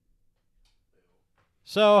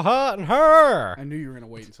So hot and her. I knew you were going to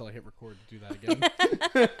wait until I hit record to do that again.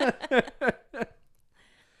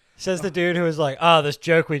 Says the dude who was like, this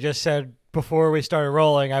joke we just said before we started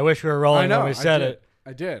rolling. I wish we were rolling when we said it.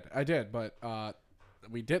 I did, but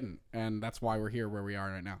we didn't, and that's why we're here where we are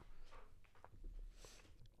right now.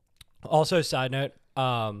 Also, side note,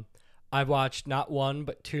 I've watched not one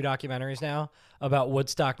but 2 documentaries now about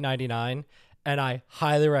Woodstock 99, and I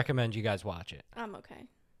highly recommend you guys watch it. I'm okay.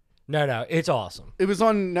 No, it's awesome. It was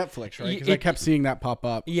on Netflix, right? Because I kept seeing that pop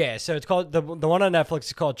up. Yeah, so it's called, the one on Netflix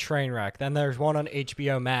is called Trainwreck. Then there's one on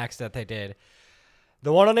HBO Max that they did.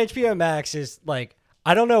 The one on HBO Max is like,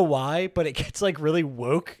 I don't know why, but it gets like really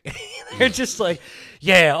woke. They're just like,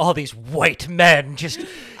 yeah, all these white men just.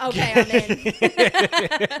 Okay, I'm in.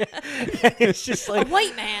 It's just like a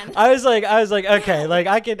white man. I was like, okay, like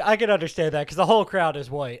I could understand that because the whole crowd is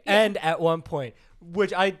white. Yeah. And at one point,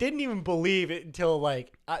 which I didn't even believe it until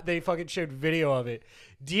like they fucking showed video of it,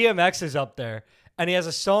 DMX is up there. And he has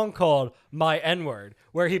a song called My N-Word,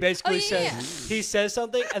 where he basically he says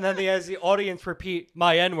something, and then he has the audience repeat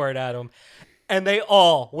My N-Word at him. And they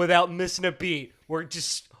all, without missing a beat, were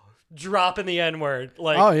just dropping the N-word.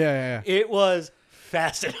 Like, oh, yeah. It was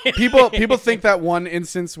fascinating. People think that one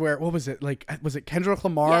instance where, what was it? Like, was it Kendrick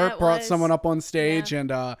Lamar brought someone up on stage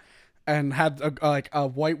and had a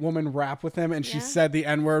white woman rap with him, and she said the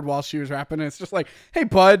N-word while she was rapping, and it's just like, hey,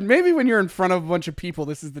 bud, maybe when you're in front of a bunch of people,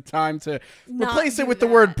 this is the time to replace it with the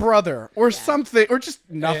word brother or something, or just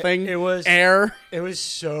nothing. It was air. It was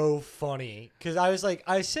so funny because I was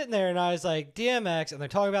sitting there and I was like, DMX, and they're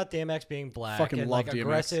talking about DMX being black. Fucking and love like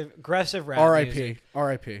DMX. aggressive rap R.I.P.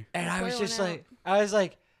 music. And I was just like,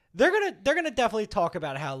 they're gonna definitely talk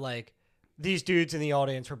about how like these dudes in the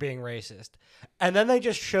audience were being racist. And then they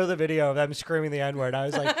just show the video of them screaming the N-word. I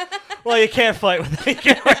was like, well, you can't fight with that. You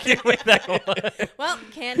can't argue with that one. Well,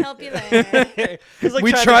 can't help you there.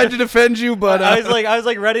 We tried to defend you, but I was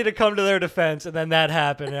like ready to come to their defense, and then that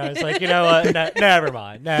happened. And I was like, you know what? Never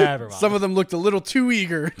mind. Some of them looked a little too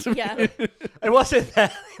eager. Yeah. It wasn't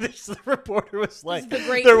that. The reporter was like,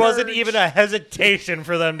 there wasn't even a hesitation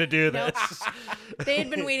for them to do this. Nope. They had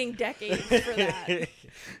been waiting decades for that.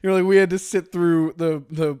 You're like, we had to sit through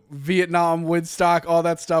the Vietnam, Woodstock, all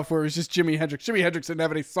that stuff where it was just Jimi Hendrix. Jimi Hendrix didn't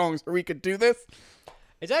have any songs where we could do this.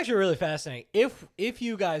 It's actually really fascinating. If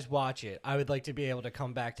you guys watch it, I would like to be able to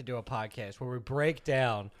come back to do a podcast where we break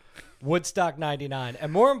down Woodstock 99,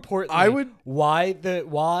 and more importantly,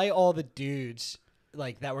 why all the dudes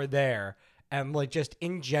like that were there, and like just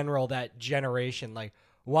in general that generation, like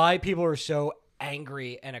why people are so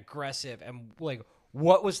angry and aggressive, and like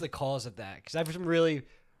what was the cause of that? Because I have some really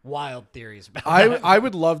wild theories about that. I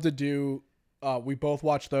would love to do. We both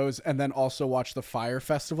watch those, and then also watch the Fire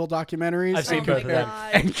Festival documentaries. I've seen both of them.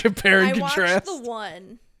 And compare and contrast.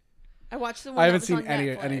 I watched the one. I haven't seen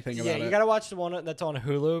anything about it. Yeah, you gotta watch the one that's on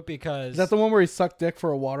Hulu because is that the one where he sucked dick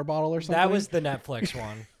for a water bottle or something? That was the Netflix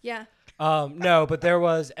one. Yeah. No, but there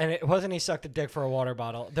was, and it wasn't he sucked a dick for a water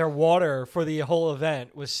bottle. Their water for the whole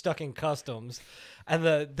event was stuck in customs, and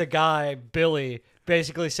the guy Billy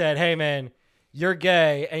basically said, "Hey man, you're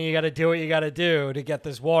gay, and you got to do what you got to do to get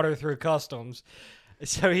this water through customs."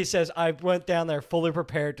 So he says, I went down there fully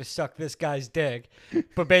prepared to suck this guy's dick.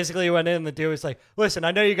 But basically he went in and the dude was like, listen,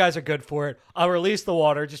 I know you guys are good for it. I'll release the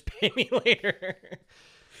water. Just pay me later.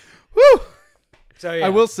 Woo! So yeah. I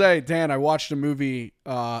will say, Dan, I watched a movie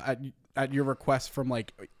at your request from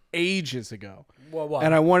like ages ago. What?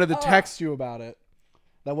 And I wanted to text you about it.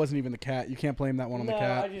 That wasn't even the cat. You can't blame that one on the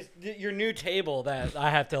cat. Your new table that I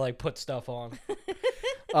have to like put stuff on.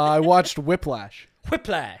 I watched Whiplash.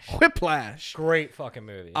 Whiplash. Great fucking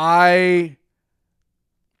movie. I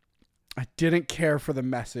didn't care for the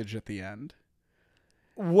message at the end.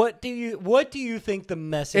 What do you think the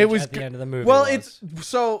message at the end of the movie was? It's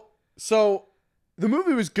so the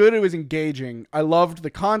movie was good. It was engaging. I loved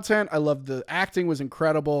the content. I loved the acting was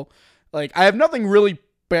incredible. Like I have nothing really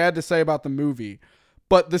bad to say about the movie.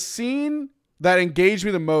 But the scene that engaged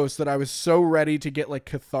me the most, that I was so ready to get like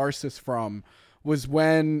catharsis from, was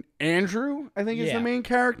when Andrew, I think is the main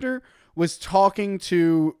character, was talking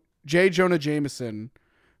to J. Jonah Jameson,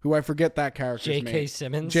 who I forget that character's name. J.K.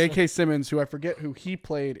 Simmons. J.K. Simmons, who I forget who he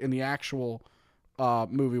played in the actual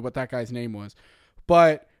movie, what that guy's name was.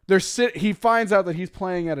 But he finds out that he's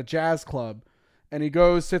playing at a jazz club, and he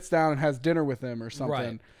goes, sits down, and has dinner with him or something.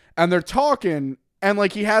 Right. And they're talking. And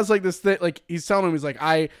like he has like this thing, like he's telling him, he's like,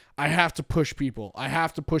 I have to push people. I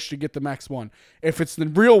have to push to get the next one. If it's the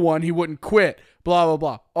real one, he wouldn't quit. Blah, blah,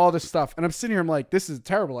 blah. All this stuff. And I'm sitting here, I'm like, this is a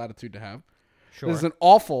terrible attitude to have. Sure. This is an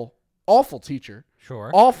awful, awful teacher.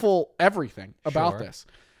 Sure. Awful everything about this.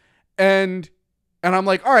 And I'm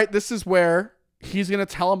like, all right, this is where he's going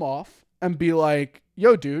to tell him off and be like,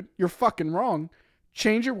 yo, dude, you're fucking wrong.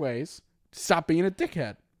 Change your ways. Stop being a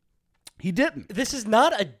dickhead. He didn't. This is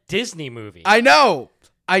not a Disney movie. I know.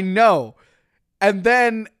 And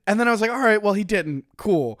then I was like, all right, well, he didn't.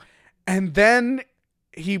 Cool. And then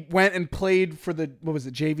he went and played for the, what was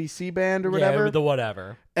it, JVC band or whatever? Yeah, the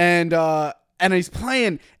whatever. And he's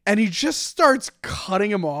playing, and he just starts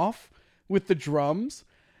cutting him off with the drums.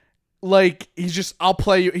 Like, he's just, I'll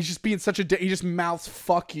play you. He's just being such a he just mouths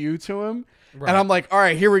fuck you to him. Right. And I'm like, all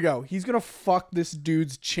right, here we go. He's going to fuck this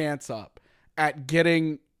dude's chance up at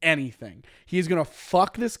getting anything. He's going to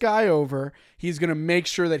fuck this guy over. He's going to make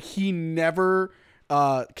sure that he never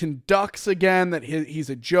conducts again, that he's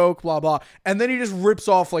a joke, blah, blah. And then he just rips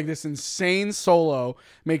off like this insane solo,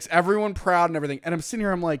 makes everyone proud and everything. And I'm sitting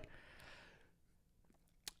here, I'm like,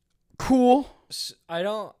 cool. I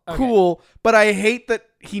don't. Okay. Cool, but I hate that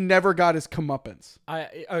he never got his comeuppance.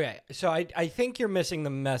 So I think you're missing the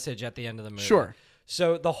message at the end of the movie. Sure.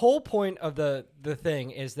 So the whole point of the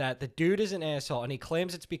thing is that the dude is an asshole, and he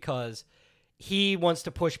claims it's because he wants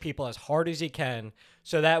to push people as hard as he can,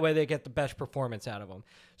 so that way they get the best performance out of him.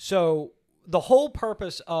 So the whole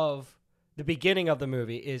purpose of the beginning of the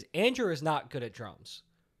movie is Andrew is not good at drums.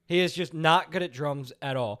 He is just not good at drums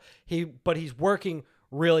at all. But he's working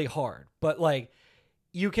really hard. But like,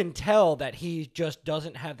 you can tell that he just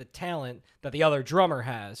doesn't have the talent that the other drummer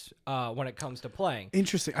has when it comes to playing.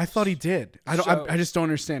 Interesting. I thought he did. I just don't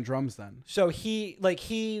understand drums then. So he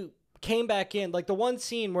came back in, like the one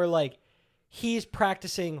scene where like he's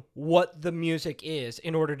practicing what the music is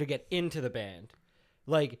in order to get into the band.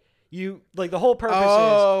 The whole purpose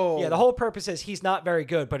is the whole purpose is he's not very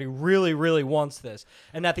good, but he really, really wants this.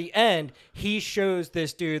 And at the end, he shows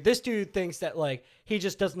this dude thinks that like he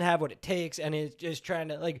just doesn't have what it takes, and is just trying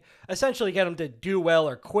to like essentially get him to do well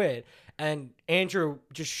or quit. And Andrew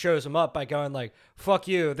just shows him up by going like, fuck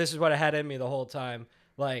you, this is what I had in me the whole time.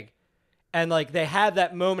 Like, and like they have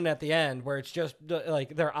that moment at the end where it's just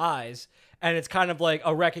like their eyes, and it's kind of like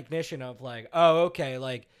a recognition of like, oh, okay,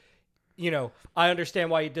 like, you know, I understand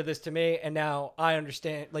why you did this to me, and now I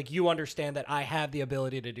understand, like, you understand that I have the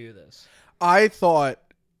ability to do this. I thought,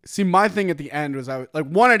 see, my thing at the end was, I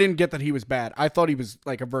didn't get that he was bad. I thought he was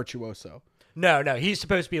like a virtuoso. No, he's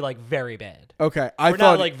supposed to be like very bad. Okay, Or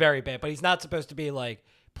not like very bad, but he's not supposed to be like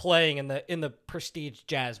playing in the prestige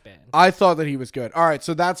jazz band. I thought that he was good. All right,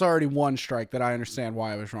 so that's already one strike that I understand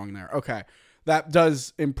why I was wrong there. Okay. That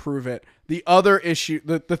does improve it. The other issue,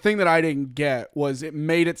 the thing that I didn't get was it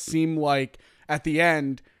made it seem like at the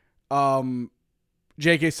end,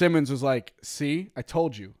 J.K. Simmons was like, see, I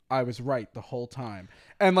told you I was right the whole time.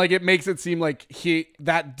 And like, it makes it seem like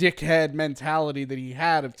that dickhead mentality that he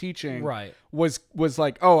had of teaching right. was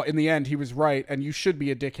like, oh, in the end he was right, and you should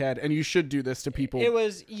be a dickhead and you should do this to people. It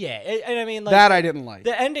was, yeah. And I mean, like, that I didn't like.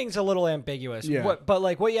 The ending's a little ambiguous. Yeah. But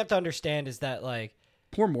like, what you have to understand is that like,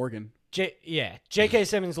 poor Morgan. J.K.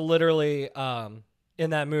 Simmons literally in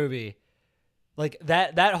that movie, like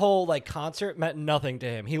that whole like concert meant nothing to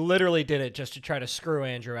him. He literally did it just to try to screw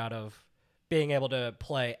Andrew out of being able to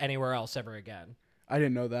play anywhere else ever again. I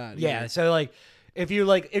didn't know that. Yeah, either. so like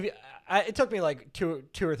it took me like two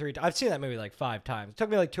or three. I've seen that movie like 5 times. It took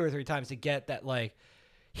me like 2 or 3 times to get that like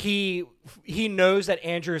he knows that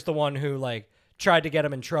Andrew is the one who like tried to get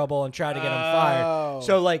him in trouble and tried to get him fired.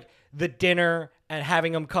 So like the dinner and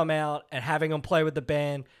having him come out and having him play with the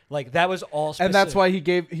band, like that was all specific. And that's why he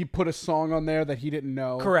put a song on there that he didn't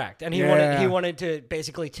know. Correct. And he wanted to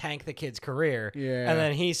basically tank the kid's career. Yeah. And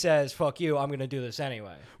then he says, fuck you, I'm going to do this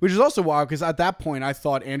anyway. Which is also wild because at that point I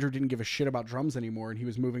thought Andrew didn't give a shit about drums anymore and he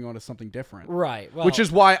was moving on to something different. Right. Well, which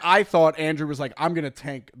is why I thought Andrew was like, I'm going to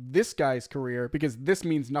tank this guy's career because this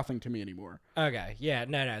means nothing to me anymore. Okay. Yeah.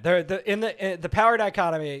 No. In the power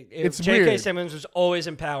dichotomy, it's J.K. weird. Simmons was always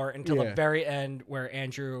in power until Yeah. the very end where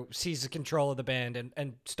Andrew seizes control of the band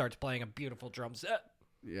and starts playing a beautiful drum set.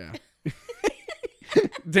 Yeah.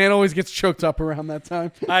 Dan always gets choked up around that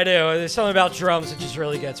time. I do. There's something about drums that just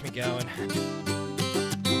really gets me going.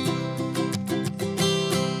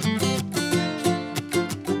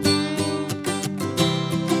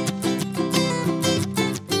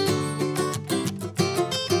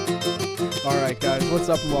 All right, guys, what's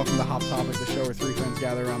up and welcome to Hop Topic, the show where 3 friends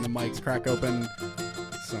gather around the mics, crack open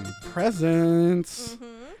some presents,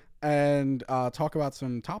 and talk about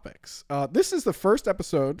some topics. This is the first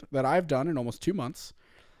episode that I've done in almost 2 months.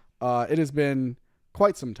 It has been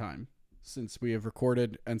quite some time since we have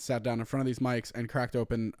recorded and sat down in front of these mics and cracked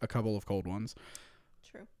open a couple of cold ones.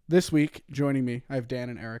 True. This week, joining me, I have Dan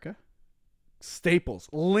and Erica. Staples,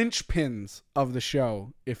 linchpins of the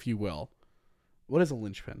show, if you will. What is a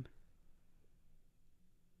linchpin?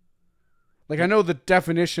 Like I know the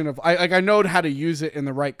definition of I know how to use it in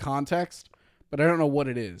the right context, but I don't know what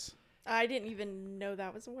it is. I didn't even know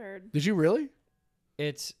that was a word. Did you really?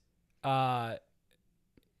 It's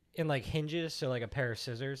in like hinges, so like a pair of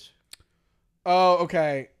scissors. Oh,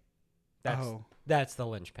 okay. That's the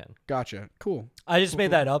linchpin. Gotcha. Cool. I just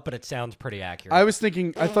made that up, but it sounds pretty accurate. I was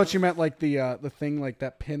thinking. I thought you meant like the thing like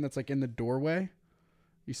that pin that's like in the doorway.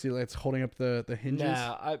 You see, like, it's holding up the hinges.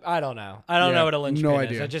 No, I don't know. I don't Yeah, know what a linchpin no is.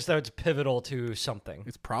 idea. I just know it's pivotal to something.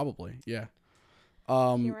 It's probably Here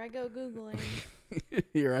I go Googling.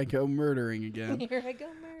 Here I go murdering again. Here I go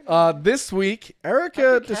murder. This week, Erica.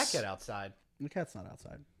 How did the cat get outside? The cat's not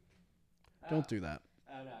outside. Don't do that.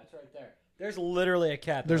 Oh no, it's right there. There's literally a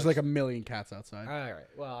cat. There's like a million cats outside. All right.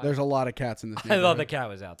 Well, There's a lot of cats in this I neighborhood. thought the cat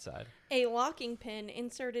was outside. A locking pin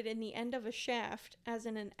inserted in the end of a shaft, as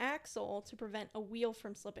in an axle, to prevent a wheel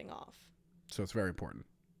from slipping off. So it's very important.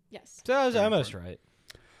 Yes. So I was almost right.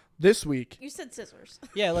 This week, You said scissors.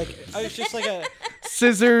 Yeah, like I was just like a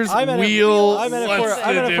scissors, I meant wheel. I meant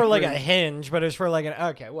it for like a hinge, but it was for like an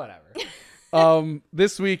okay, whatever.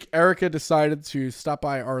 This week, Erica decided to stop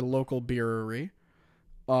by our local beerery.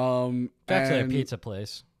 It's actually a and- pizza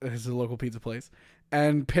place. It's a local pizza place,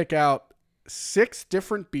 and pick out 6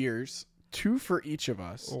 different beers, 2 for each of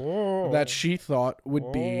us, that she thought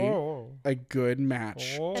would be a good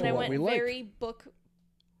match Oh. And to I what went we like. very book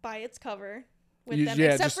by its cover with You- them, yeah,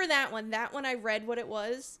 except just- for that one. That one I read what it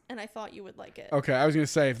was, and I thought you would like it. Okay, I was gonna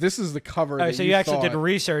say if this is the cover. Oh, that so you actually thought, did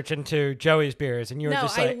research into Joey's beers, and you were No,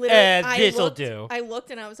 just I like, literally this'll looked, do. I looked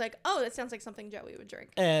and I was like, oh, that sounds like something Joey would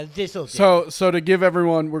drink. This'll do. So to give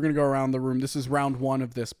everyone, we're gonna go around the room. This is round 1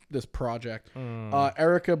 of this project.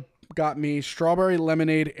 Erica got me strawberry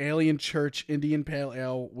lemonade Alien Church Indian Pale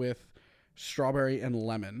Ale with strawberry and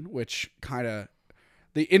lemon, which kind of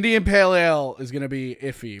the Indian Pale Ale is gonna be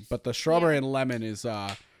iffy, but the strawberry and lemon is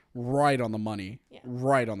right on the money. Yeah.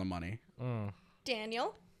 Right on the money.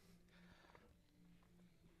 Daniel,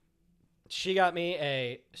 She got me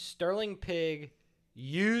a Sterling Pig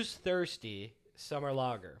Use Thirsty Summer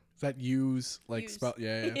Lager. Is that use like Use. spell?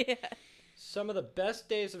 Yeah. yeah. Some of the best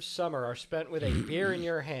days of summer are spent with a beer in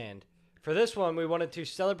your hand. For this one, we wanted to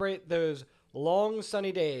celebrate those long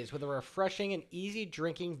sunny days with a refreshing and easy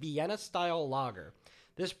drinking Vienna-style lager.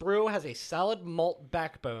 This brew has a solid malt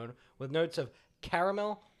backbone with notes of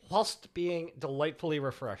caramel, whilst being delightfully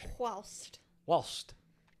refreshing. Whilst.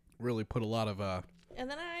 Really put a lot of. And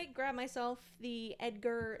then I grabbed myself the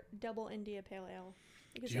Edgar Double India Pale Ale.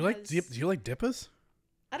 because Do you it like has- do you like dippas?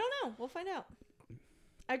 I don't know. We'll find out.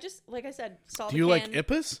 I just, like I said, saw Do the you like can.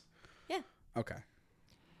 IPAs? Yeah. Okay.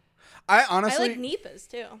 I I honestly, like Nipas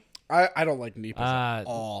too. I don't like Nipas at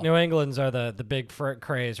all. New England's are the big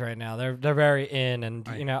craze right now. They're very in, and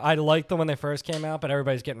I liked them when they first came out, but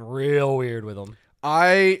everybody's getting real weird with them.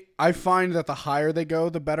 I find that the higher they go,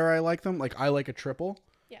 the better I like them. Like I like a triple.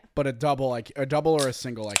 Yeah. But a double or a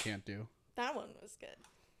single I can't do. That one was good.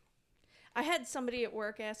 I had somebody at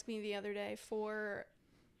work ask me the other day for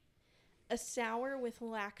a sour with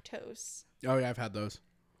lactose. Oh yeah, I've had those.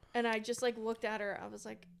 And I just like looked at her. I was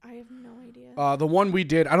like, I have no idea. The one we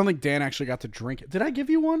did, I don't think Dan actually got to drink it. Did I give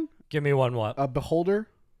you one? Give me one what? A Beholder?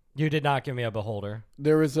 You did not give me a beholder.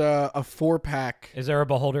 There was a 4-pack. Is there a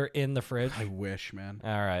beholder in the fridge? I wish, man. All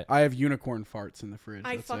right. I have unicorn farts in the fridge.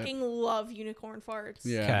 I That's fucking love unicorn farts.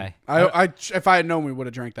 yeah. Okay. I if I had known, we would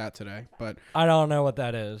have drank that today. But I don't know what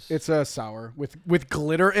that is. it's a sour with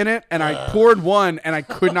glitter in it, and I poured one, and I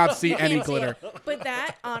could not see any Can't see glitter. it. But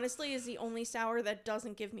that honestly is the only sour that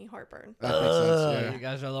doesn't give me heartburn. That makes sense. Yeah. You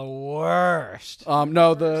guys are the worst.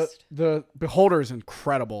 No, the Beholder is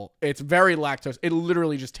incredible. It's very lactose. It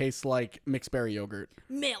literally just tastes like mixed berry yogurt.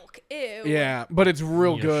 Milk. Ew. Yeah, but it's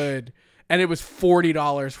real Yeesh. good. And it was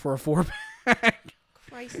 $40 for a 4-pack.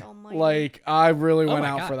 Christ almighty. Like I really Oh went my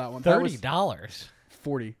out God. for that one. That was $30.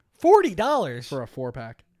 $40 $40 for a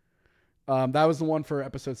 4-pack. That was the one for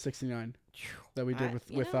episode 69 that we did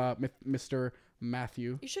You with know- Mr.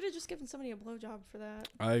 Matthew. You should have just given somebody a blowjob for that.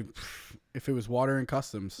 If it was water and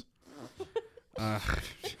customs.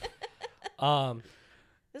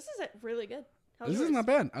 This is really good. How's This yours? is not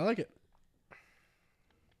bad. I like it.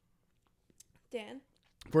 Dan.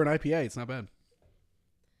 For an IPA, it's not bad.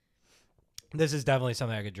 This is definitely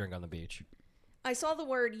something I could drink on the beach. I saw the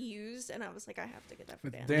word "use" and I was like, I have to get that for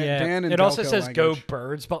Dan. Dan and it also Delco says language. "Go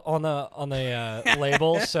Birds" but on the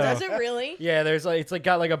label. So Does it really? yeah, there's like it's like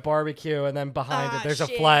got like a barbecue, and then behind it there's a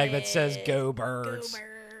flag that says "Go Birds." Go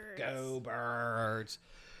birds. Go Birds.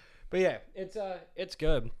 But yeah, it's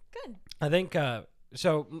good. Good. I think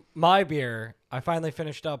so. My beer, I finally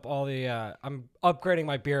finished up all the. I'm upgrading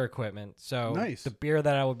my beer equipment, so Nice. the beer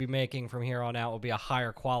that I will be making from here on out will be a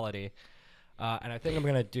higher quality. And I think I'm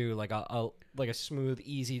gonna do like a smooth,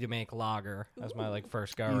 easy to make lager as my like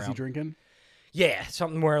first go Easy around. drinking. Yeah,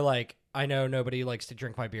 something where like I know nobody likes to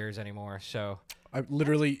drink my beers anymore. So I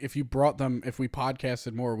literally, if you brought them, if we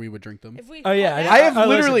podcasted more, we would drink them. If we oh yeah, I have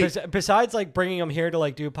literally- besides like bringing them here to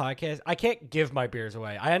like do podcasts, I can't give my beers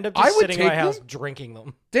away. I end up I just would sitting in my take house them. drinking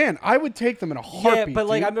them. Dan, I would take them in a heartbeat. Yeah, but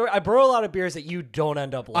like dude. I brew a lot of beers that you don't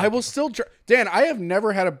end up liking. I will still Dan, I have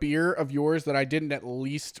never had a beer of yours that I didn't at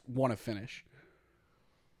least want to finish.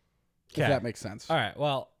 If Okay. that makes sense. All right.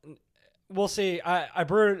 Well, we'll see. I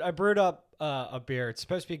brewed up a beer. It's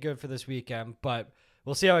supposed to be good for this weekend, but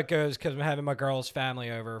we'll see how it goes because I'm having my girl's family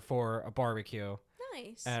over for a barbecue,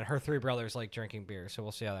 Nice. and her 3 brothers like drinking beer, so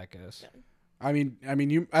we'll see how that goes. I mean,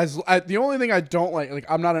 you the only thing I don't like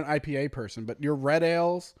I'm not an IPA person, but your red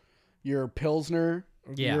ales, your pilsner,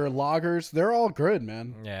 Yeah. your lagers, they're all good,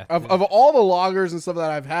 man. Yeah. Of all the lagers and stuff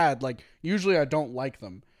that I've had, like usually I don't like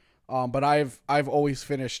them. But I've always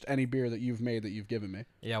finished any beer that you've made that you've given me.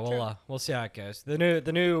 Yeah, Sure. we'll see how it goes. The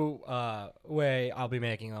new way I'll be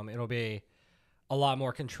making them, it'll be a lot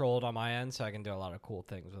more controlled on my end, so I can do a lot of cool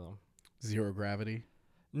things with them. Zero gravity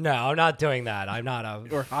No, I'm not doing that. I'm not a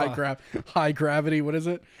or high gravity. What is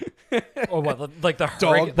it? or what like the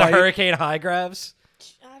Dog the bite. hurricane high graves.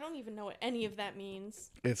 I don't even know what any of that means.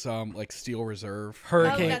 It's like Steel Reserve.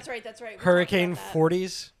 Hurricane Oh, that's right. That's right. We talked Hurricane about that.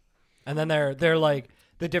 40s, and then they're like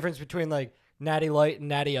the difference between like Natty Light and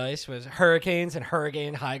Natty Ice was hurricanes and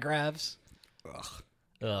hurricane high graves.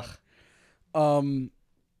 Ugh.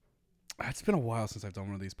 It's been a while since I've done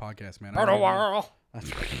one of these podcasts, man. Been a while.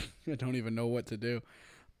 I don't even know what to do.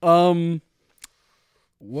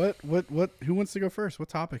 What? Who wants to go first? What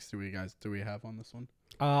topics do we have on this one?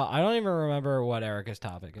 I don't even remember what Erica's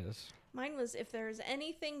topic is. Mine was if there's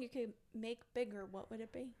anything you could make bigger, what would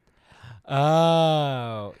it be?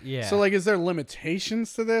 Oh, yeah. So, like, is there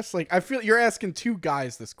limitations to this? Like, I feel you're asking two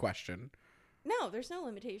guys this question. No, there's no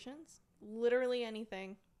limitations. Literally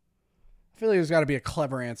anything. I feel like there's got to be a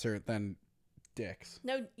clever answer than dicks.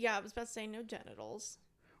 No, yeah, I was about to say no genitals.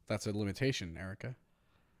 That's a limitation, Erica.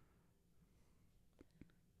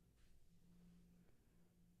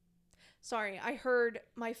 Sorry, I heard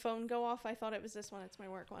my phone go off. I thought it was this one. It's my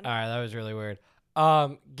work one. All right, that was really weird.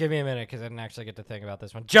 Give me a minute because I didn't actually get to think about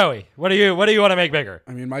this one. Joey, what do you want to make bigger?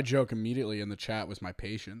 I mean, my joke immediately in the chat was my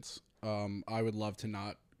patience. I would love to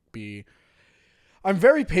not be. I'm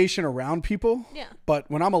very patient around people. Yeah. But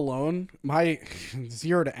when I'm alone, my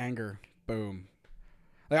 0 to anger, boom.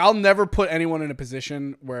 Like, I'll never put anyone in a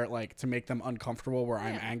position where, like, to make them uncomfortable where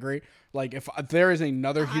I'm Yeah. angry. Like, if there is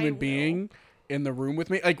another human will. being in the room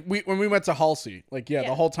with me, like, when we went to Halsey, like, yeah, Yeah.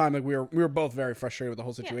 the whole time, like, we were both very frustrated with the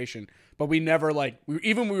whole situation. But we never, like,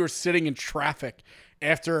 even when we were sitting in traffic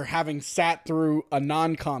after having sat through a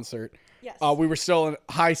non-concert, Yes. we were still in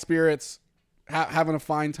high spirits, having a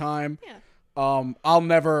fine time. Yeah. I'll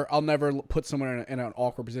never put someone in an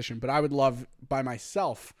awkward position, but I would love by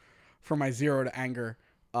myself for my 0 to anger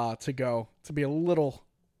to be a little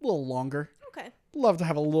longer. Okay. Love to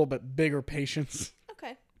have a little bit bigger patience.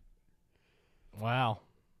 Okay. Wow.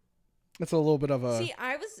 That's a little bit of a See,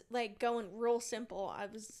 I was like going real simple. I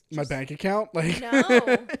was my just, bank account. Like, No,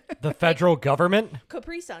 The federal government?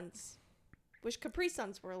 Capri Suns. Wish Capri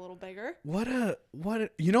Suns were a little bigger. what?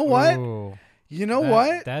 You know what? Ooh, You know that-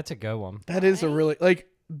 what? That's a good one. That is a Right? really like.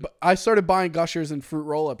 I started buying Gushers and fruit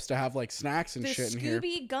roll-ups to have like snacks and The shit in here.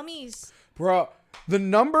 Scooby gummies. Bro, the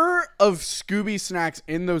number of Scooby snacks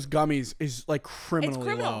in those gummies is like It's criminally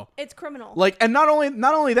criminal. low. It's criminal. Like, and not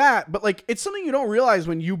only that, but like it's something you don't realize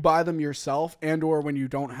when you buy them yourself and or when you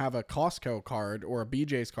don't have a Costco card or a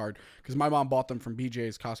BJ's card, because my mom bought them from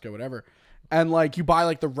BJ's, Costco, whatever. And like you buy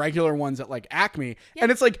like the regular ones at like Acme, Yeah.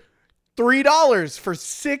 and it's like $3 for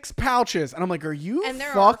 6 pouches, and I'm like, are you and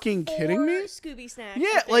there fucking are 4 kidding me? Scooby snacks.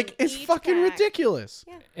 Yeah, within like it's each fucking pack. ridiculous.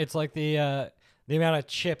 Yeah. It's like the amount of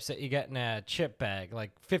chips that you get in a chip bag.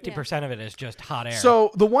 Like 50% of it is just hot air.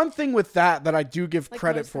 So the one thing with that I do give Like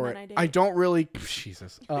credit most of for them it, I I do. don't really,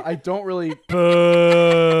 Jesus, I don't really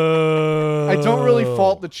Boo. I don't really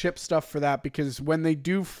fault the chip stuff for that, because when they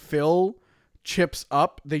do fill chips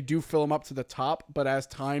up, they do fill them up to the top, but as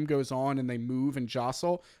time goes on and they move and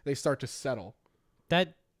jostle, they start to settle.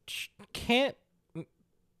 That can't.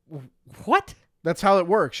 What? That's how it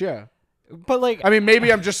works, yeah. But like, I mean,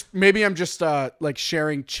 maybe I'm just like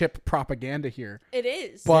sharing chip propaganda here. It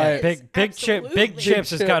is. But- It is. big Absolutely.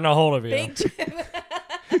 chips has chip. gotten a hold of you. Big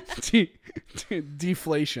chip.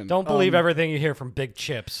 Deflation. Don't believe everything you hear from Big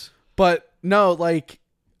Chips. But no, like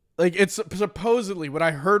it's supposedly what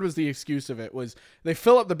I heard was the excuse of it was they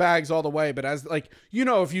fill up the bags all the way, but as like, you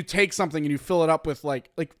know, if you take something and you fill it up with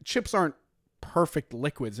like chips aren't perfect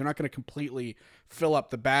liquids. They're not going to completely fill up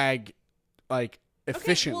the bag like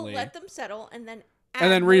efficiently. Okay, we'll let them settle and then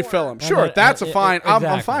refill them. And Sure, then- that's a fine. I'm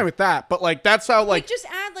exactly. fine with that. But like that's how Like like. just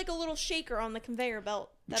add like a little shaker on the conveyor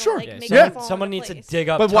belt. That'll, Sure. like, Yeah, make Yeah. it fall someone into needs to place. dig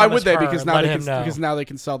up. But why Thomas would they? Fur Because and now let they him know. because now they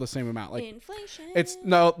can sell the same amount. Like Inflation. it's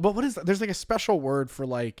no. But what is that? There's like a special word for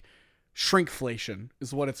like shrinkflation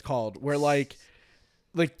is what it's called. Where like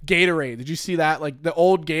Gatorade. Did you see that? Like the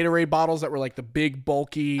old Gatorade bottles that were like the big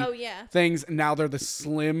bulky. Oh yeah. Things, and now they're the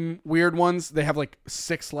slim weird ones. They have like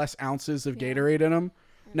 6 less ounces of Yeah. Gatorade in them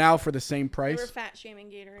now for the same They were price. fat shaming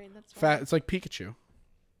Gatorade. That's why. Fat. It's like Pikachu.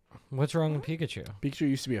 What's wrong with Pikachu? Pikachu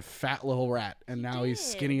used to be a fat little rat, and now he's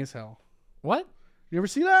did. skinny as hell. What? You ever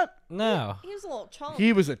see that? No. He was a little chunk.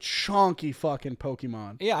 He was a chunky fucking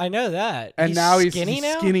Pokemon, Yeah, I know that. and now he's skinny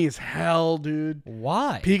now. skinny as hell, dude.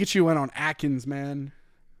 Why? Pikachu went on Atkins, man.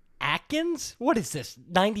 Atkins? What is this?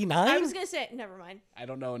 I 99? was gonna say never mind. I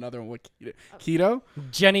don't know another one. What keto?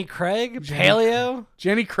 Jenny Craig? Jenny Paleo?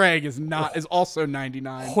 Jenny Craig is also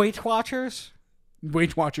 99. Hoyt Watchers?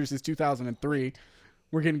 Weight Watchers is 2003.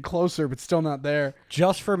 We're getting closer, but still not there.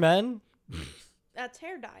 Just for men? That's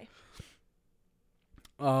hair dye.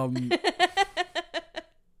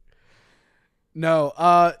 No.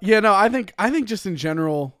 No. I think just in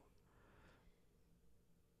general,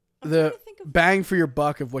 I'm the trying to think of- bang for your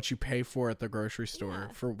buck of what you pay for at the grocery store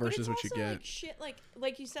Yeah. for But versus it's what you also, get. Like shit,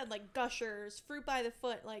 like you said, like Gushers, fruit by the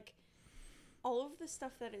foot, like all of the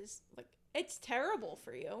stuff that is like it's terrible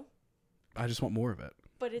for you, I just want more of it.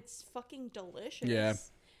 but it's fucking delicious. Yeah.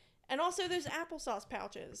 And also, those applesauce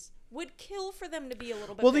pouches would kill for them to be a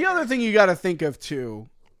little bit. Well, the bigger. other thing you got to think of too,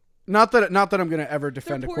 not that I'm gonna ever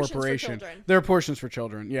defend a portions for corporation. children. They're portions for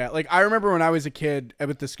children. Yeah, like I remember when I was a kid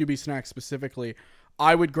with the Scooby snacks specifically,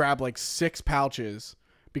 I would grab like 6 pouches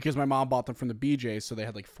because my mom bought them from the BJ's, so they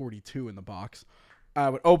had like 42 in the box. I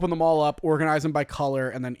would open them all up, organize them by color,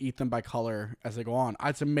 and then eat them by color as they go on.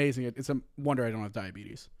 It's amazing. It's a wonder I don't have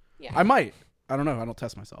diabetes. Yeah. I might. I don't know. I don't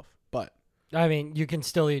test myself, but I mean, you can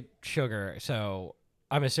still eat sugar, so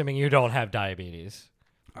I'm assuming you don't have diabetes.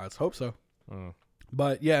 let's hope so. Mm.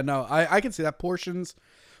 But yeah, no, I can see that portions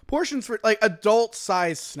for like adult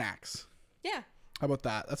size snacks. Yeah. How about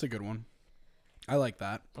that? That's a good one. I like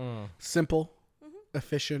that. Mm. Simple,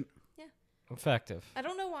 efficient. Effective. I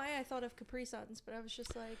don't know why I thought of Capri Suns, but I was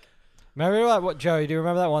just like, Remember what, Joey, do you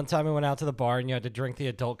remember that one time we went out to the bar and you had to drink the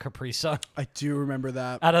adult Capri Sun I do remember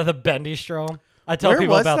that. out of the bendy straw? I tell Where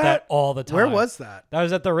people was about that all the time. Where was that? That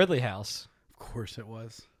was at the Ridley House. Of course it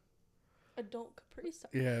was. adult Capri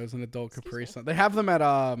Sun. Yeah, it was an adult Excuse Capri me. Sun. They have them at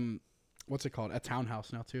what's it called? At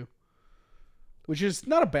Townhouse now too. Which is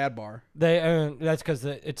not a bad bar. They own. That's because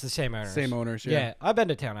it's the same owners. Same owners, yeah. Yeah, I've been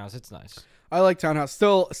to Townhouse. It's nice. I like Townhouse.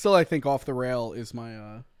 Still I think Off the Rail is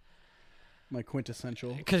my my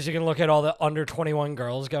quintessential. Because you can look at all the under 21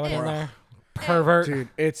 girls going in Bruh. there. Pervert. Dude,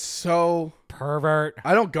 it's so Pervert.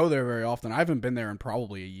 I don't go there very often. I haven't been there in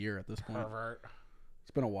probably a year at this point. Pervert.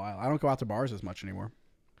 It's been a while. I don't go out to bars as much anymore.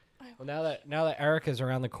 Well, now that Erica's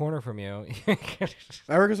around the corner from you,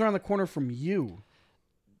 Erica's around the corner from you.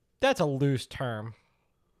 that's a loose term.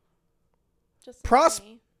 Just Pros-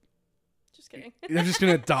 me. Just kidding. I'm just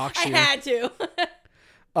gonna dox I you. had to.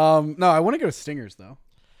 No, I want to go to Stingers though.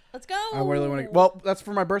 Let's go. I really want to. Well, that's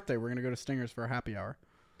for my birthday. We're gonna go to Stingers for a happy hour.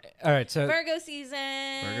 All right, so Virgo season.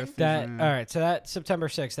 that all right, so that September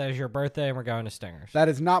 6th, that is your birthday, and we're going to Stingers. That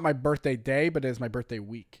is not my birthday day, but it is my birthday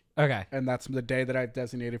week, Okay. and that's the day that I've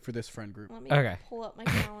designated for this friend group. Let me Okay. pull up my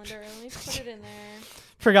calendar. Let me put it in there.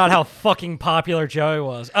 Forgot how fucking popular Joey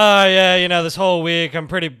was. Oh yeah, this whole week I'm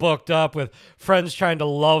pretty booked up with friends trying to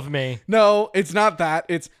love me. No, it's not that.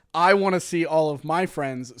 It's I want to see all of my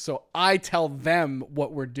friends, so I tell them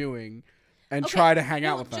what we're doing, and Okay, try to hang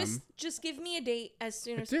out well, with them. Just give me a date as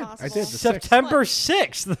soon as did. I possible. did. The September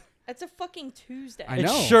 6th. That's a fucking Tuesday. I It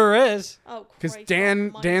know. sure is. Oh, Because Christ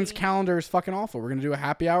Dan's almighty. calendar is fucking awful. We're gonna do a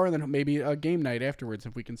happy hour and then maybe a game night afterwards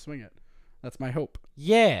if we can swing it. That's my hope.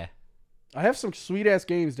 Yeah. I have some sweet ass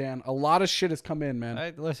games, Dan. A lot of shit has come in,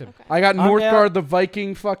 man. Listen. Okay. I got I'm Northgard, the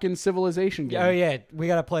Viking fucking civilization game. Oh yeah, we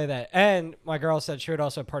gotta play that. And my girl said she would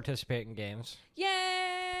also participate in games.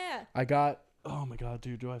 Yeah. I got. Oh my god,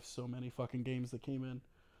 dude! Do I have so many fucking games that came in?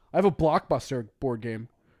 I have a Blockbuster board game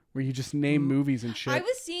where you just name movies and shit. I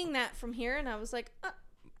was seeing that from here, and I was like,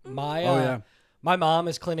 My Oh, yeah. My mom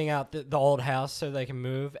is cleaning out the old house so they can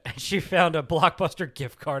move, and she found a Blockbuster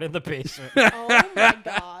gift card in the basement. oh my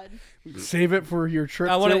god. Save it for your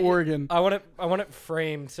trip I want to it. Oregon. I want it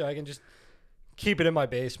framed so I can just keep it in my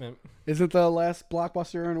basement. Isn't the last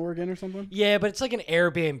Blockbuster in Oregon or something? Yeah, but it's like an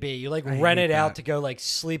Airbnb. You like I rent hate it out that. to go like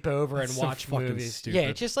sleep over That's and so watch fucking movies. stupid.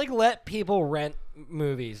 Yeah, just like let people rent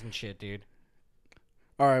movies and shit, dude.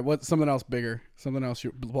 All right, what something else bigger? Something else?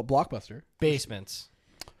 What blockbuster? Basements.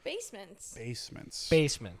 Basements.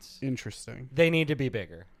 Interesting. They need to be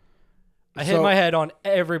bigger. I hit So- my head on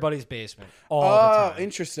everybody's basement all the time.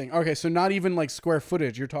 Interesting. Okay, so not even like square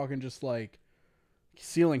footage. You're talking just like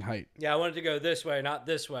ceiling height. Yeah, I wanted to go this way, not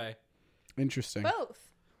this way. Interesting. Both.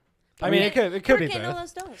 I mean, it could be Porque no both.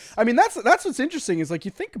 los dos? I mean, that's what's interesting is like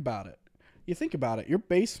you think about it. Your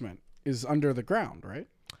basement is under the ground, right?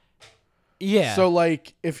 Yeah. So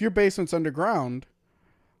like if your basement's underground,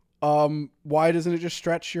 why doesn't it just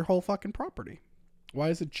stretch your whole fucking property? Why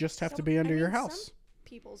does it just have to be under your house? Some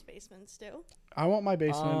people's basements do. I want my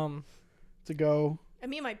basement to go I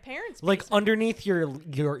mean, my parents' like basement. underneath your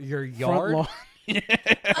front yard. lawn. Yeah,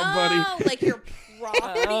 Oh, buddy. like your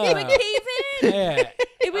property would cave in? Yeah.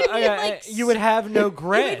 It would be like you would have no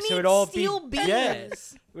grass. It would all be steel dead.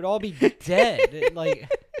 beams. It would all be dead. Like,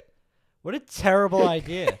 what a terrible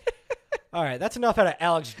idea. All right, that's enough out of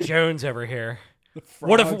Alex Jones over here.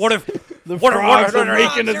 What if the frogs are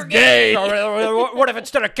making us gay? what if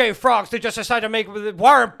instead of gay frogs, they just decide to make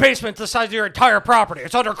why are basements the size of your entire property?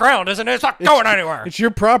 It's underground, isn't it? It's not going anywhere. It's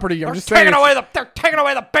your property. I'm They're just saying. they're taking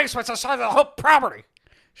away the basements the size of the whole property.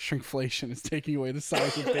 Shrinkflation is taking away the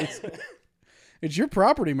size of basement. It's your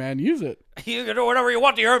property, man. Use it. You can do whatever you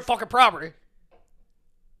want to your own fucking property.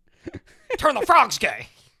 Turn the frogs gay.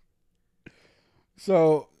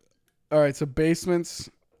 So, all right. So basements,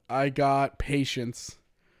 I got patience,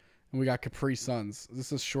 and we got Capri Suns. Is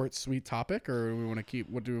this a short, sweet topic, or do we want to keep?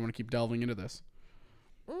 What do we want to keep delving into this?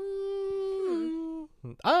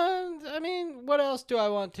 I mean, what else do I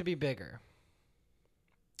want to be bigger?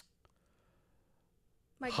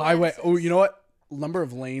 My Highway. glasses. Oh, you know what? Number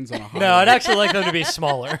of lanes on a highway. No, I'd actually like them to be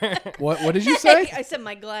smaller. What did you say? I said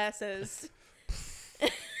my glasses.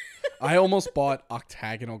 I almost bought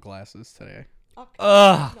octagonal glasses today. Ugh.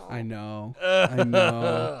 No. I know. I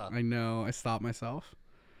know. I know. I stopped myself.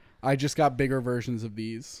 I just got bigger versions of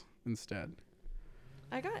these instead.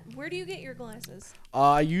 Where do you get your glasses?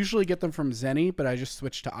 I usually get them from Zenny, but I just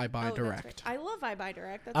switched to Oh, iBuy that's Direct. right. I love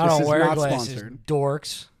iBuyDirect. That's I This don't is wear not glasses, sponsored.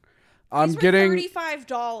 dorks. I'm These were getting.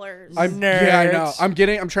 $35. Yeah, I know.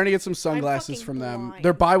 Nerds. I'm trying to get some sunglasses fucking from them. blind.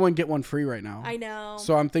 They're buy one get one free right now. I know.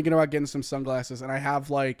 So I'm thinking about getting some sunglasses, and I have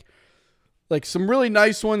like some really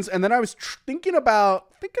nice ones. And then I was thinking about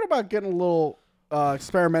getting a little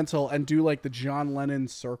experimental and do like the John Lennon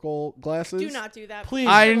circle glasses. do not do that. Please.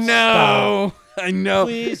 I know. I know.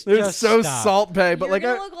 Please They're just so stop. salt bay, but You're like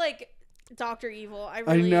gonna look like Dr. Evil. I I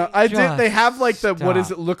really. know. I did. They Just have like the what does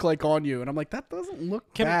stop. it look like on you, and I'm like that doesn't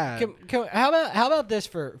look bad. How about this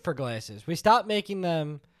for glasses? We stop making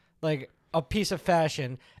them like a piece of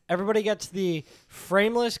fashion. Everybody gets the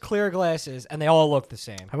frameless clear glasses, and they all look the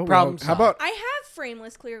same. How about Problem how solved. about I have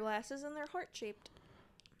frameless clear glasses, and they're heart shaped.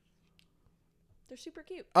 They're super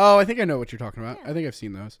cute. Oh, I think I know what you're talking about. Yeah. I think I've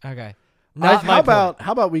seen those. Okay. Not my how point.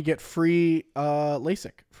 about we get free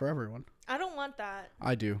LASIK for everyone? I don't want that.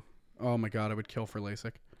 I do. Oh my god, I would kill for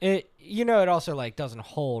LASIK. It also like doesn't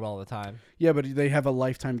hold all the time. Yeah, but they have a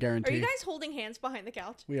lifetime Are guarantee. you guys holding hands behind the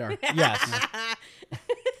couch? We are. Yes.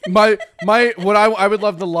 my what I would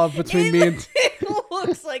love the love between me and It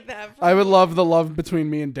looks like that. I would love the love between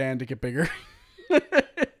me and Dan to get bigger.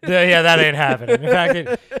 Yeah, that ain't happening. In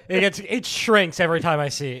fact, it shrinks every time I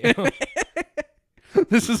see it.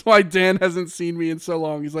 This is why Dan hasn't seen me in so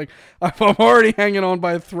long. He's like, I'm already hanging on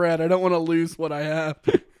by a thread. I don't want to lose what I have.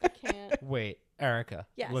 I can't. Wait, Erica.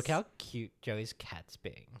 Yes. Look how cute Joey's cat's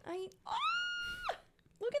being.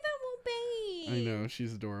 Look at that little babe. I know,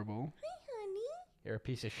 she's adorable. Hi, honey. You're a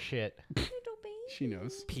piece of shit. Little baby. She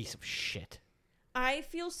knows. Piece of shit. I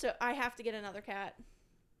feel so. I have to get another cat.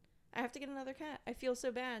 I feel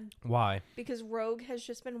so bad Why? because Rogue has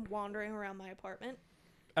just been wandering around my apartment.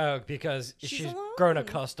 Oh, because She's she's alone. grown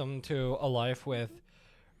accustomed to a life with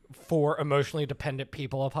 4 emotionally dependent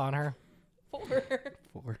people upon her.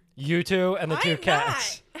 For You two and the I 2 am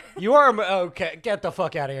cats. You are okay. Get the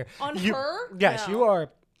fuck out of here. On You- her? Yes, No. you are.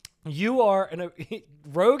 You are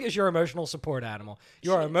Rogue is your emotional support animal.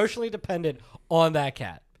 You are She is. emotionally dependent on that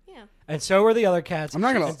cat, yeah. and so are the other cats. I'm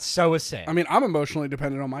not gonna- And so is Sam. I mean, I'm emotionally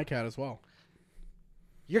dependent on my cat as well.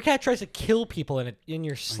 Your cat tries to kill people in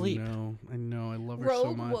your sleep. I know. I love her Rogue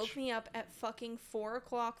so much. woke me up at fucking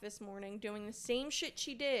 4:00 this morning doing the same shit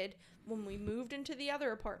she did when we moved into the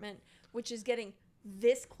other apartment, which is getting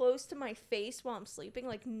this close to my face while I'm sleeping,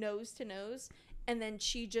 like nose to nose, and then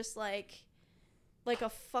she just like a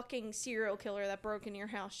fucking serial killer that broke in your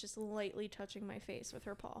house, just lightly touching my face with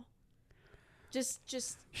her paw. Just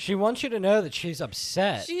She wants you to know that she's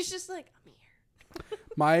upset. she's just like, I'm here.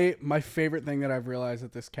 My favorite thing that I've realized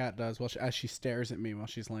that this cat does as she stares at me while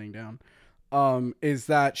she's laying down, is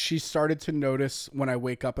that she started to notice when I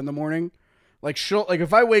wake up in the morning. Like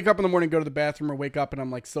if I wake up in the morning, go to the bathroom, or wake up and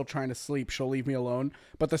I'm like still trying to sleep, she'll leave me alone.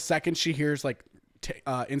 But the second she hears like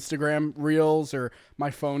Instagram reels or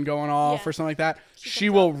my phone going off or something like that, she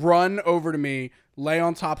will run over to me, lay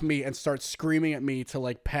on top of me, and start screaming at me to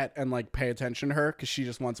like pet and like pay attention to her because she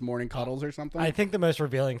just wants morning cuddles or something. I think the most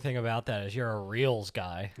revealing thing about that is you're a Reels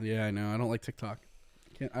guy. Yeah, I know. I don't like TikTok.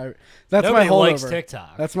 That's Nobody my holdover. likes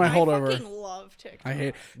TikTok. That's my I holdover. fucking love TikTok. I hate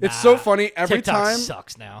it. It's so funny. TikTok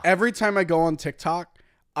sucks now. Every time I go on TikTok,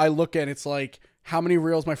 I look at it's like how many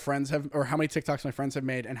reels my friends have, or how many TikToks my friends have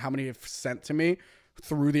made, and how many have sent to me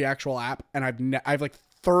through the actual app. And I've like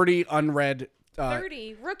 30 unread.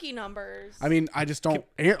 30 rookie numbers. I mean, I just don't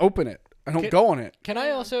open it. I don't go on it. Can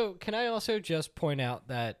I also just point out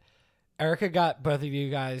that Erica got both of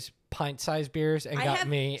you guys pint-sized beers and got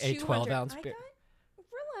me a 12-ounce beer. Relax.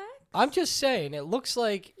 I'm just saying, it looks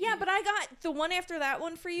like... Yeah, but I got the one after that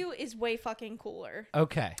one for you is way fucking cooler.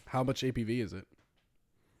 Okay. How much APV is it?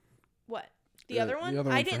 What? The other one? for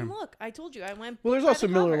I didn't him. look. I told you. I went. Well, there's by also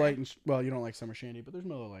the Miller cover. Lite. Well, you don't like Summer Shandy, but there's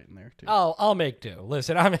Miller Lite in there too. Oh, I'll make do.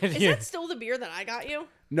 Listen, I'm in Is here. that still the beer that I got you?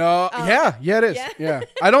 No, Oh, yeah, it is. yeah? Yeah.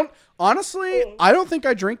 I don't, honestly, I don't think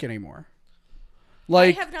I drink anymore.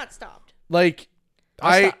 Like, I have not stopped. like,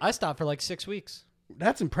 I stopped for like 6 weeks.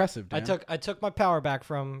 that's impressive, Dan. I took my power back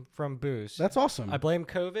from booze. That's awesome. I blame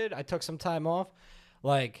COVID. I took some time off.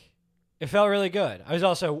 Like, it felt really good. I was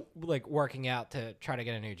also like working out to try to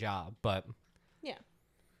get a new job, but Yeah.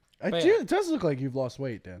 but yeah. It does look like you've lost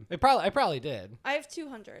weight, Dan. I probably did. I have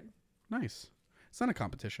 200. Nice. It's not a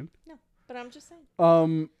competition. No, but I'm just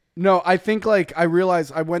saying. No, I think like I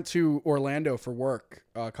realized I went to Orlando for work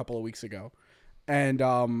a couple of weeks ago, and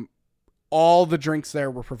all the drinks there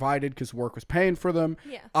were provided because work was paying for them.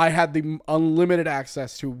 Yeah. I had the unlimited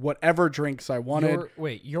access to whatever drinks I wanted.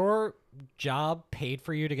 Your job paid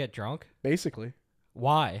for you to get drunk? Basically,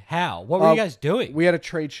 Why? How? What were you guys doing? we had a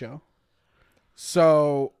trade show,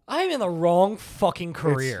 so I am in the wrong fucking it's-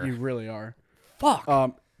 career. you really are. Fuck.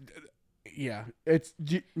 Yeah,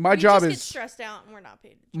 my We job just get is stressed out and we're not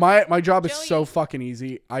paid. my job is Joey- so fucking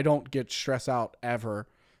easy. I don't get stressed out ever.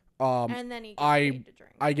 And then he gets I paid to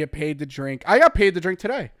drink. I get paid to drink. I got paid to drink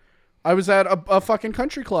today. I was at a fucking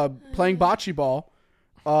country club playing bocce ball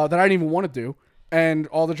that I didn't even want to do, and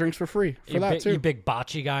all the drinks were free for that too. You big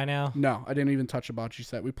bocce guy now? No, I didn't even touch a bocce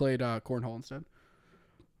set. We played cornhole instead.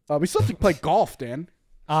 We still have to play golf, Dan.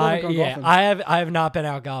 Still haven't gone golfing. I have not been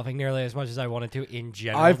out golfing nearly as much as I wanted to in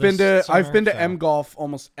general. I've been to summer, so- M Golf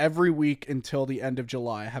almost every week until the end of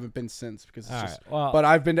July. I haven't been since because it's All just. right, well- but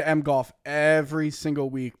I've been to M Golf every single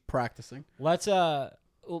week practicing.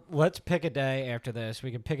 Let's pick a day after this.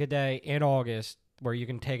 We can pick a day in August where you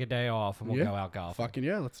can take a day off and we'll Yeah. go out golfing. Fucking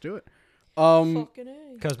yeah, let's do it. Fucking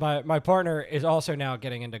A. Because my partner is also now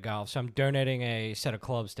getting into golf, so I'm donating a set of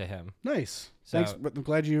clubs to him. Nice. So- Thanks. But I'm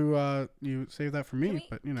glad you you saved that for me. Can we-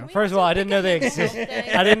 but you know, can we First of all, also I didn't pick know a they men's health exist.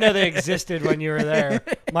 day? I didn't know they existed when you were there.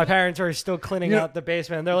 My parents were still cleaning You know- out the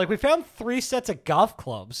basement. They're like, we found 3 sets of golf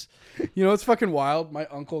clubs. you know, it's fucking wild. My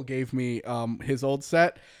uncle gave me his old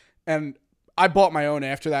set, and I bought my own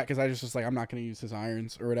after that because I just was like, I'm not going to use his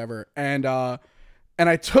irons or whatever. And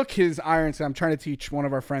I took his irons, and I'm trying to teach one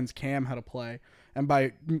of our friends, Cam, how to play. And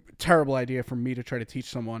by terrible idea for me to try to teach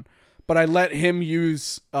someone, but I let him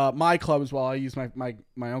use my clubs while I use my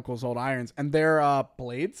uncle's old irons, and they're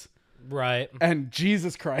blades. Right. And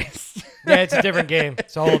Jesus Christ. Yeah, it's a different game.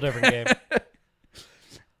 It's a whole different game.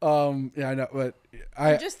 Yeah, I know, but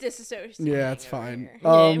I'm just disassociating. yeah, it's over fine.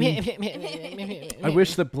 here. I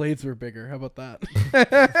wish the blades were bigger. How about that?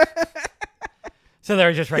 So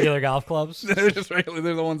they're just regular golf clubs? They're just regular.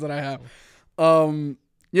 They're the ones that I have.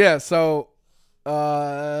 Yeah. So,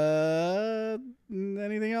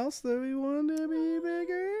 anything else that we want to be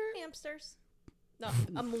bigger? Hamsters. No,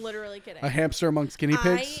 I'm literally kidding. A hamster amongst guinea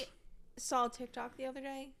pigs? I saw a TikTok the other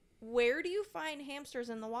day. Where do you find hamsters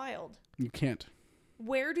in the wild? You can't.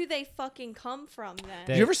 Where do they fucking come from then?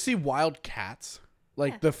 Did you ever see wild cats?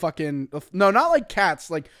 Like the fucking no, not like cats,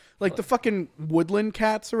 like the fucking woodland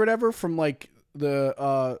cats or whatever from like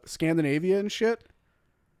the Scandinavia and shit.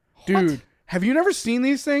 Dude, have you never seen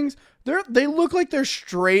these things? They look like they're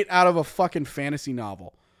straight out of a fucking fantasy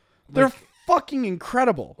novel. They're fucking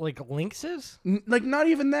incredible. Like lynxes? Like not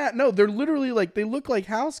even that. No, they're literally like they look like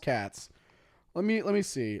house cats. Let me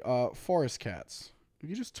see. Forest cats. If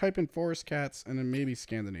you just type in forest cats and then maybe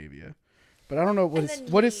Scandinavia. But I don't know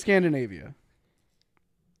what is Scandinavia.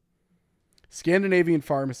 Scandinavian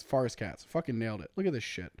forest cats. Fucking nailed it. Look at this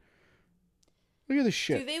shit. Look at this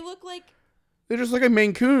shit. Do they look like? They're just like a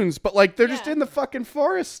Maine Coons, but like they're just Yeah. in the fucking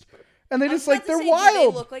forest. And they I was just like about to they're say, do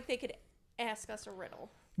wild. they look like they could ask us a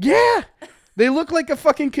riddle. Yeah, they look like a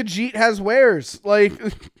fucking Khajiit has wares. Like,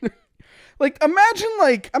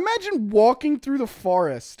 imagine walking through the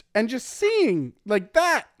forest and just seeing like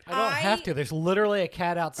that. I don't have to. There's literally a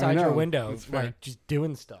cat outside your window, That's fair. like just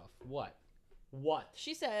doing stuff. What?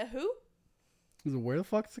 She said, "Who?" He's like, where the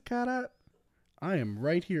fuck's the cat at? I am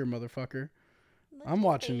right here, motherfucker. I'm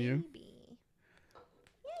watching you.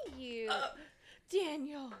 Yeah, you,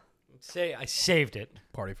 Daniel. Say I saved it.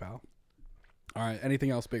 Party foul. All right. Anything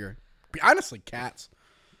else bigger? Honestly, cats.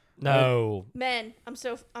 No. Men. I'm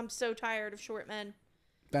so tired of short men.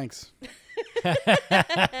 Thanks.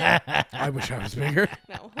 I wish I was bigger.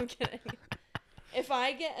 No, I'm kidding. If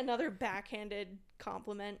I get another backhanded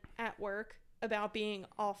compliment at work about being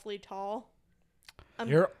awfully tall,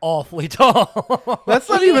 You're awfully tall. That's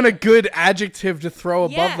not even a good adjective to throw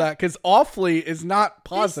above Yeah. that, because awfully is not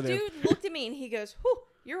positive. This dude looked at me and he goes, "Whew,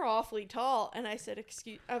 you're awfully tall." And I said,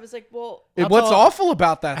 "Excuse." I was like, "Well, How What's tall- awful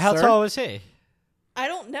about that, How sir? tall was he? I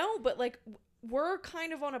don't know, but like we're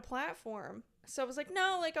kind of on a platform." So I was like,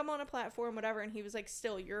 "No, like I'm on a platform, whatever." And he was like,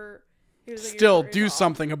 "Still, you're." He was like, Still, "You're very do tall."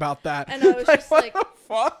 something about that. And I was just what like- the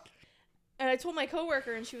fuck? And I told my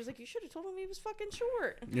coworker, and she was like, "You should have told him he was fucking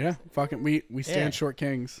short." Yeah, fucking, we stand Yeah. short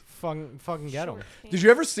kings. Fucking get him. Short king. Did you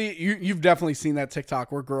ever see? You've definitely seen that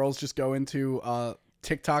TikTok where girls just go into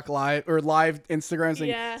TikTok live or live Instagrams and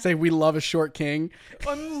Yeah. say, "We love a short king."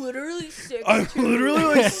 I'm literally 6'2". I'm literally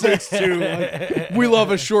like 6'2". Like, we love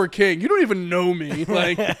a short king. You don't even know me.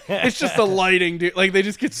 Like, it's just the lighting, dude. Like, they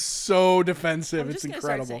just get so defensive. I'm it's just gonna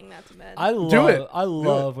incredible. start saying that to men. I Do it.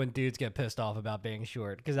 love when dudes get pissed off about being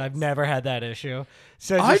short because I've never had that issue.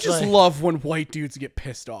 So I just like, love when white dudes get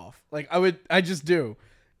pissed off. Like, I just do.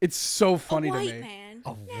 It's so funny a to white me. man.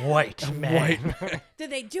 a white man. White. Did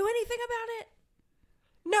they do anything about it?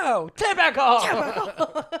 No, typical.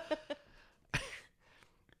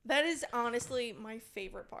 That is honestly my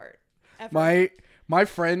favorite part ever. My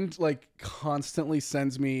friend like constantly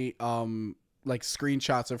sends me like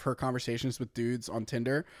screenshots of her conversations with dudes on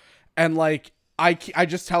Tinder, and like I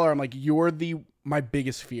just tell her, I'm like, you're my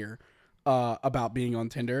biggest fear about being on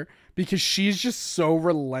Tinder, because she's just so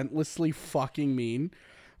relentlessly fucking mean.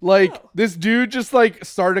 Like, Oh. this dude just like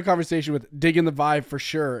started a conversation with digging the vibe for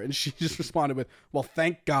sure, and she just responded with, "Well,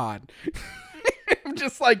 thank God." I'm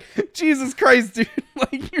just like, Jesus Christ, dude!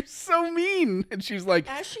 Like, you're so mean. And she's like,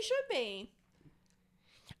 As she should be.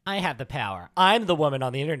 I have the power. I'm the woman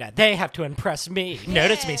on the internet. They have to impress me.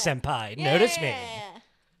 Notice me, senpai. Notice me.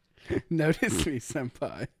 Yeah. "Notice me,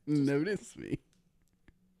 senpai. Notice me."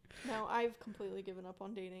 No, I've completely given up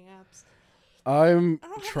on dating apps. I'm I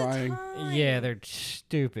don't have trying. the time. Yeah, they're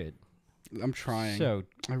stupid. I'm trying. So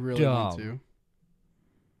I really want dumb. to.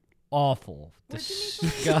 Awful. Where'd you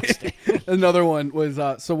meet Blake? Disgusting. Another one was,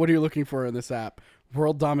 so what are you looking for in this app?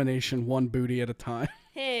 World domination, one booty at a time.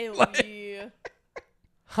 Hell yeah.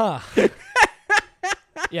 Huh.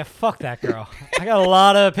 Yeah, fuck that girl. I got a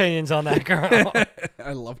lot of opinions on that girl.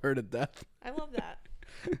 I love her to death. I love that.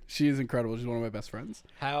 She is incredible. She's one of my best friends.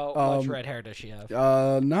 How much red hair does she have?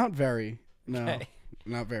 Not very. No, Okay.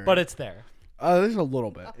 not very. But it's there. There's a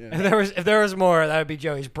little bit. Yeah. If there was more, that would be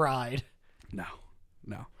Joey's bride. No.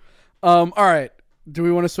 All right. Do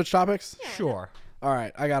we want to switch topics? Yeah, Sure. All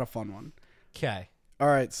right. I got a fun one. Okay. All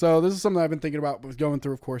right, so this is something I've been thinking about. Was going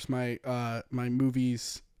through, of course, my my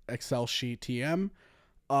movies Excel sheet TM,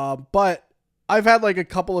 but I've had like a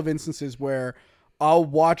couple of instances where I'll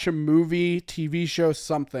watch a movie, TV show,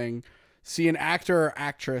 something, see an actor or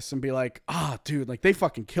actress, and be like, dude, like they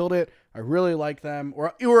fucking killed it. I really like them,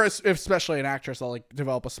 or if especially an actress, I'll like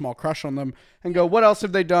develop a small crush on them and go, what else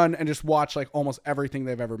have they done, and just watch like almost everything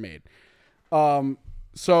they've ever made.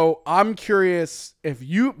 So I'm curious if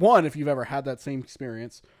you've ever had that same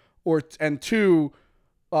experience, and two,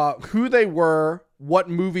 who they were, what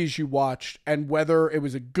movies you watched, and whether it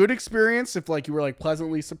was a good experience, if like you were like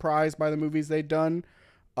pleasantly surprised by the movies they'd done,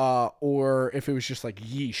 or if it was just like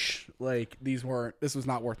yeesh, like this was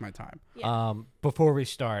not worth my time. Yeah. Before we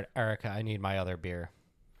start, Erica, I need my other beer.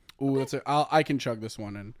 Ooh, I can chug this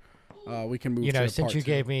one, and we can move. You know, to since part you two.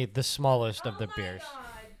 gave me the smallest of the Oh my beers. God,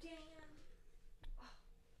 Dan.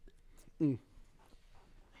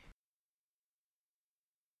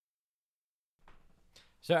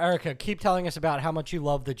 So, Erica, keep telling us about how much you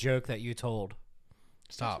love the joke that you told.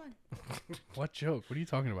 Stop. What joke? What are you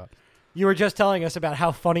talking about? You were just telling us about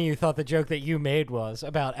how funny you thought the joke that you made was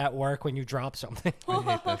about at work when you drop something.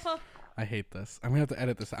 I hate this. I'm gonna have to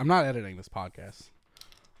edit this. I'm not editing this podcast.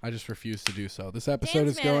 I just refuse to do so. This episode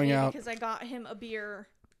Dan's is mad at going me out. because I got him a beer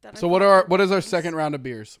that I So what thought were what is our nice. second round of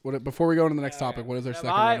beers? Before we go into the next topic, what is our second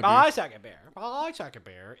round of my beers? second beer? My second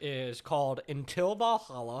beer is called Until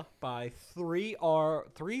Valhalla by 3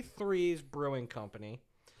 Threes Brewing Company.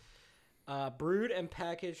 Brewed and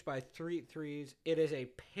packaged by 3 Threes. It is a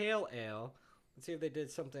pale ale. Let's see if they did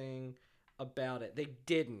something about it. They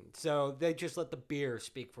didn't. So they just let the beer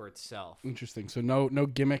speak for itself. Interesting. So no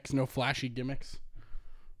gimmicks, no flashy gimmicks.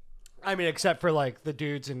 I mean, except for like the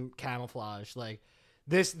dudes in camouflage. Like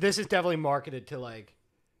this is definitely marketed to like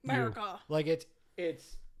you. America. Like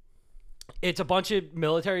it's a bunch of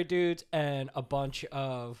military dudes and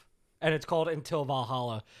it's called Until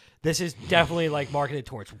Valhalla. This is definitely like marketed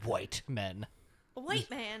towards white men. A white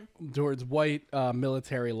man. Towards white,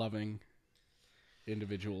 military loving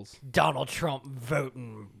individuals. Donald Trump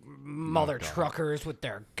voting mother truckers with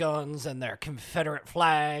their guns and their Confederate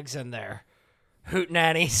flags and their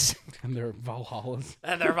hootenannies And their Valhallas.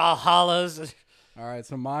 and their Valhallas. All right,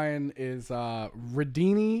 so mine is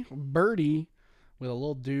Radini Birdie with a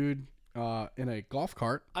little dude in a golf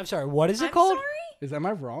cart. I'm sorry, what is it I'm called? Am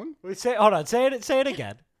I wrong? Wait, hold on, say it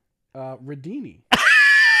again. Radini.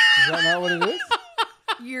 Is that not what it is?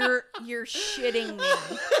 You're shitting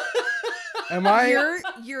me. Am I?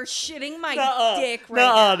 You're shitting my Nuh-uh. dick right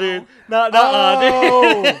now. Dude.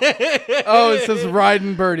 Oh. Dude. Oh, it says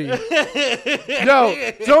Riding Birdie. No,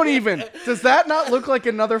 don't even. Does that not look like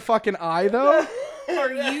another fucking eye though?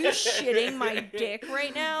 Are you shitting my dick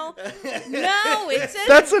right now? No, it says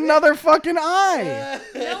That's another fucking eye.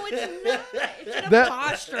 no, it's not. It's an That-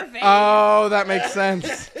 apostrophe. Oh, that makes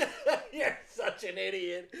sense. You're such an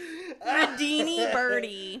idiot. Radini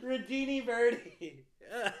Birdie. Radini Birdie.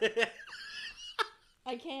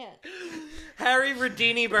 I can't. Harry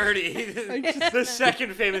Radini Birdie. The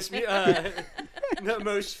second famous, the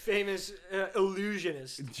most famous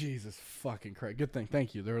illusionist. Jesus fucking Christ. Good thing.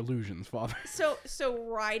 Thank you. They're illusions, Father. So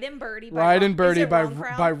Ridin' Birdie. Riding Birdie by Wrong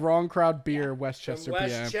Crowd? by Wrong Crowd Beer, Westchester, PA.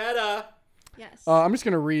 West Cheddar. Yes. I'm just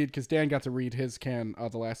gonna read because Dan got to read his can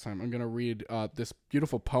the last time. I'm gonna read this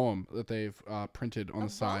beautiful poem that they've printed on the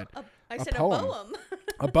side. I a said poem. a poem.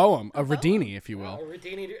 A poem, a Radini, if you will.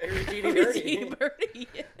 Radini Birdie. Radini Birdie.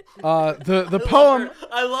 The poem.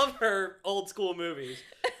 I love her old school movies.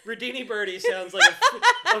 Radini Birdie sounds like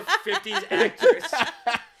a 50s actress.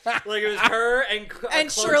 Like it was her and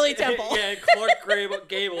And Shirley Temple. Yeah, and Clark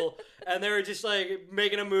Gable. And they were just like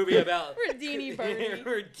making a movie about Radini Birdie.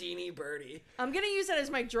 Radini Birdie. I'm gonna use that as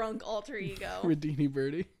my drunk alter ego. Radini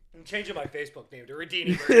Birdie. I'm changing my Facebook name to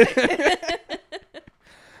Radini Birdie.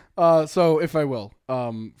 So if I will,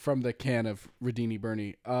 from the can of Radini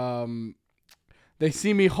Birdie, they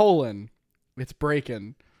see me holin', it's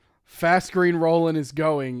breaking. Fast green rollin' is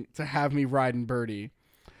going to have me riding birdie.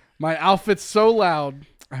 My outfit's so loud,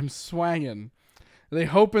 I'm swangin'. They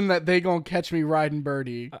hoping that they gonna catch me riding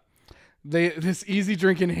birdie. This easy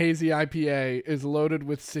drinking hazy IPA is loaded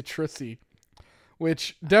with citrusy,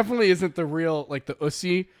 which definitely isn't the real like the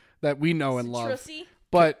ussy that we know and love. Citrusy.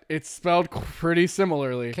 But it's spelled pretty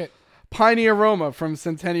similarly. Okay. Piney aroma from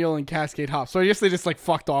Centennial and Cascade hops. So I guess they just like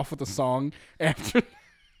fucked off with the song after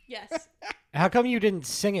Yes. How come you didn't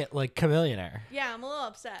sing it like Chameleonaire? Yeah, I'm a little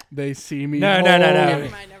upset. they see me. No. Never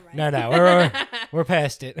mind. No, we're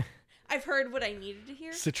past it. I've heard what I needed to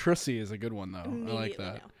hear. Citrusy is a good one though. I like Immediately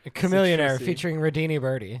that. now. Chameleonaire Citrusy. featuring Radini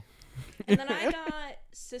Birdie. And then I got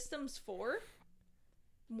Systems 4,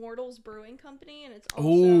 Mortals Brewing Company, and it's also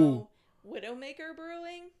Ooh. Widowmaker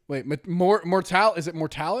Brewing. Wait, Mortal is it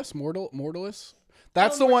Mortalis? Mortalis?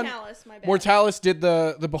 That's the one. Mortalis, my bad. Mortalis did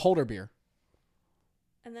the Beholder beer.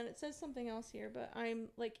 And then it says something else here, but I'm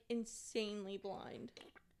like insanely blind.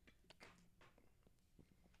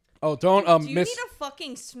 Oh, don't Do you miss. need a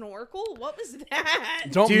fucking snorkel? What was that?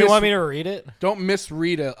 Don't Do you want me to read it? Don't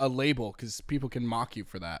misread a label because people can mock you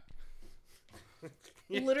for that.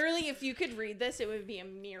 Literally, if you could read this, it would be a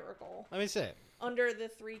miracle. Let me see it. Under the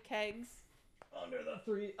 3 kegs. Under the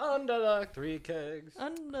three kegs.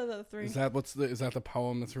 Under the 3. Is that the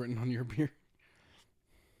poem that's written on your beer?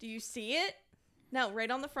 Do you see it? No,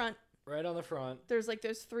 right on the front. Right on the front. There's like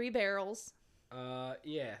those 3 barrels.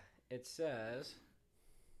 Yeah. It says.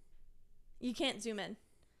 You can't zoom in.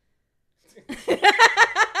 Is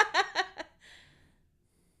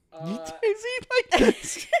he like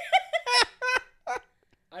this?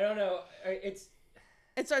 I don't know. It's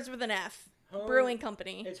It starts with an F. Home- Brewing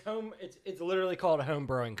company. it's home. It's literally called a home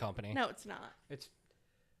brewing company. No, it's not. It's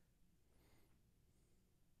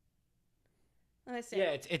Let me see.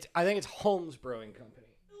 yeah. It's I think it's Holmes Brewing Company.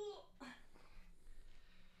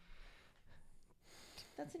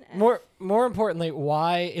 That's an F. More importantly,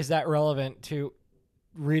 why is that relevant to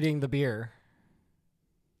reading the beer?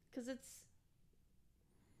 Because it's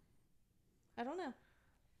I don't know.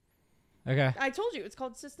 Okay. I told you it's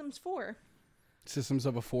called Systems 4. Systems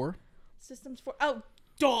of a 4. Systems 4. Oh,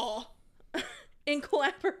 duh. In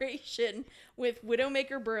collaboration with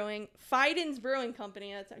Widowmaker Brewing, Fiden's Brewing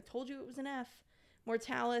Company. I told you it was an F.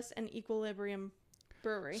 Mortalis and Equilibrium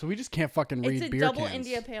Brewery. So we just can't fucking read it's a beer double cans.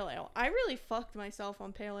 India Pale Ale. I really fucked myself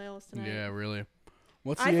on Pale Ales tonight. Yeah, really.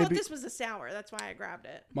 What's the I thought AB? this was a sour. That's why I grabbed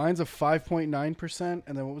it. Mine's a 5.9%,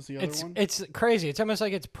 and then what was the other one? It's crazy. It's almost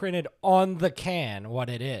like it's printed on the can what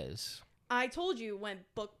it is. I told you, went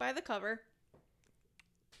book by the cover.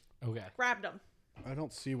 Okay. Grabbed them. I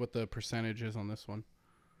don't see what the percentage is on this one.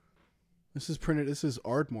 This is printed. This is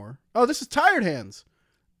Ardmore. Oh, this is Tired Hands.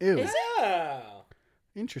 Ew. Is it? Oh.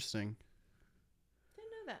 Interesting. Didn't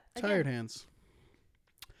know that. Tired Again, Hands.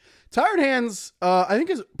 Tired Hands, I think,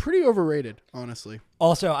 is pretty overrated, honestly.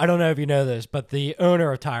 Also, I don't know if you know this, but the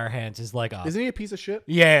owner of Tire Hands is like a Isn't he a piece of shit?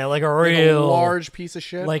 yeah, like a Like real a large piece of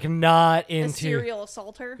shit? like not A into serial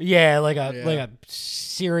assaulter. yeah, like Yeah. a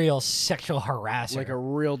serial sexual harasser. like a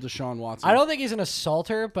real Deshaun Watson. I don't think he's an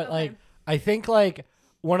assaulter, but Okay. like I think like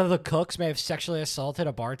one of the cooks may have sexually assaulted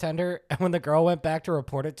a bartender, and when the girl went back to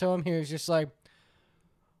report it to him, he was just like,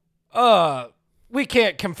 we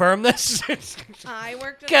can't confirm this." I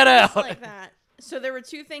worked at Get a place out. like that. So there were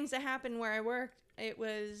two things that happened where I worked. It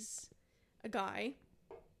was a guy,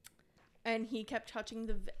 and he kept touching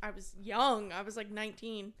I was young. I was like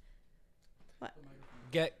 19. What?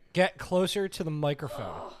 Get closer to the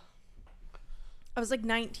microphone. I was like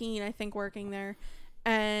 19, I think, working there,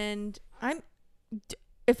 and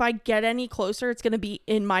if I get any closer, it's gonna be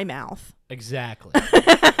in my mouth. Exactly.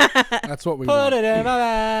 That's what we Put want. it in my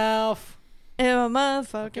mouth. In my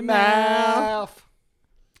motherfucking mouth.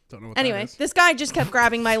 Don't know what Anyway, that is. this guy just kept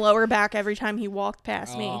grabbing my lower back every time he walked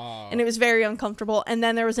past me, Oh. and it was very uncomfortable. And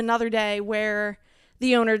then there was another day where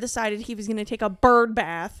the owner decided he was going to take a bird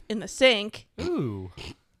bath in the sink, Ooh.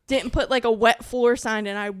 didn't put like a wet floor sign,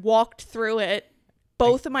 and I walked through it.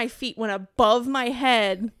 Both of my feet went above my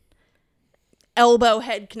head, elbow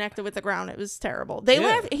head connected with the ground. It was terrible.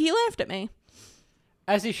 Yeah. He laughed at me.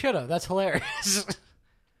 As he should have. That's hilarious.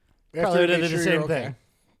 After Probably you did made the sure same you're okay. thing.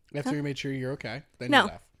 After you made sure you're okay, then No. you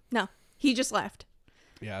laugh. No, he just left.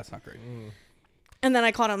 Yeah, that's not great. And then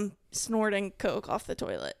I caught him snorting coke off the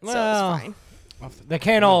toilet, so Well, it's fine. They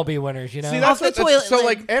can't all be winners, you know? See, that's the what, toilet so lid.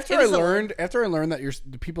 like after It I was a learned that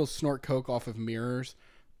the people snort coke off of mirrors.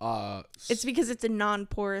 It's because it's a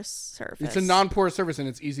non-porous surface. It's a non-porous surface and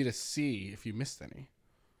it's easy to see if you missed any.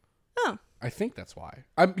 Oh, I think that's why.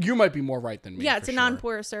 You might be more right than me. yeah, for it's a sure.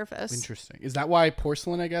 non-porous surface. Interesting. Is that why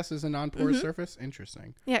porcelain, I guess, is a non-porous Mm-hmm. surface?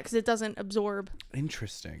 Interesting. Yeah, because it doesn't absorb.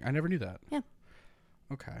 Interesting. I never knew that. Yeah.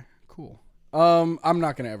 Okay. Cool. I'm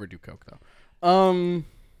not gonna ever do coke though.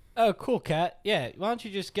 Oh, cool, Kat. Yeah, why don't you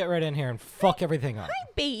just get right in here and fuck everything up?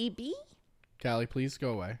 Baby, Callie, please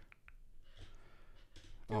go away.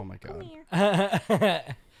 Oh my come god. here.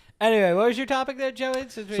 Anyway, what was your topic there, Joey?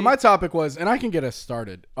 So my topic was, and I can get us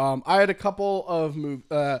started. I had a couple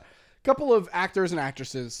of actors and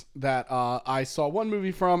actresses that I saw one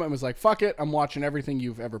movie from and was like, "Fuck it, I'm watching everything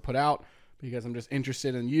you've ever put out because I'm just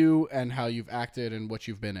interested in you and how you've acted and what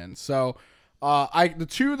you've been in." So, the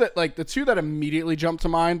two that immediately jumped to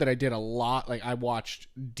mind that I did a lot, like I watched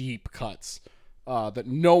deep cuts that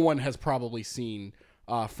no one has probably seen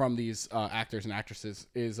from these actors and actresses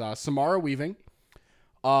is Samara Weaving.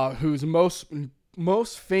 Who's most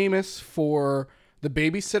famous for The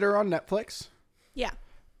Babysitter on Netflix. Yeah.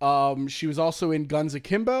 She was also in Guns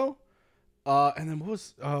Akimbo. And then what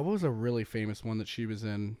was a really famous one that she was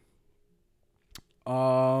in?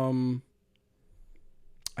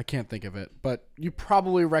 I can't think of it, but you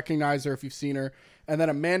probably recognize her if you've seen her. And then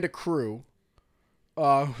Amanda Crew,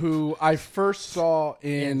 who I first saw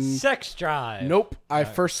in Sex Drive. Nope, I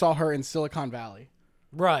first saw her in Silicon Valley.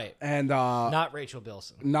 Right. And Not Rachel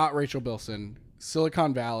Bilson. not Rachel Bilson,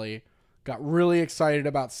 Silicon Valley. Got really excited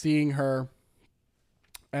about seeing her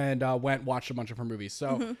and watched a bunch of her movies.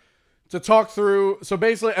 So to talk through, so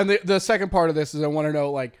basically, and the second part of this is I want to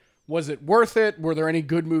know, like, was it worth it? Were there any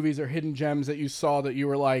good movies or hidden gems that you saw that you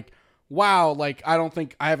were like, wow, like, I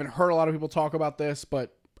haven't heard a lot of people talk about this,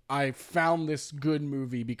 but I found this good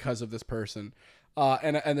movie because of this person.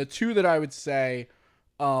 And the two that I would say,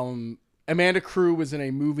 Amanda Crew was in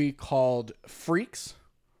a movie called Freaks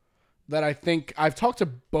that I think I've talked to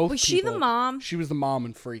both. Was she the mom? She was the mom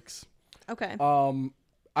in Freaks. Okay.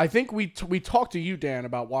 I think we talked to you, Dan,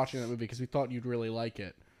 about watching that movie because we thought you'd really like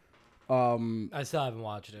it. I still haven't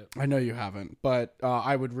watched it. I know you haven't, but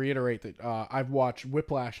I would reiterate that I've watched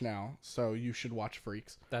Whiplash now, so you should watch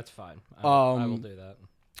Freaks. That's fine. I will do that.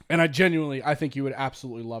 And I think you would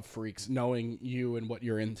absolutely love Freaks, knowing you and what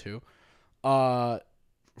you're into.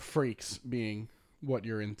 freaks being what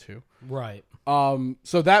you're into. Right.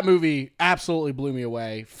 So that movie absolutely blew me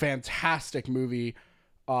away. Fantastic movie.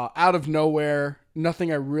 Out of nowhere,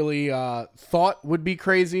 nothing I really thought would be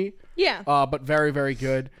crazy. Yeah. But very, very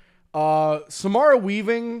good. Samara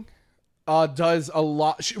Weaving does a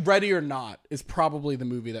lot. Ready or Not is probably the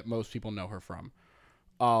movie that most people know her from.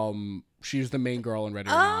 She's the main girl in Ready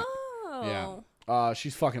or Not. Yeah.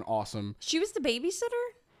 She's fucking awesome. She was the babysitter?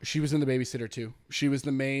 She was in The Babysitter too. She was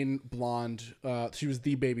the main blonde. She was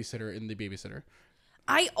the babysitter in The Babysitter.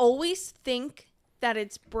 I always think that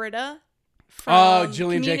it's Britta from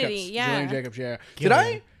Jillian Community. Jacobs. Yeah. Jillian Jacobs, yeah.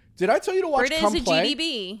 Gillian. Did I tell you to watch Britta Come is a Play?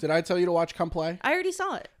 GDB. Did I tell you to watch Come Play? I already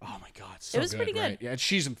saw it. Oh my god, so It was pretty good. Right? Yeah, and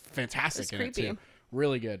she's fantastic It's in creepy. it too.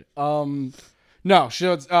 Really good. No,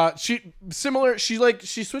 she similar.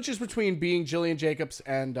 She switches between being Jillian Jacobs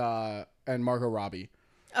and Margot Robbie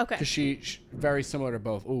Okay. because she's very similar to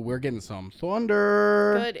both. Oh, we're getting some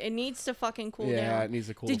thunder. Good. It needs to fucking cool down. Yeah, it needs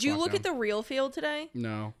to cool. Did the you fuck look down. at the real field today?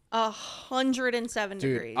 No, 107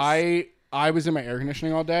 dude. degrees. I was in my air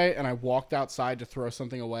conditioning all day, and I walked outside to throw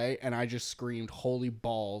something away, and I just screamed, "Holy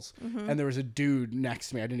balls!" And there was a dude next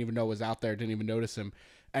to me. I didn't even know was out there. Didn't even notice him,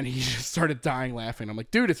 and he just started dying laughing. I'm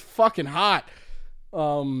like, "Dude, it's fucking hot!"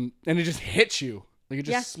 And it just hits you, like it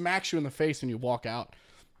just smacks you in the face when you walk out.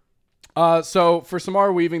 So for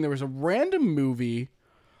Samara Weaving, there was a random movie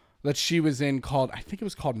that she was in called, I think it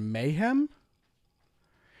was called Mayhem,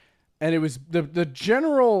 and it was the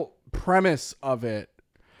general premise of it.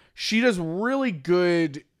 She does really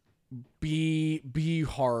good B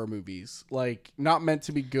horror movies, like not meant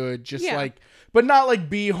to be good, just but not like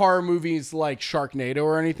B horror movies like Sharknado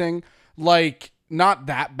or anything, like not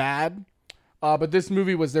that bad. But this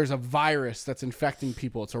movie there's a virus that's infecting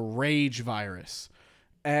people. It's a rage virus,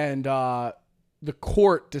 and the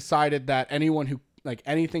court decided that anyone who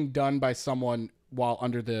anything done by someone while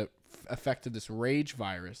under the effect of this rage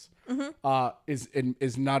virus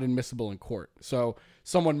is not admissible in court. So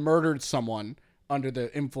someone murdered someone under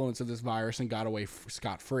the influence of this virus and got away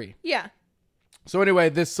scot-free. Yeah. So anyway,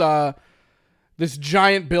 this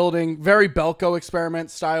giant building, very Belko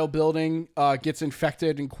experiment style building, gets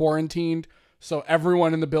infected and quarantined. So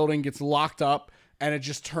everyone in the building gets locked up, and it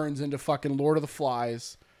just turns into fucking Lord of the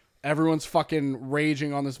Flies. Everyone's fucking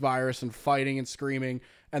raging on this virus and fighting and screaming.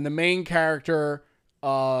 And the main character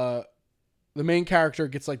gets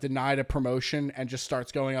denied a promotion and just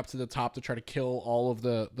starts going up to the top to try to kill all of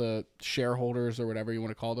the shareholders or whatever you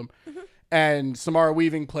want to call them. Mm-hmm. And Samara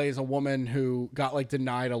Weaving plays a woman who got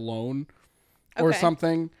denied a loan or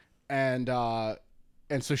something. And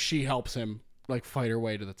so she helps him fight her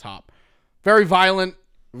way to the top. Very violent,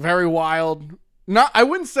 very wild. I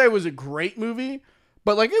wouldn't say it was a great movie,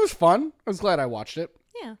 but it was fun. I was glad I watched it.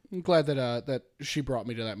 Yeah. I'm glad that she brought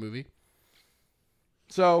me to that movie.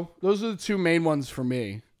 So those are the two main ones for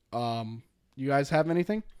me. You guys have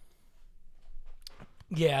anything?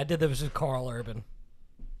 Yeah, I did. This with Carl Urban.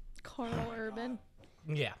 Carl Urban.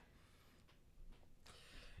 Yeah.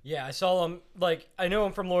 Yeah, I saw him. I know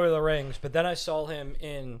him from Lord of the Rings, but then I saw him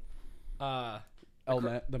in. The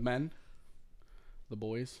Men. The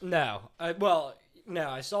Boys. No, I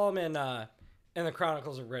saw him in the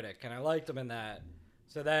Chronicles of Riddick, and I liked him in that.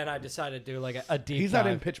 So then I decided to do a deep. He's dive.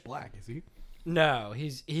 not in Pitch Black, is he? No,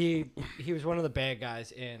 he was one of the bad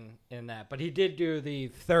guys in that, but he did do the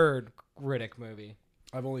third Riddick movie.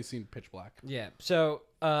 I've only seen Pitch Black. Yeah. So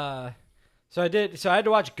I did. So I had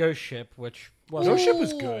to watch Ghost Ship, which wasn't. Ghost Ship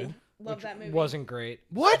was good. Love that movie. Wasn't great.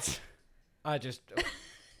 What? I just.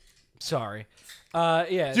 Sorry.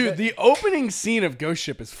 Yeah. Dude, the opening scene of Ghost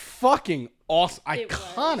Ship is fucking awesome.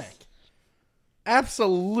 Iconic.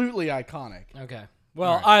 Absolutely iconic. Okay.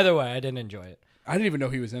 Well, Right. either way, I didn't enjoy it. I didn't even know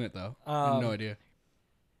he was in it, though. I had no idea.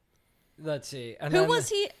 Let's see. And Who then was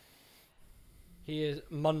he? He is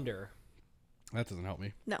Munder. That doesn't help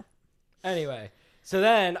me. No. Anyway, so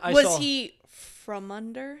then I Was saw. he from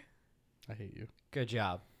under? I hate you. Good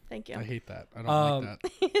job. Thank you. I hate that. I don't like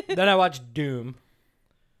that. Then I watched Doom.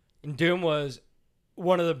 And Doom was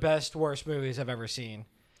one of the best, worst movies I've ever seen.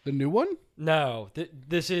 The new one? No,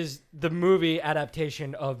 this is the movie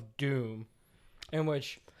adaptation of Doom, in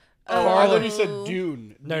which. Oh, I thought you said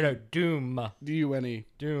Dune. No, Doom. D-U-N-E.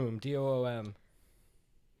 Doom. D-O-O-M.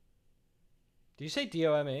 Do you say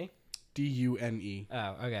D-O-M-E? D-U-N-E.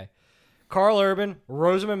 Oh, okay. Carl Urban,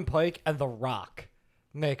 Rosamund Pike, and The Rock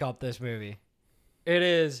make up this movie. It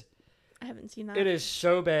is I haven't seen that. It is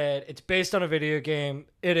so bad. It's based on a video game.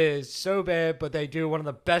 It is so bad, but they do one of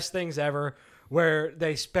the best things ever where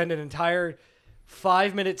they spend an entire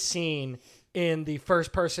 5-minute scene in the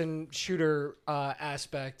first-person shooter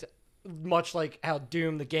aspect much like how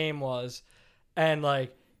Doom the game was, and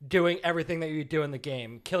like doing everything that you do in the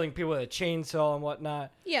game, killing people with a chainsaw and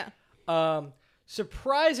whatnot. Yeah.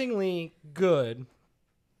 Surprisingly good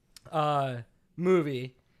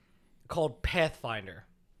movie called Pathfinder.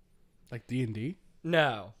 Like D&D?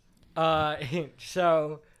 No.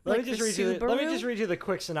 So let Like me just the read you the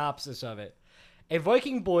quick synopsis of it. A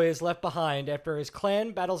Viking boy is left behind after his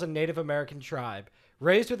clan battles a Native American tribe.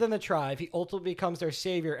 Raised within the tribe, he ultimately becomes their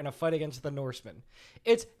savior in a fight against the Norsemen.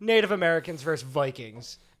 It's Native Americans versus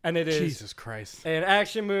Vikings, and it is Jesus Christ. an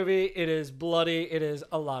action movie. It is bloody. It is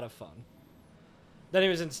a lot of fun. Then he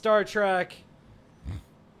was in Star Trek.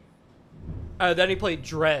 Then he played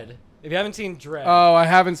Dredd. If you haven't seen Dredd, Oh, I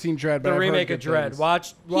haven't seen Dredd, but the I've remake heard of good Dredd, things.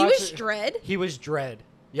 watch. He was it. Dredd. He was Dredd.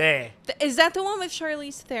 Yeah. Is that the one with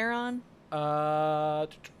Charlize Theron?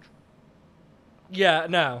 Yeah,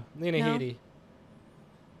 no, Lena No? Headey.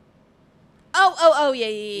 Oh,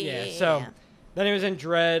 yeah. So then he was in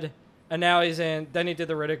Dredd, and now he's in. Then he did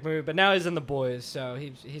the Riddick movie, but now he's in The Boys, so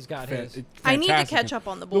he's got his. I need to Fantastic. catch up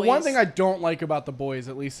on The The one Boys. thing I don't like about The Boys,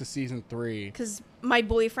 at least to season 3. Because my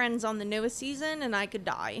boyfriend's on the newest season, and I could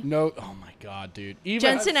die. No, oh my god, dude. Even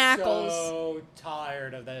Jensen Ackles. So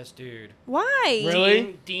tired of this dude. Why?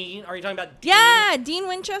 Really? Dean? Are you talking about Dean? Yeah, Dean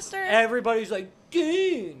Winchester. Everybody's like,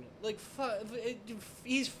 Dean. Like,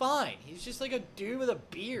 he's fine. He's just like a dude with a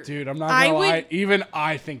beard. Dude, I'm not I gonna lie. would- Even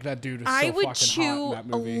I think that dude is so I would fucking hot chew in that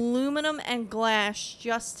movie. aluminum and glass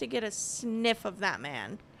just to get a sniff of that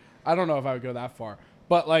man. I don't know if I would go that far,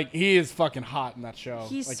 but like he is fucking hot in that show.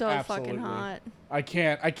 He's Like, so absolutely. fucking hot. I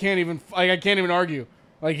can't even argue.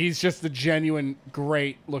 Like he's just the genuine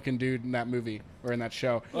great looking dude in that movie or in that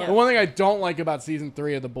show. Yeah. The one thing I don't like about season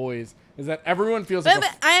 3 of The Boys is that everyone feels like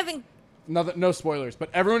But I haven't. no spoilers, but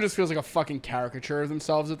everyone just feels like a fucking caricature of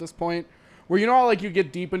themselves at this point. Where you know how like you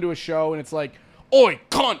get deep into a show and it's like, oi,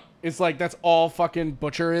 cunt! It's like that's all fucking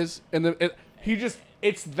Butcher is, and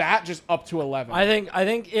it's that just up to 11. I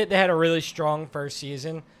think they had a really strong first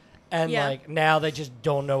season, and Yeah. like now they just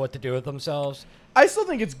don't know what to do with themselves. I still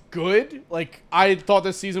think it's good. Like I thought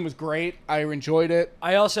this season was great. I enjoyed it.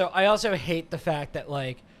 I also hate the fact that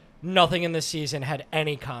like nothing in this season had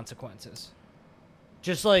any consequences.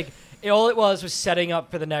 Just like all it was setting up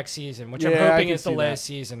for the next season, which I'm Yeah, I hoping can is the see last that.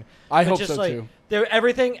 season. I But hope just so, like, too.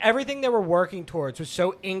 Everything they were working towards was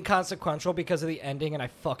so inconsequential because of the ending, and I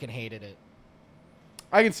fucking hated it.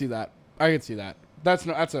 I can see that. That's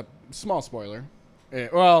a small spoiler. Yeah,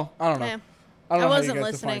 well, I don't know. Eh. I don't know I how wasn't you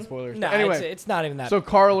guys define listening. spoilers. No, But anyway, it's not even that. so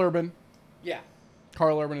Carl Urban. yeah.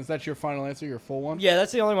 Carl Urban, is that your final answer? Your full one? Yeah,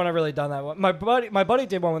 that's the only one I've really done that one. My buddy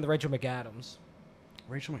did one with Rachel McAdams.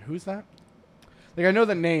 Rachel, who's that? Like I know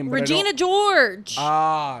the name. But I Regina don't- George.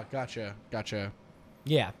 Ah, gotcha.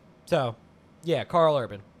 Yeah. So, yeah, Carl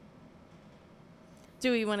Urban.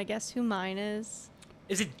 Do we want to guess who mine is?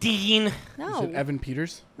 Is it Dean? No. Is it Evan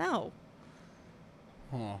Peters? No.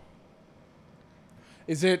 Huh.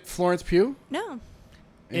 Is it Florence Pugh? No.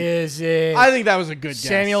 Is it I think that was a good guess.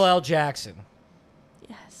 Samuel L. Jackson?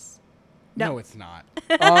 Yes. No, No. it's not.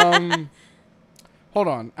 Hold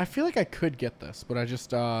on. I feel like I could get this, but I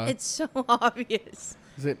just It's so obvious.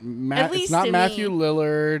 is it At Matt? least It's not to Matthew me.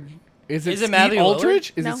 Lillard. Is it Is it Skeet Matthew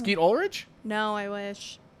Ulrich? Is No. it Skeet Ulrich? No, I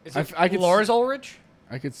wish. Is I it I could Lars Ulrich?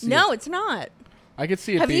 I could see. No, it. it's not. I could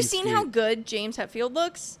see it. Have you being seen Skeet. how good James Hetfield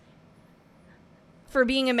looks? For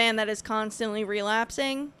being a man that is constantly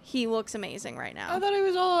relapsing, he looks amazing right now. I thought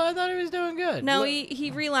he was doing good. No, Look-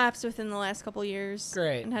 he relapsed within the last couple years.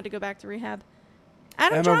 Great. And had to go back to rehab.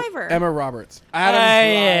 Adam Driver. Emma Roberts. Adam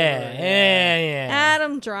Adam yeah, Driver. yeah.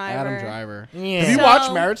 Adam Driver. Adam Driver. Yeah. Have you So-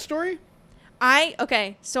 watched Marriage Story?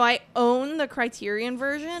 So I own the Criterion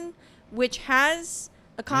version, which has a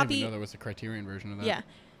I didn't copy. even know there was a Criterion version of that. Yeah.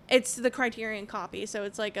 It's the Criterion copy, so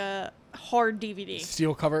it's like a hard DVD.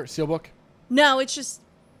 Steel cover, steel book. No, it's just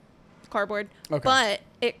cardboard. Okay. But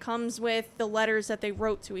it comes with the letters that they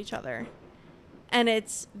wrote to each other. And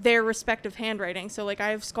it's their respective handwriting. So, like, I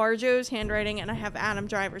have ScarJo's handwriting and I have Adam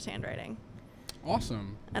Driver's handwriting.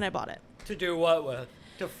 Awesome. And I bought it. To do what with?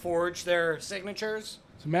 To forge their signatures?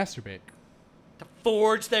 To masturbate. To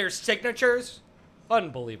forge their signatures?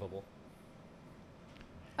 Unbelievable.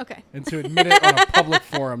 Okay. And to admit it on a public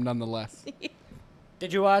forum, nonetheless.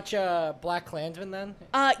 Did you watch Black Klansman then?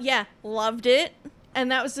 Yeah, loved it.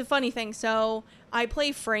 And that was the funny thing. So, I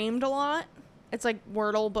play Framed a lot. It's like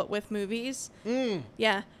Wordle, but with movies.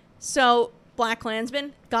 Yeah. So, Black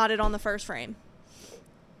Klansman, got it on the first frame.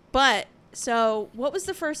 But, so, what was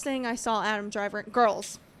the first thing I saw Adam Driver in?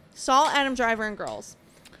 Girls. Saw Adam Driver in Girls.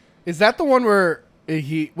 Is that the one where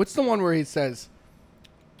what's the one where he says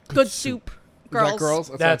Good soup. Is Girls. that girls?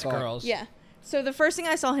 That's what I thought. girls. Yeah. So the first thing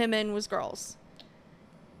I saw him in was Girls.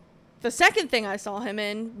 The second thing I saw him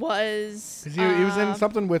in was... 'Cause he was in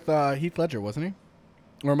something with Heath Ledger, wasn't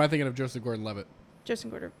he? Or am I thinking of Joseph Gordon-Levitt? Joseph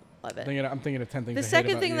Gordon-Levitt. I'm thinking of 10 Things The I Hate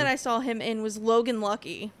second About thing You. that I saw him in was Logan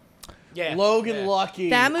Lucky. Yeah. Logan Lucky.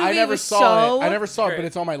 That movie I never was saw so it. I never saw it, but great.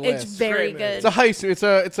 it's on my It's list. very Great movie. good. It's a heist.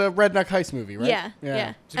 It's a redneck heist movie, right?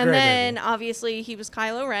 Yeah. It's a And great then movie. obviously he was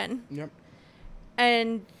Kylo Ren. Yep.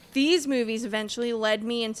 And these movies eventually led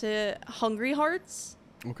me into Hungry Hearts,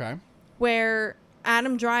 Okay. where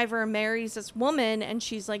Adam Driver marries this woman and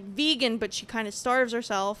she's like vegan, but she kind of starves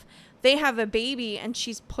herself. They have a baby and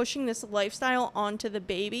she's pushing this lifestyle onto the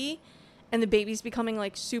baby, and the baby's becoming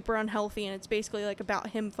like super unhealthy, and it's basically like about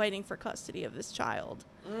him fighting for custody of this child.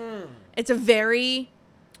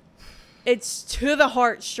 It's to the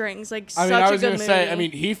heartstrings, like I mean, such I a was good gonna movie. say. I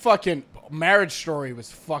mean, he fucking Marriage Story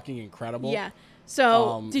was fucking incredible. Yeah.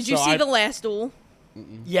 So, did you so see I- The Last Duel?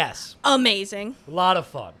 Yes. Amazing. A lot of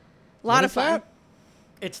fun. Lot What of is fun. that?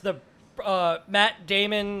 It's the Matt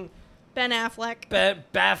Damon, Ben Affleck.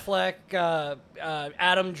 Batfleck,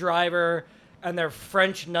 Adam Driver, and they're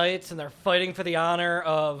French knights, and they're fighting for the honor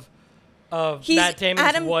of He's- Matt Damon's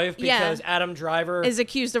Adam- wife yeah. because Adam Driver Is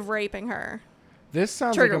accused of raping her. This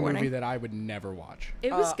sounds Trigger like a movie warning. that I would never watch.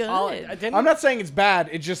 It was good. I didn't. I'm not saying it's bad.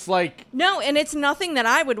 It's just like No, and it's nothing that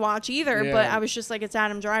I would watch either, Yeah. but I was just like, it's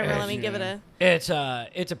Adam Driver. Let me give it a... It's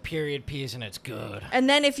a period piece, and it's good. And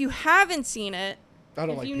then if you haven't seen it, I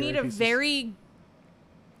don't if like. you period need a pieces. very...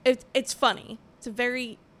 It's funny. It's a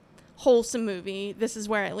very wholesome movie. This is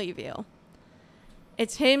where I leave you.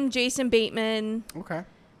 It's him, Jason Bateman, Okay.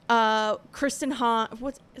 Kristen Hahn.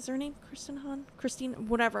 What is her name? Kristen Hahn? Christine?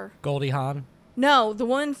 Whatever. Goldie Hawn. No, the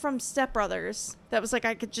one from Step Brothers. That was like,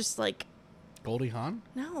 I could just like... Goldie Hawn?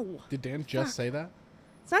 No. Did Dan just Fuck. say that?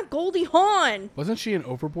 It's not Goldie Hawn. Wasn't she in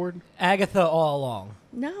Overboard? Agatha all along.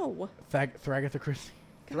 No. Thragatha Christie.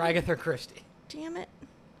 Agatha Christie. Damn it. You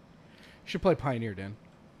should play Pioneer, Dan.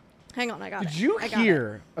 Hang on, I got it. Did you I got it.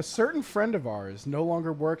 hear a certain friend of ours no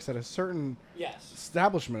longer works at a certain Yes.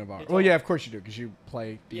 establishment of ours? It's Well, all- yeah, of course you do, because you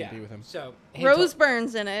play D&D Yeah. with him. So Rose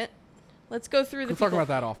Byrne's in it. Let's go through the We'll talk people. about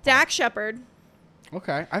that off. Dak Shepard,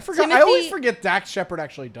 Okay, I forgot. I always Timothy- forget Dak Shepard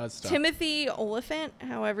actually does stuff. Timothy Oliphant,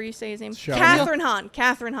 however you say his name. Sure. Catherine Hahn.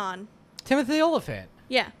 Catherine Hahn. Timothy Oliphant.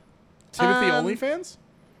 Yeah. Timothy OnlyFans.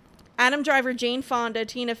 Adam Driver, Jane Fonda,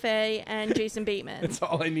 Tina Fey, and Jason Bateman. That's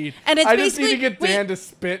all I need. And it's I just need to basically- get Dan wait, to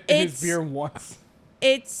spit in his it's- beer once.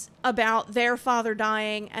 It's about their father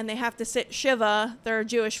dying, and they have to sit Shiva. They're a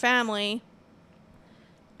Jewish family,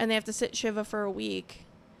 and they have to sit Shiva for a week.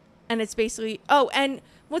 And it's basically... Oh, and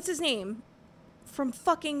what's his name? From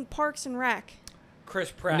fucking Parks and Rec.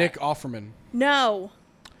 Chris Pratt. Nick Offerman. No.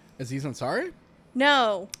 Aziz Ansari?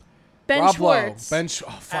 No. Ben Rob Schwartz. Lowe. Ben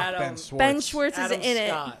Schwartz. Adam- Ben Schwartz Adam is in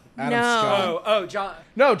Scott. it. Adam no. Scott. Oh, John.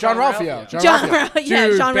 No, John John Ralphio. Ralphio. John Ralphio. Ra- yeah,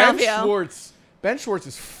 Dude, John Ben Ralphio. Schwartz. Ben Schwartz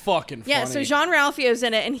is fucking funny. Yeah, so Jean Ralphio's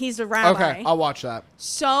in it, and he's a rabbi. Okay, I'll watch that.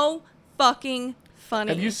 So fucking funny.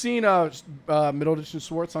 Have you seen Middleditch and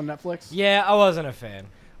Schwartz on Netflix? Yeah, I wasn't a fan.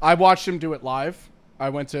 I watched him do it live. I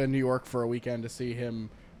went to New York for a weekend to see him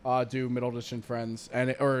do Middleditch and Friends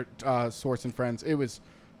or Schwartz and Friends.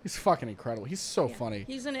 He's fucking incredible. He's so funny.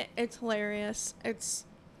 He's in it. It's hilarious.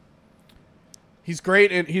 He's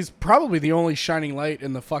great, and he's probably the only shining light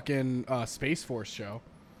in the fucking Space Force show.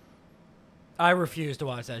 I refuse to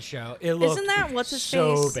watch that show. It looked Isn't that what's his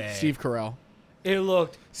so face? bad. Steve Carell. It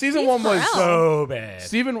looked Season Steve 1 was Carell? so bad.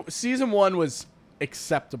 Season 1 was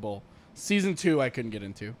acceptable. Season 2 I couldn't get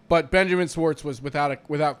into, but Benjamin Schwartz was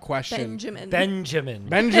without question. Benjamin.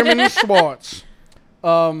 Benjamin Schwartz.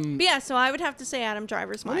 But yeah, so I would have to say Adam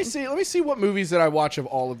Driver's mine. Let me see what movies that I watch of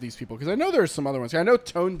all of these people, because I know there's some other ones. I know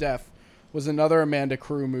Tone Deaf was another Amanda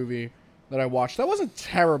Crew movie that I watched. That wasn't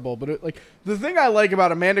terrible, but the thing I like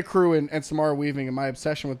about Amanda Crew and Samara Weaving and my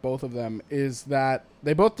obsession with both of them is that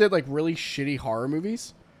they both did like really shitty horror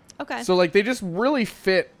movies. Okay. So like they just really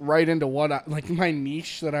fit right into what my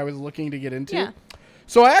niche that I was looking to get into. Yeah.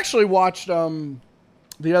 So I actually watched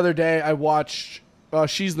the other day. I watched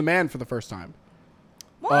She's the Man for the first time.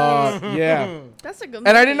 what? Yeah. That's a good movie.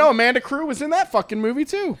 And I didn't know Amanda Crew was in that fucking movie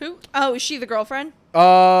too. Who? Oh, is she the girlfriend?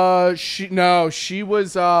 She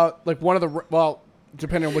was like one of the, well,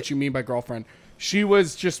 depending on what you mean by girlfriend, she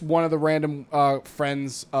was just one of the random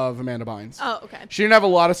friends of Amanda Bynes. Oh, okay. She didn't have a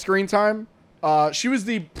lot of screen time. She was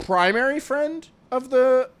the primary friend of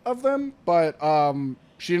them, but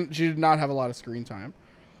she did not have a lot of screen time.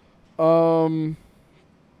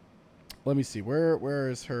 Let me see, where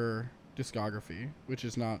is her discography, which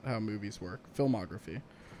is not how movies work. Filmography.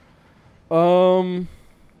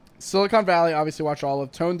 Silicon Valley, obviously watched all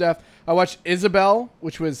of. Tone Deaf. I watched Isabel,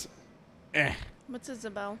 which was What's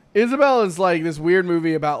Isabel? Isabel is like this weird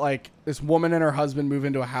movie about like this woman and her husband move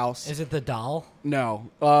into a house. Is it the doll? No,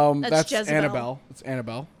 that's Jezebel. Annabelle. It's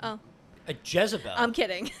Annabelle. Oh, A Jezebel. I'm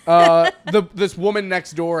kidding. This woman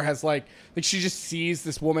next door has like she just sees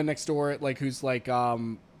this woman next door like who's like a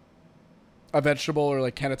vegetable or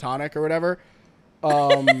like catatonic or whatever.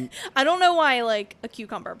 I don't know why like a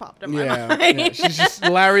cucumber popped in my mind. Yeah, she's just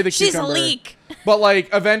Larry the She's a cucumber. leak. But like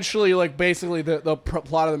eventually, like basically the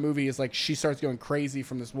plot of the movie is like she starts going crazy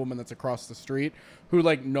from this woman that's across the street who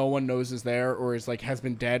like no one knows is there or is like has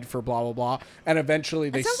been dead for blah blah blah, and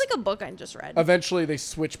eventually That sounds like a book I just read. eventually they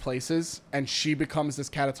switch places and she becomes this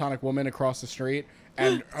catatonic woman across the street.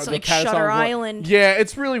 And It's the like catatonic Shutter wo- Island. Yeah,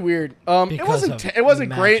 it's really weird. It Because wasn't of it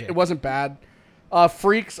wasn't great. magic. It wasn't bad.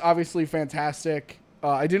 Freaks obviously fantastic.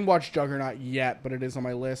 I didn't watch Juggernaut yet, but it is on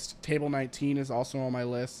my list. Table 19 is also on my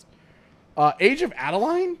list. Age of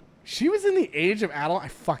Adeline? She was in the Age of Adeline? I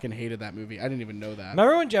fucking hated that movie. I didn't even know that.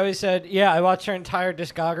 Remember when Joey said, "Yeah, I watched her entire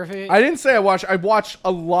discography"? I didn't say I watched. I watched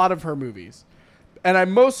a lot of her movies. And I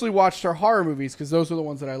mostly watched her horror movies because those are the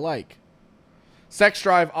ones that I like. Sex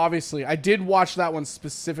Drive, obviously. I did watch that one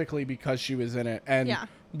specifically because she was in it. And Yeah.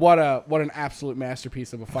 what an absolute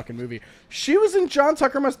masterpiece of a fucking movie. She was in John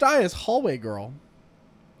Tucker Must Die as Hallway Girl.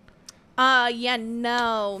 Yeah,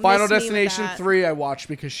 no. Final Miss me with Destination that. 3 I watched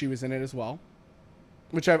because she was in it as well.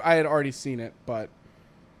 Which I had already seen it, but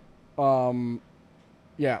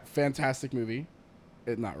yeah, fantastic movie.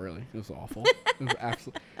 Not really. It was awful. It was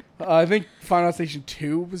absolutely. I think Final Destination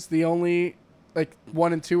 2 was the only, like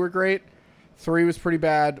 1 and 2 were great. 3 was pretty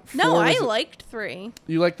bad. 4 No, I was- liked 3.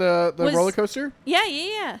 You like the Was- roller coaster? Yeah,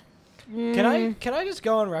 yeah, yeah. Can I just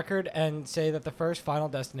go on record and say that the first Final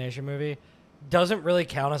Destination movie doesn't really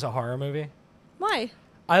count as a horror movie? Why?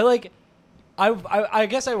 I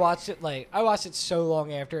guess I watched it so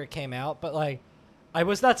long after it came out, but like I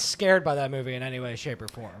was not scared by that movie in any way, shape, or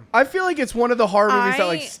form. I feel like it's one of the horror movies that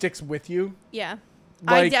like I- sticks with you. Yeah.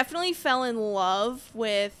 I Like- definitely fell in love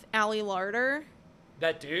with Ali Larder.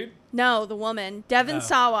 That dude? No, the woman. Devin Oh.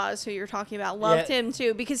 Sawa is who you're talking about. Loved Yeah. him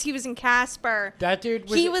too because he was in Casper. That dude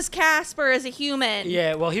was He was Casper as a human.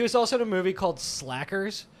 Yeah, well, he was also in a movie called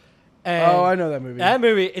Slackers. And Oh, I know that movie. That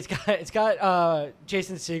movie, it's got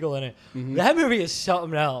Jason Segel in it. Mm-hmm. That movie is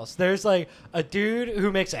something else. There's like a dude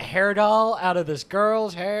who makes a hair doll out of this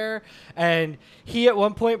girl's hair, and he at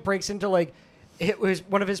one point breaks into like it was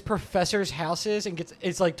one of his professor's houses and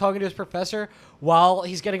it's like talking to his professor while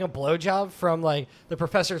he's getting a blowjob from like the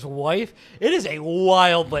professor's wife. It is a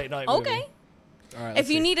wild late night movie. Okay. All right, If let's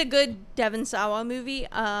you see. need a good Devin Sawa movie,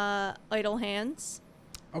 Idle Hands.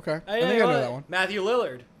 Okay. Hey, I think I know that one. Matthew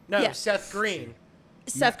Lillard. No, Yeah. Seth Green.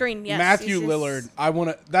 Seth Green, yes. Matthew he's-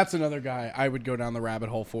 Lillard. That's another guy I would go down the rabbit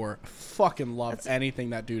hole for. Fucking love That's- anything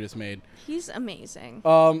that dude has made. He's amazing.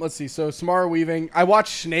 Let's see. So Samara Weaving. I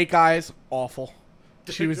watched Snake Eyes. Awful.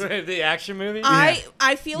 She was. the action movie.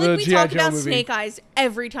 I feel The like we G.I. talk Joe about movie. Snake Eyes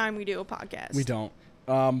every time we do a podcast. We don't.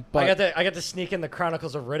 I But got to sneak in the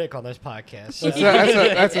Chronicles of Riddick on this podcast. so-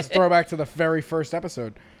 that's a throwback to the very first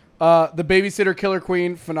episode. The Babysitter Killer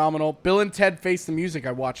Queen, phenomenal. Bill and Ted Face the Music.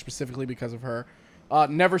 I watched specifically because of her.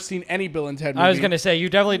 Never seen any Bill and Ted movie. I was gonna say you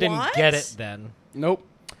definitely didn't What? get it then. Nope.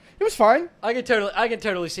 It was fine. I can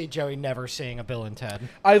totally see Joey never seeing a Bill and Ted.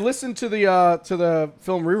 I listened to the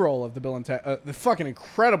film reroll of the Bill and Ted, the fucking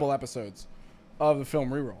incredible episodes of the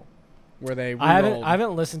film reroll, where they rerolled. I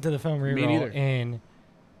haven't listened to the film Me reroll neither. in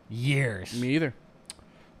years. Me either.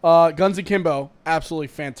 Guns Akimbo, absolutely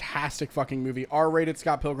fantastic fucking movie. R-rated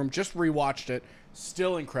Scott Pilgrim, just rewatched it,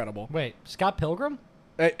 still incredible. Wait, Scott Pilgrim?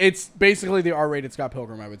 It's basically the R-rated Scott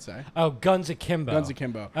Pilgrim, I would say. Oh, Guns Akimbo. Guns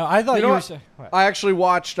Akimbo. Oh, I thought You you, know were what? saying. What? I actually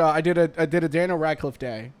watched. I did a Daniel Radcliffe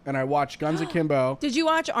day, and I watched Guns Akimbo. Did you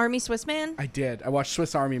watch Army Swiss Man? I did. I watched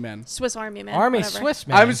Swiss Army Men. Swiss Army Man. Army whatever. Swiss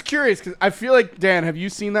Man. I was curious because I feel like Dan. Have you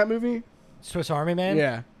seen that movie? Swiss Army Man.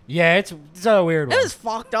 Yeah. Yeah, it's a weird one. It was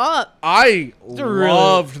fucked up. I a really-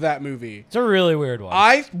 loved that movie. It's a really weird one.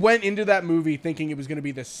 I went into that movie thinking it was going to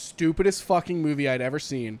be the stupidest fucking movie I'd ever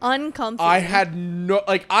seen. Uncomfortable. I had no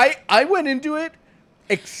I went into it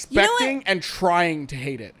expecting and trying to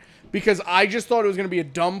hate it because I just thought it was going to be a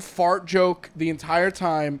dumb fart joke the entire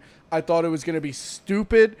time. I thought it was going to be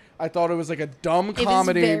stupid. I thought it was like a dumb It was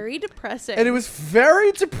comedy. very depressing. And it was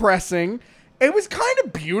very depressing. It was kind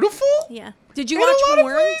of beautiful. Yeah. Did you in a lot watch of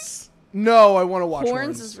Horns? ways. No, I want to watch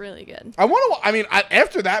Horns Horns. is really good. I want to. I mean,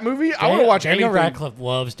 after that movie, I want to watch Daniel anything. Radcliffe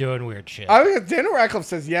loves doing weird shit. Daniel Radcliffe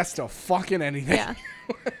says yes to fucking anything. Yeah.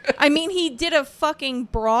 I mean, he did a fucking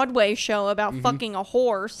Broadway show about Mm-hmm. fucking a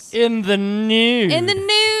horse in the nude. in the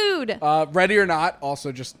nude. Ready or Not,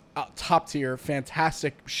 also just top tier,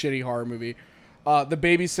 fantastic, shitty horror movie. The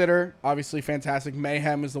Babysitter, obviously fantastic.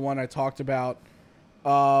 Mayhem is the one I talked about.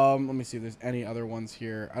 Let me see if there's any other ones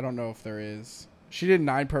here. I don't know if there is. She did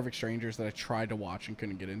 9 Perfect Strangers that I tried to watch and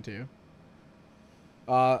couldn't get into.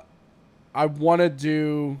 I want to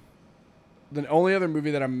do... The only other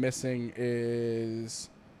movie that I'm missing is...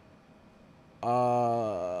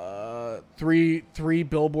 three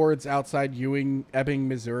billboards outside Ebbing,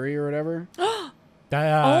 Missouri or whatever.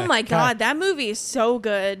 Oh my god, that movie is so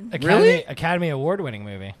good. Academy Award-winning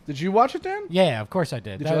movie. Did you watch it, Dan? Yeah, of course I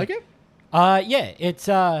did. Did you like it? Yeah, it's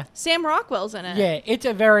Sam Rockwell's in it. yeah, it's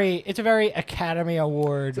a very Academy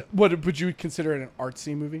Award. What would you consider it, an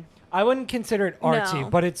artsy movie? I wouldn't consider it artsy, No.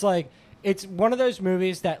 but it's like it's one of those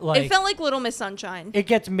movies that like It felt like Little Miss Sunshine. it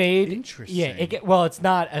gets made. Interesting. Yeah, well, it's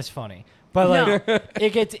not as funny, but like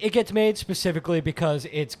it gets made specifically because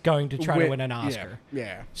it's going to try to win an Oscar.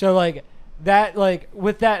 Yeah. So like that, like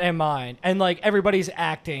with that in mind, and like everybody's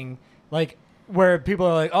acting like where people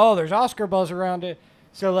are like, oh, there's Oscar buzz around it.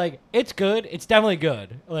 So like it's good. It's definitely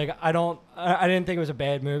good. Like I didn't think it was a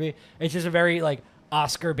bad movie. It's just a very like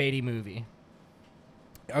Oscar baity movie.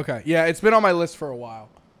 Okay. Yeah, it's been on my list for a while.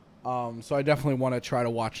 So I definitely want to try to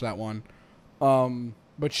watch that one.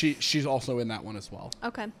 But she's also in that one as well.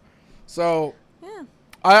 Okay. So Yeah.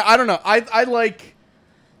 I don't know. I like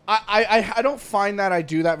I don't find that I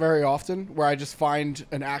do that very often, where I just find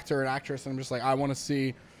an actor or an actress and I'm just like, I want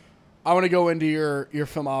to go into your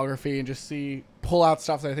filmography and just pull out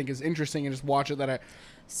stuff that I think is interesting and just watch it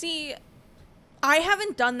See, I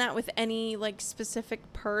haven't done that with any like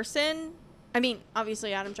specific person. I mean,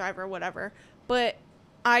 obviously Adam Driver or whatever, but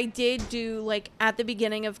I did do like at the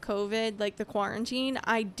beginning of COVID, like the quarantine,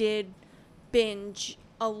 I did binge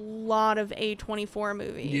a lot of A24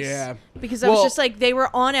 movies. Yeah. Because I was just like, they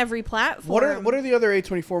were on every platform. What are the other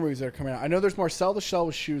A24 movies that are coming out? I know there's Marcel the Shell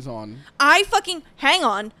with Shoes On. Hang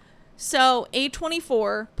on. So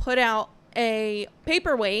A24 put out a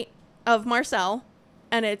paperweight of Marcel,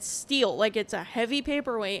 and it's steel, like it's a heavy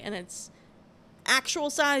paperweight, and it's actual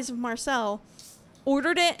size of Marcel.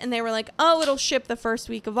 Ordered it, and they were like, oh, it'll ship the first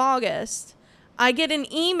week of August. I get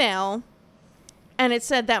an email, and it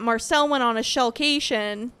said that Marcel went on a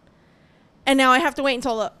shellcation, and now I have to wait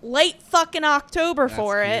until late fucking October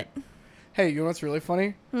for it. Hey, you know what's really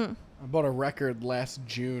funny? I bought a record last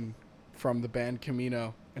June from the band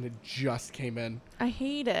Camino, and it just came in. I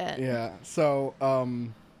hate it. Yeah. So,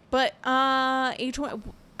 But A20,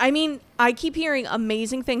 I mean, I keep hearing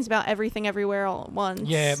amazing things about Everything Everywhere All at Once.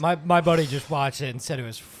 Yeah, my buddy just watched it and said it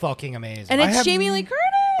was fucking amazing. And I it's have Jamie Lee Curtis.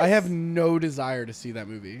 I have no desire to see that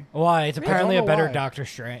movie. Why? It's apparently I a don't know better why. Doctor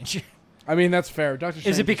Strange. I mean, that's fair. Doctor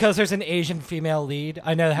Strange. Is it because there's an Asian female lead?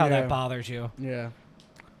 I know how Yeah. that bothers you. Yeah.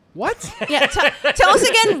 What? Yeah, tell us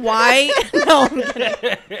again why. No, I'm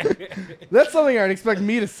kidding. That's something I'd expect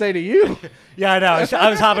me to say to you. Yeah, I know. I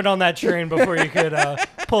was hopping on that train before you could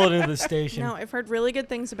pull it into the station. No, I've heard really good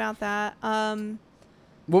things about that.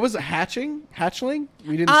 What was it? Hatchling?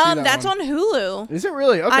 We didn't see that That's one. on Hulu. Is it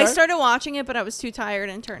really? Okay. I started watching it, but I was too tired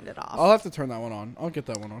and turned it off. I'll have to turn that one on. I'll get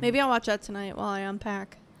that one on. Maybe I'll watch that tonight while I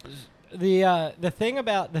unpack. The thing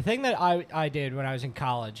that I did when I was in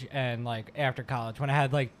college and like after college when I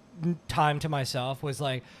had like time to myself was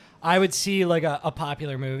like I would see like a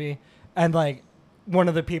popular movie and like one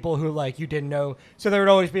of the people who like you didn't know, so there would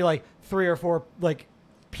always be like 3 or 4 like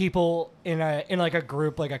people in like a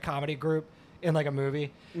group, like a comedy group in like a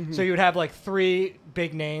movie. So you would have like 3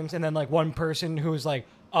 big names and then like one person who was like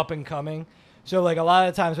up and coming. So like a lot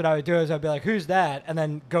of times what I would do is I'd be like, who's that? And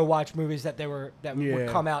then go watch movies that would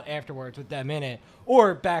come out afterwards with them in it,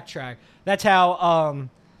 or backtrack. That's how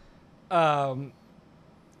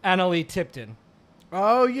Annalee Tipton.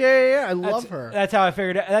 Oh yeah. I love her. That's how I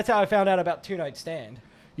figured. That's how I found out about Two Night Stand.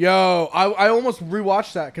 Yo, I almost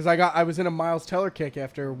rewatched that because I was in a Miles Teller kick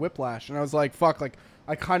after Whiplash, and I was like, fuck, like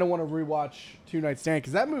I kind of want to rewatch Two Night Stand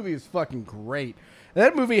because that movie is fucking great. And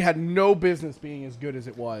that movie had no business being as good as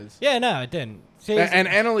it was. Yeah, no, it didn't. See, And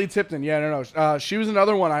Annalee Tipton, yeah, no, she was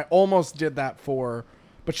another one I almost did that for,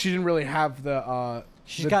 but she didn't really have the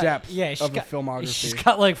depth of a filmography. She's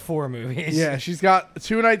got like 4 movies. Yeah, she's got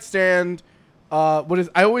Two Night Stand. I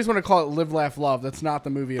always want to call it Live, Laugh, Love. That's not the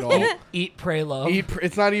movie at all. Eat, Pray, Love.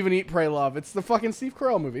 It's not even Eat, Pray, Love. It's the fucking Steve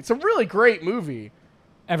Carell movie. It's a really great movie.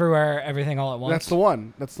 Everywhere, Everything, All at Once. That's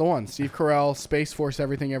the one. Steve Carell, Space Force,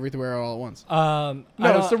 Everything, Everywhere, All at Once. No,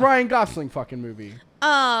 it's the Ryan Gosling fucking movie.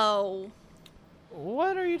 Oh.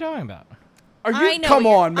 What are you talking about? Come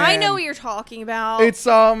on, man. I know what you're talking about. It's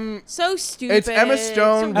so stupid. It's Emma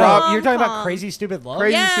Stone, It's a Rob- Oh, you're talking about rom-com. Crazy Stupid Love?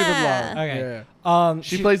 Crazy Yeah. Stupid Love. Okay. Yeah.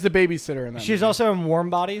 She She plays the babysitter in that She's movie. also in Warm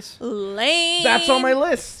Bodies. Lame. That's on my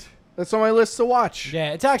list. That's on my list to watch.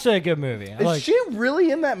 Yeah, it's actually a good movie. Is she really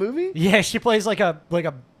in that movie? Yeah, she plays like a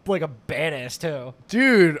badass too.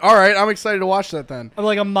 Dude, all right, I'm excited to watch that then.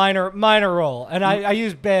 Like a minor role, and I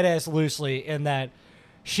use badass loosely in that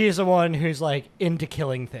she is the one who's like into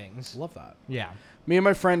killing things. Love that. Yeah. Me and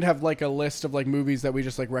my friend have like a list of like movies that we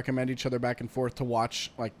just like recommend each other back and forth to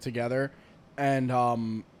watch like together,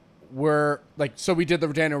 and we're like, so we did the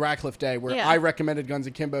Daniel Radcliffe Day where Yeah. I recommended Guns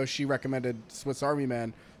Akimbo, she recommended Swiss Army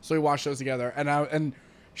Man, so we watched those together, and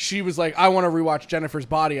she was like, I want to rewatch Jennifer's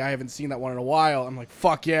Body. I haven't seen that one in a while. I'm like,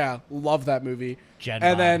 fuck yeah, love that movie.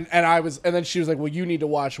 And then she was like, well, you need to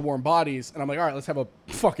watch Warm Bodies, and I'm like, all right, let's have a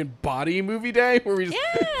fucking body movie day where we just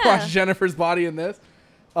watch Jennifer's Body in this.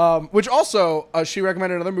 Which also, she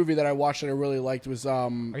recommended another movie that I watched that I really liked was Are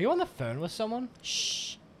you on the phone with someone?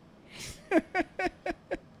 Shh.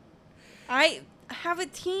 I have a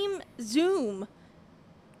team Zoom,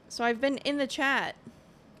 so I've been in the chat.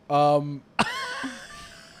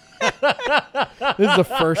 This is the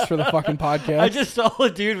first for the fucking podcast. I just saw a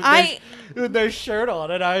dude with their shirt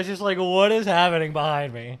on, and I was just like, what is happening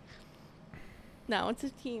behind me? No, it's a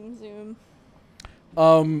team Zoom.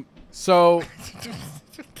 So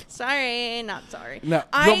Sorry, not sorry. no,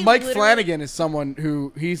 I Mike literally- Flanagan is someone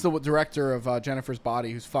who he's the director of Jennifer's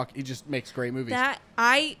Body. He just makes great movies.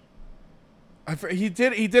 He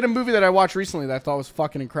did a movie that I watched recently that I thought was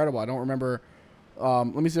fucking incredible. I don't remember. Let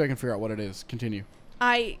me see if I can figure out what it is. Continue.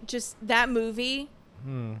 That movie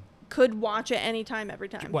could watch it anytime, every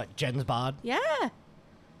time. What, Jen's Bod? Yeah.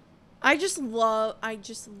 I just love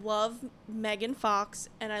Megan Fox,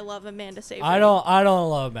 and I love Amanda Seyfried. I don't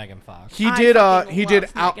love Megan Fox. He I did fucking he did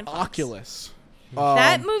love Megan Fox. Oculus.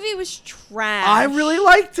 That movie was trash. I really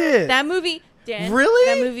liked it. that movie. Dan, Really?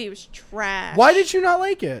 That movie was trash. Why did you not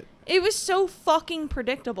like it? It was so fucking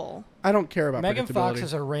predictable. I don't care about Megan Fox predictability.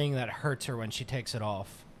 has a ring that hurts her when she takes it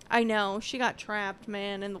off. I know. She got trapped,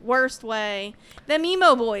 man, in the worst way. Them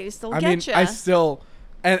emo boys, they'll I mean, get you. I still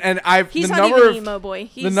and I've He's the not number even of an emo boy.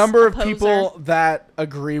 He's the number a of poser. people that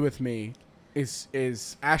agree with me is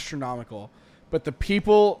astronomical. But the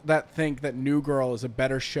people that think that New Girl is a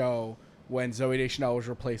better show when Zooey Deschanel was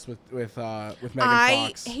replaced with Megan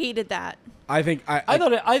Fox, hated that. I think I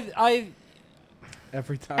thought it. I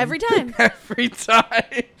every time. Every time. Every time.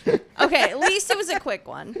 Okay, at least it was a quick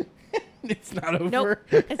one. It's not over. Nope,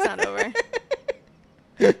 it's not over.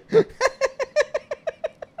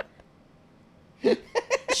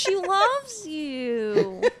 She loves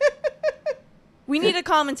you. We need a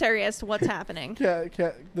commentary as to what's happening.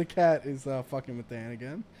 The cat is fucking with Dan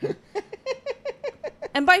again.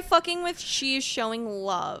 And by fucking with, she is showing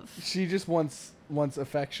love. She just wants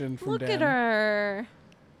affection from Look Dan. at her.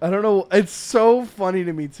 I don't know. It's so funny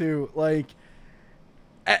to me too. Like,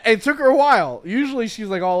 it took her a while. Usually she's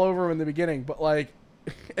like all over him in the beginning, but like,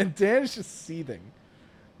 and Dan is just seething.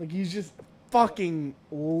 Like he's just fucking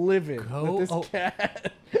livid Go- that this oh.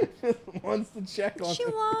 cat wants to check on She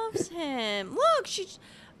him. loves him. Look, she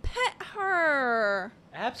pet her.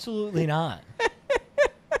 absolutely not.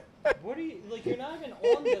 What are you like? You're not even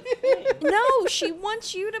on the thing. No, she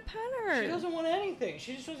wants you to pet her. She doesn't want anything.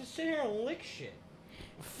 She just wants to sit here and lick shit.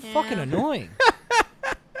 Yeah. Fucking annoying.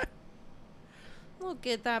 Look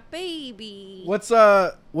at that baby. What's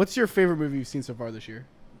your favorite movie you've seen so far this year?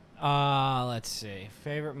 Let's see.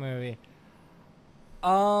 Favorite movie.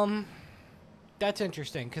 That's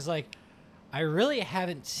interesting because like, I really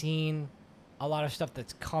haven't seen a lot of stuff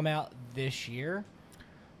that's come out this year.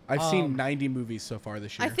 I've seen 90 movies so far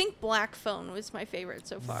this year. I think Black Phone was my favorite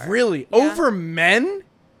so far. Really? Yeah. Over Men?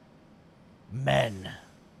 Men.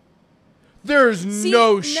 There's See,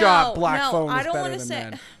 no shot Black no, Phone was I don't better wanna than say.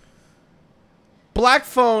 Men. Black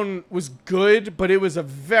Phone was good, but it was a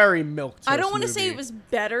very milquetoast I don't want to movie. say it was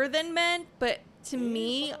better than Men, but to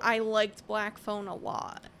me, I liked Black Phone a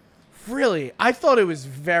lot. Really? I thought it was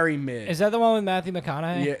very mid. Is that the one with Matthew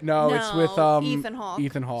McConaughey? Yeah, no, it's with Ethan Hawke.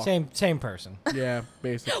 Ethan Hawke. Same person. Yeah,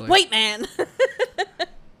 basically. Wait, man.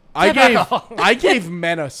 I gave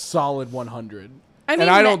Men a solid 100. I mean, and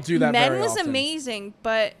I don't do that Men very was often. amazing,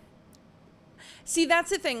 but see, that's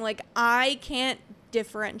the thing. Like, I can't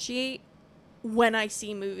differentiate when I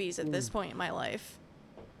see movies at this point in my life.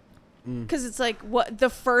 Because it's like, what the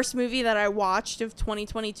first movie that I watched of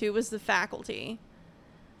 2022 was The Faculty.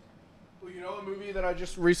 Well, you know a movie that I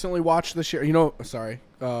just recently watched this year? You know, sorry.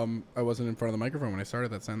 I wasn't in front of the microphone when I started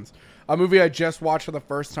that sentence. A movie I just watched for the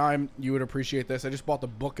first time. You would appreciate this. I just bought the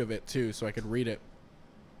book of it, too, so I could read it.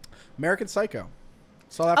 American Psycho.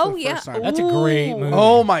 Saw that for the first time. That's a great movie.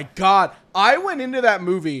 Oh, my God. I went into that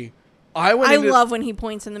movie I I into, love when he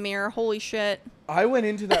points in the mirror. Holy shit. I went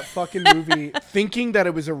into that fucking movie thinking that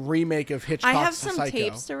it was a remake of Hitchcock's I have some Psycho.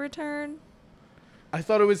 tapes to return. I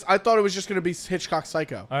thought it was just going to be Hitchcock's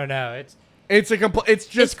Psycho. Oh no, It's just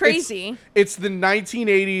It's crazy. It's the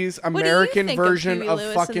 1980s What do you American think version Huey of Lewis in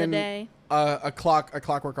the fucking Day? a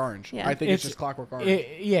Clockwork Orange. Yeah. I think it's just Clockwork Orange.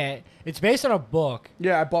 It's based on a book.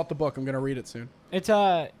 Yeah, I bought the book. I'm going to read it soon. It's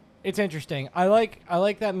interesting. I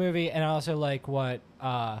like that movie, and I also like what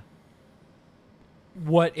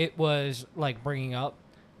it was like bringing up.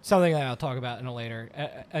 Something that I'll talk about in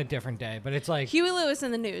a different day. But it's like Huey Lewis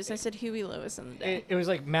in the News. I said Huey Lewis in the Day. it was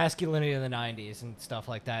like masculinity in the 90s and stuff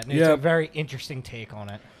like that. And it's Yeah. a very interesting take on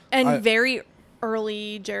it. And very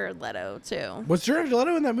early Jared Leto, too. Was Jared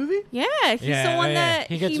Leto in that movie? Yeah, he's the one that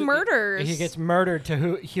he murders. He gets murdered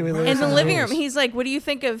to Huey Lewis in the living News. room. He's like, "What do you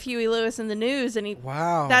think of Huey Lewis in the News?" And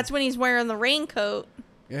Wow. that's when he's wearing the raincoat.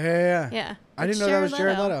 Yeah. Yeah. I It's didn't know that was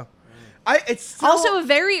Jared Leto. It's still, Also a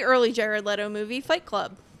very early Jared Leto movie, Fight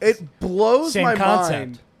Club. it blows Same my concept.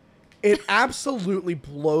 mind. It absolutely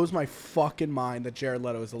blows my fucking mind that Jared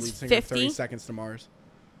Leto is the lead singer of 50? 30 Seconds to Mars.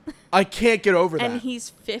 I can't get over that. And he's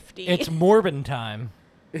 50. It's Morbin time.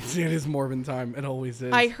 It is Morbin time. It always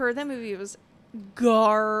is. I heard that movie was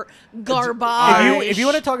garbage. If you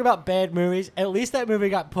want to talk about bad movies, at least that movie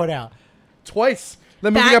got put out. Twice. The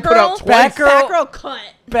movie got put out Batgirl? twice. Batgirl cut.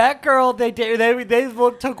 Batgirl, they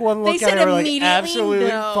took one look They at said it and were like, immediately absolutely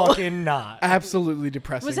no. fucking not. Absolutely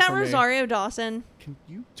depressing. Was that for me. Rosario Dawson? Can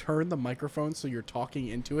you turn the microphone so you're talking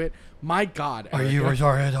into it? My God. Are Erica. you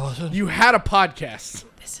Rosario Dawson? You had a podcast.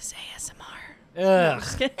 This is ASMR.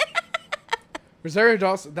 Ugh. Rosario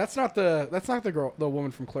Dawson. That's not the girl, the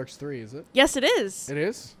woman from Clerks 3, is it? Yes, it is. It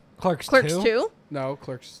is? Clerks 2? No,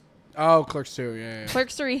 Clerks. Oh, Clerks 2. Yeah.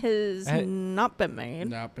 Clerks 3 has not been made.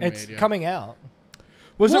 Not been It's made yet. coming out.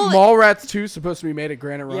 Wasn't Mallrats 2 supposed to be made at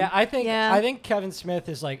Granite Run? Yeah, I Yeah. think Kevin Smith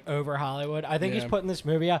is like over Hollywood. I think he's Yeah. putting this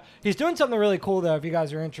movie out. He's doing something really cool though. If you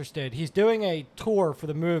guys are interested, he's doing a tour for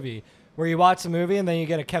the movie where you watch the movie and then you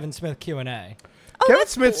get a Kevin Smith Q&A. Kevin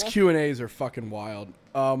that's Smith's cool. Q&As are fucking wild.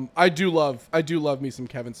 I do love me some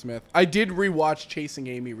Kevin Smith. I did rewatch Chasing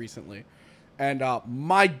Amy recently. And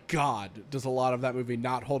my God, does a lot of that movie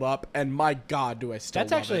not hold up? And my God, do I still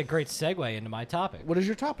That's love actually it. a great segue into my topic. What is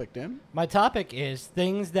your topic, Dan? My topic is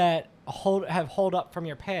things that hold up from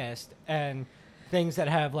your past and things that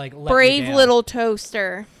have like let you Brave down. Little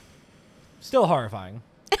Toaster. Still horrifying.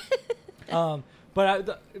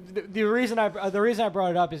 But the reason I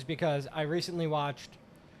brought it up is because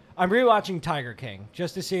I'm rewatching Tiger King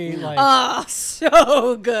just to see like. Oh,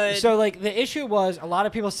 so good. So like the issue was a lot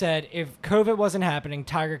of people said if COVID wasn't happening,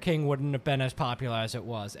 Tiger King wouldn't have been as popular as it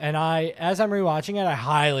was, and as I'm rewatching it, I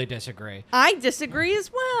highly disagree. I disagree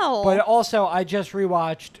as well. But also, I just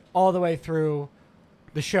rewatched all the way through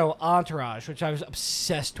the show Entourage, which I was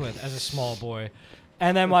obsessed with as a small boy,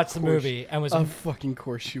 and then watched the movie and was Of fucking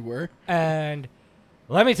course you were. and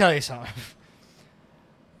let me tell you something.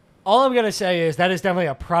 All I'm gonna say is that is definitely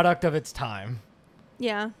a product of its time,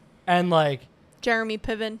 yeah. and like Jeremy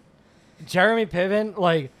Piven. Jeremy Piven,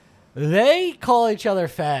 like they call each other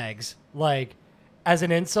fags, like as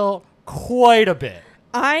an insult, quite a bit.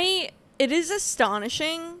 It is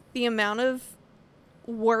astonishing the amount of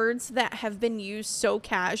words that have been used so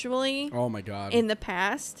casually Oh my God. in the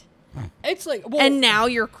past, It's like, well, and now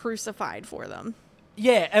you're crucified for them.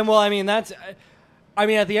 yeah, and well, I mean that's. I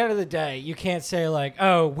mean, at the end of the day, you can't say like,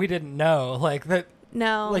 "Oh, we didn't know." Like that,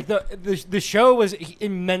 No. like the show was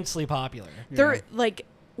immensely popular. They're like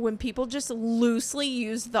when people just loosely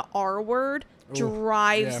use the R word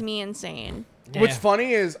drives yeah. me insane. What's Yeah.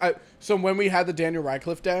 funny is, so when we had the Daniel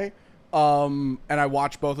Radcliffe day, and I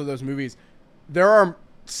watched both of those movies, there are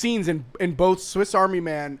scenes in both Swiss Army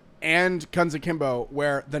Man and Guns Akimbo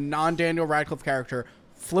where the non-Daniel Radcliffe character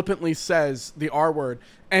flippantly says the R word,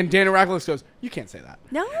 and Daniel Radcliffe goes, "You can't say that."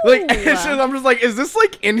 No. Like, it's just, I'm just like, is this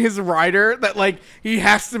like in his rider that like he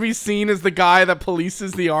has to be seen as the guy that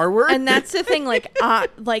polices the R word? And that's the thing, like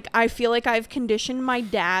I feel like I've conditioned my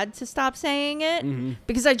dad to stop saying it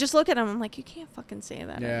because I just look at him, I'm like, you can't fucking say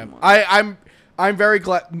that yeah, anymore. I'm very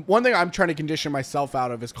glad. One thing I'm trying to condition myself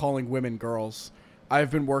out of is calling women girls.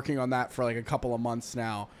 I've been working on that for like a couple of months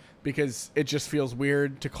now because it just feels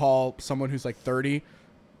weird to call someone who's like 30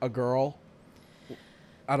 a girl.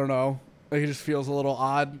 I don't know. Like, it just feels a little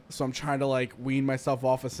odd. So I'm trying to like wean myself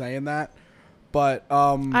off of saying that. But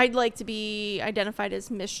I'd like to be identified as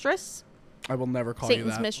mistress, I will never call Satan's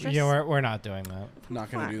you that. mistress. Yeah, we're not doing that. I'm not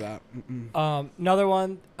gonna do that. Another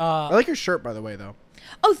one. I like your shirt, by the way, though.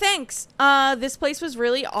 Oh, thanks. This place was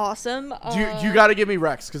really awesome. You got to give me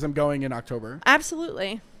Rex because I'm going in October.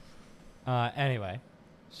 Absolutely. Anyway,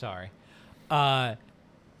 sorry.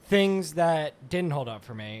 Things that didn't hold up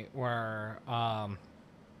for me were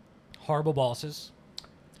Horrible Bosses.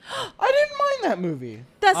 I didn't mind that movie.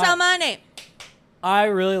 That's not my name. I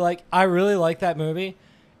really like that movie.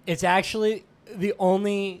 It's actually the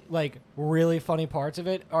only like really funny parts of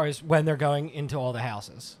it are is when they're going into all the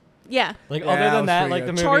houses. Yeah. Like Yeah, other that than was that, pretty like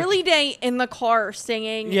the good. movie. Charlie Day in the car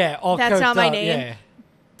singing. Yeah, all That's coked not my up, name. Yeah.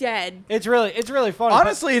 Dead. It's really funny.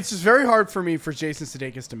 Honestly, it's just very hard for me for Jason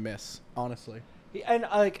Sudeikis to miss. Honestly. and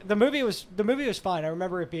like the movie was fine. I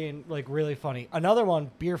remember it being like really funny. Another one,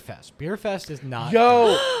 Beer Fest. Beer Fest is not.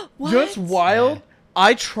 Yo, What? just wild. Yeah.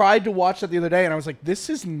 I tried to watch that the other day, and I was like, "This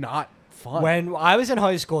is not fun." When I was in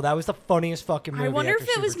high school, that was the funniest fucking movie. I wonder after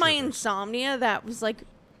if it was Super my Troopers. insomnia that was like.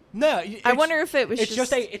 No, I wonder if it was It's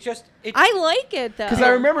just. it's I like it though. because I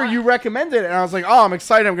remember you recommended it, and I was like, "Oh, I'm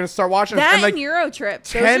excited! I'm gonna start watching it." that And like and Eurotrip.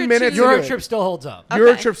 10 minutes Two, into Euro Trip still holds up. Okay.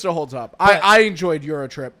 Eurotrip still holds up. But- I enjoyed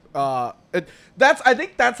Eurotrip. I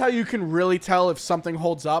think that's how you can really tell if something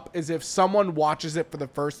holds up is if someone watches it for the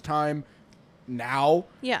first time now,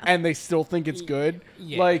 Yeah. and they still think it's good.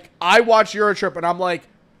 Yeah. Like I watched Eurotrip, and I'm like,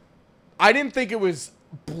 I didn't think it was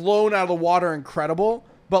blown out of the water incredible,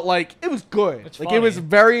 but like it was good. It's Like it was funny.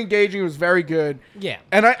 very engaging. It was very good. Yeah.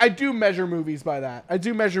 And I do measure movies by that. I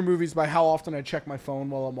do measure movies by how often I check my phone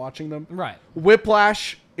while I'm watching them. Right.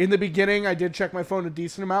 Whiplash, in the beginning, I did check my phone a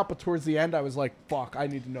decent amount, but towards the end, I was like, fuck, I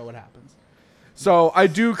need to know what happens. So I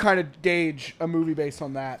do kind of gauge a movie based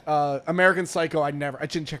on that. American Psycho, I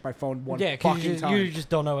didn't check my phone one Yeah, because fucking time. you just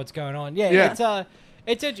don't know what's going on. Yeah, Yeah.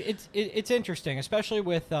 it's interesting, especially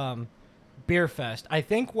with Beer Fest. I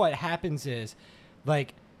think what happens is,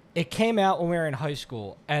 like, it came out when we were in high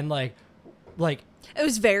school, and like It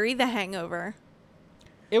was very The Hangover.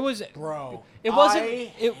 it was. Bro, It wasn't-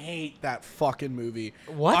 I it- hate that fucking movie.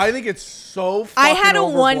 What? I think it's so I fucking had a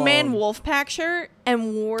overblown. one-man Wolfpack shirt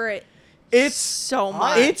and wore it It's so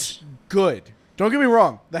much. It's good. Don't get me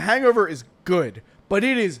wrong. The Hangover is good, but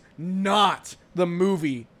it is not the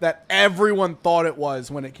movie that everyone thought it was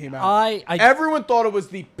when it came out. Everyone thought it was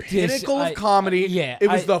the pinnacle of comedy. yeah, it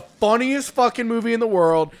was the funniest fucking movie in the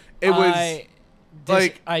world. It was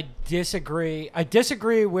like I disagree. I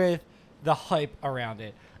disagree with the hype around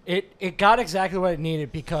it. It got exactly what it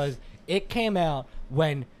needed because it came out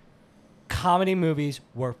when comedy movies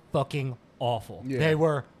were fucking awful. Yeah. They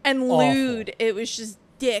were and awful. lewd. It was just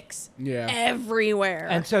dicks Yeah. everywhere.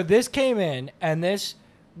 And so this came in, and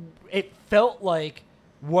it felt like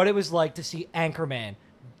what it was like to see Anchorman,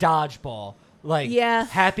 Dodgeball, like Yeah.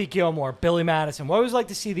 Happy Gilmore, Billy Madison. What it was like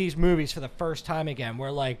to see these movies for the first time again,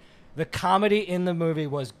 where like the comedy in the movie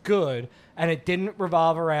was good, and it didn't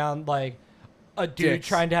revolve around like a dude Dicks.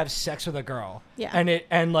 trying to have sex with a girl. Yeah.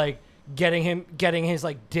 and like getting his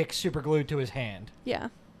like dick super glued to his hand. yeah.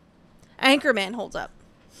 Anchorman holds up.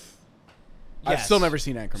 I've Yes. still never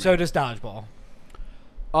seen Anchorman. So does Dodgeball.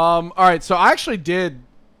 All right, so I actually did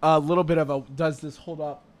a little bit of a does this hold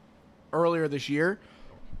up earlier this year.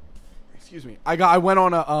 Excuse me. I went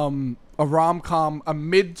on a rom-com, a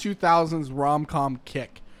mid-2000s rom-com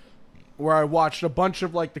kick where I watched a bunch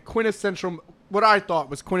of like the quintessential what I thought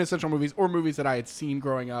was quintessential movies or movies that I had seen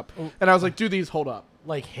growing up. And I was like, do these hold up?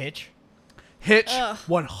 Like Hitch. Hitch Ugh.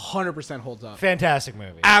 100% holds up. Fantastic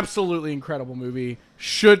movie. Absolutely incredible movie.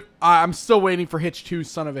 I'm still waiting for Hitch 2,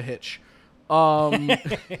 Son of a Hitch. So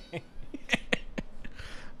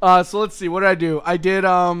let's see. What did I do? I did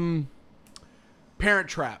Parent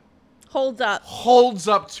Trap. Holds up. Holds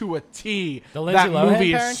up to a T. The Lindsay that Lohan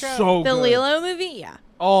movie Parent is Trap? so The good. Lilo movie? Yeah.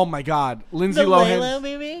 Oh my god. Lindsay The Lohan's Lilo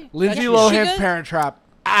movie. Lindsay Is she Lohan's good? Parent Trap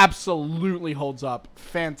absolutely holds up.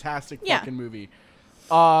 Fantastic Yeah. fucking movie.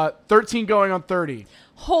 13 Going on 30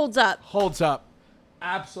 Holds up. holds up.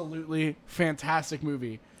 Absolutely fantastic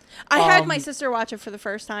movie. I had my sister watch it for the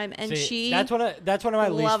first time, and See, she that's one of my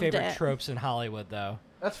least loved favorite it. tropes in Hollywood, though.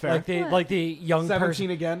 That's fair. Like the young 17 person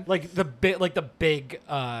again? like the big thing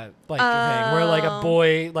where like a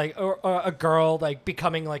boy or a girl like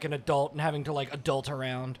becoming like an adult and having to like adult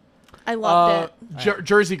around. I loved it.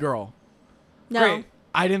 Jersey Girl. No. Great.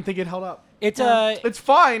 I didn't think it held up. It's It's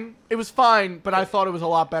fine. It was fine, but I thought it was a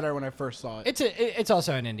lot better when I first saw it. it's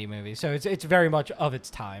also an indie movie, so it's very much of its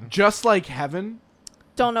time. Just Like Heaven.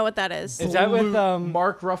 Don't know what that is. Is that with,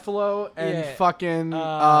 Mark Ruffalo and yeah, fucking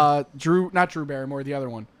not Drew Barrymore, the other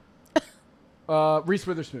one. Reese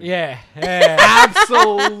Witherspoon. Yeah.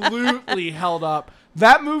 Absolutely held up.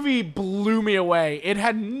 That movie blew me away. It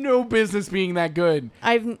had no business being that good.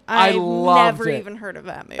 I've loved never it. even heard of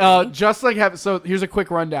that movie. Just Like Heaven. So here's a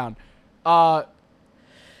quick rundown.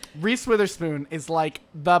 Reese Witherspoon is like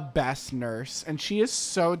the best nurse, and she is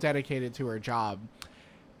so dedicated to her job.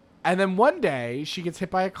 And then one day, she gets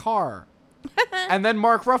hit by a car. And then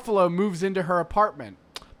Mark Ruffalo moves into her apartment.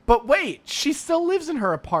 But wait, she still lives in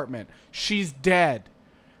her apartment. She's dead.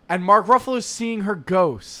 And Mark Ruffalo's seeing her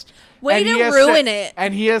ghost. Way And to he has ruin it.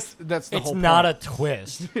 And he has... That's the It's whole not point. a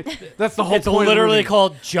twist. That's the whole It's point of the literally movie.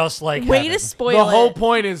 called Just Like Way Heaven. to spoil The whole it.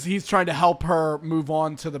 point is he's trying to help her move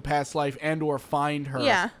on to the past life and or find her.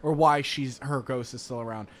 Yeah. Or why her ghost is still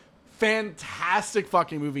around. Fantastic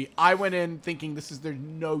fucking movie. I went in thinking there's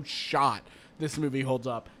no shot this movie holds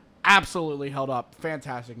up. Absolutely held up.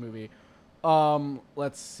 Fantastic movie.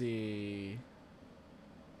 Let's see.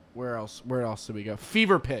 Where else did we go?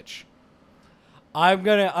 Fever Pitch. I'm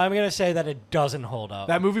gonna say that it doesn't hold up.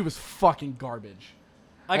 That movie was fucking garbage.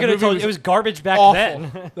 I that could have movie told was you it was garbage back Awful.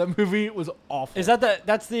 then. That movie was awful. Is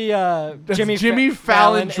that's the That's Jimmy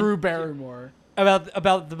Fallon, and- Drew Barrymore. about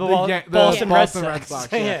the The Boston Red Boston Sox? Red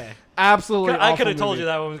Sox, yeah. Absolutely I awful could have told movie. you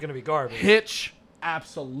that one was gonna be garbage. Hitch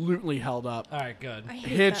absolutely held up. All right, good. I hate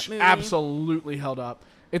Hitch that movie. absolutely held up.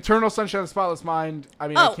 Eternal Sunshine of the Spotless Mind. I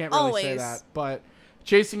mean, I Oh, can't really say always. that, but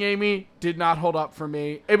Chasing Amy did not hold up for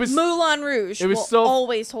me. It was Moulin Rouge It was will still-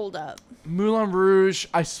 always hold up. Moulin Rouge.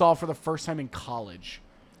 I saw for the first time in college,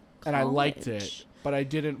 and I liked it, College. but I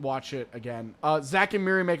didn't watch it again. Zach and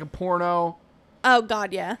Miri Make a Porno. Oh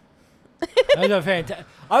God, yeah. That's a fantastic.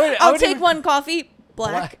 I'll take one coffee.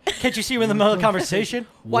 Black. Can't you see when the middle of the conversation?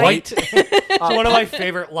 White. It's one of my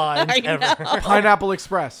favorite lines I ever. know. Pineapple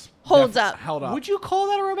Express Holds up. Held up. Would you call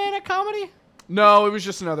that a romantic comedy? No, it was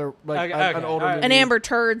just another Okay, an okay, older alright. movie. And Amber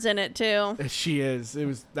Turd's in it too. She is. It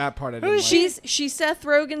was that part I didn't like. She's Seth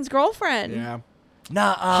Rogen's girlfriend. Yeah.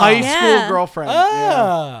 Nah. High Yeah. school girlfriend.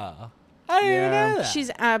 Yeah. I didn't even Yeah. know that. She's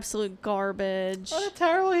absolute garbage. what a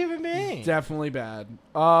terrible human being. Definitely bad.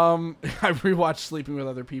 I rewatched Sleeping with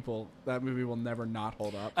Other People. That movie will never not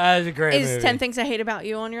hold up. That's a great Is movie. 10 Things I Hate About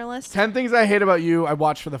You on your list? 10 Things I Hate About You, I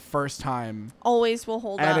watched for the first time, Always will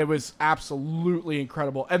hold and up. it was absolutely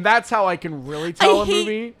incredible. And that's how I can really tell I a hate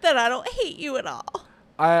movie. that I don't hate you at all.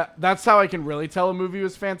 That's how I can really tell a movie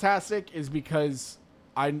was fantastic, is because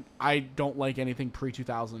I don't like anything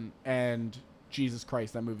pre-2000, and Jesus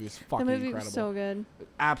Christ, that movie was The fucking movie incredible. was so good.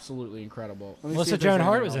 Absolutely incredible. Let me see Melissa if there's Joan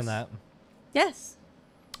Hart anything was in else. that. Yes.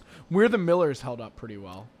 We're the Millers held up pretty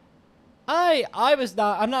well.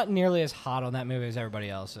 I'm not nearly as hot on that movie as everybody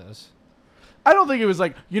else is. I don't think it was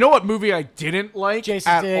like, you know what movie I didn't like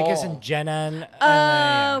Jason at Sudeikis all? and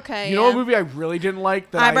Jenna. Okay. You know what movie I really didn't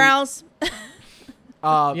like? That Eyebrows.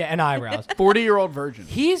 Yeah, and eyebrows. 40-Year-Old Virgin.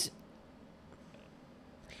 He's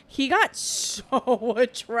He got so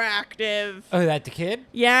attractive. that the kid.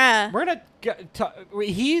 Yeah. We're gonna.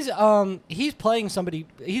 He's playing somebody.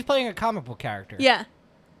 He's playing a comic book character. Yeah.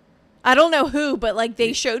 I don't know who, but like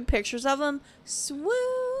they showed pictures of him. Swoon.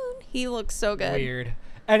 He looks so good. Weird.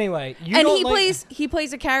 Anyway, you And don't he like-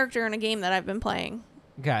 plays a character in a game that I've been playing.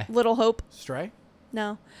 Okay. Little Hope. Stray?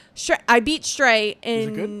 No. Stray. I beat Stray in. Is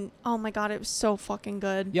it good? Oh my god, it was so fucking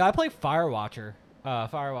good. Yeah, I play Firewatcher.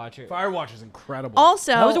 Firewatcher. Firewatch is incredible.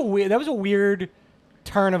 Also, That was a weird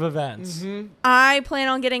turn of events. I plan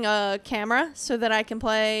on getting a camera so that I can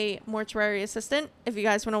play Mortuary Assistant. If you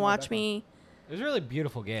guys want to watch me, It was a really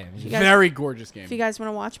beautiful game. guys- Very gorgeous game. if you guys want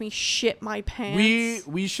to watch me shit my pants.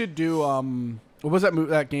 We should do what was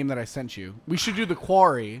that game that I sent you? We should do The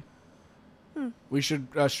Quarry. We should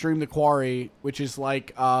stream The Quarry, which is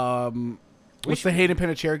like what's the Hayden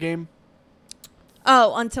Panettiere game?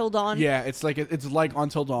 Oh, Until Dawn. Yeah, it's like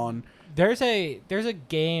Until Dawn. There's a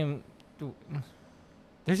game.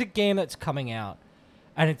 There's a game that's coming out,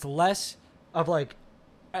 and it's less of like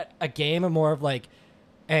a game and more of like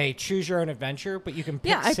a choose your own adventure. But you can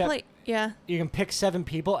pick Yeah, I play. Yeah. You can pick 7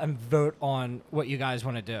 people and vote on what you guys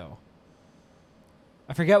want to do.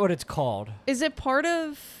 I forget what it's called. Is it part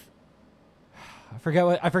of? I forget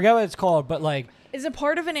what it's called, but like Is it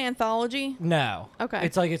part of an anthology? no. Okay.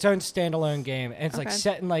 It's like its own standalone game, and it's like Okay.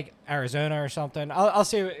 set in like Arizona or something. I'll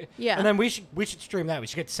see. Yeah. And then we should stream that. We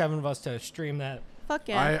should get 7 of us to stream that. Fuck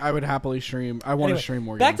yeah. I would happily stream. I want Anyway, to stream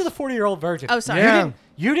more back games. to the 40-year-old virgin. Oh, sorry. Yeah.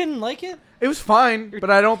 You didn't like it? It was fine, but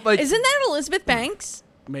I don't like. Isn't that Elizabeth Banks?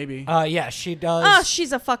 Maybe Yeah, she does. Oh,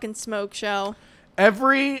 she's a fucking smoke show.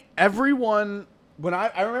 everyone when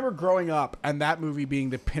I remember growing up and that movie being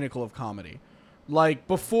the pinnacle of comedy. Like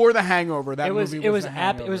before The Hangover, that movie was The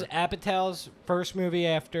Hangover. It was Apatow's first movie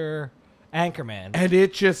after Anchorman. And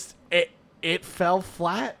it fell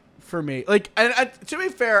flat for me. Like, and to be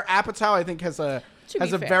fair, Apatow I think has a To be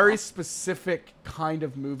fair. very specific kind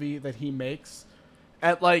of movie that he makes.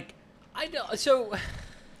 At like, I know. So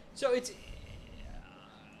it's.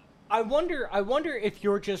 I wonder if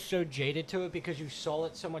you're just so jaded to it because you saw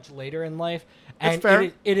it so much later in life, and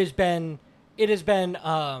fair. it has been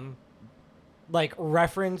like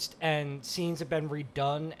referenced and scenes have been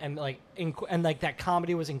redone and like and like that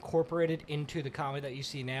comedy was incorporated into the comedy that you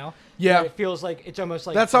see now. Yeah. But it feels like it's almost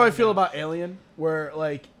like That's how I feel about Alien, where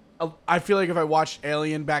like I feel like if I watched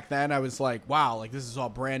Alien back then, I was like, wow, like this is all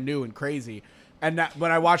brand new and crazy. And that,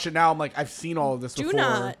 when I watch it now, I'm like, I've seen all of this Do before.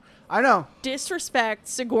 not I know. disrespect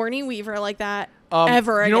Sigourney Weaver like that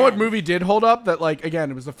ever again. You know what movie did hold up? That like again,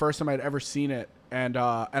 it was the first time I'd ever seen it, and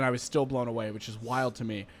I was still blown away, which is wild to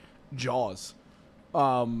me. Jaws.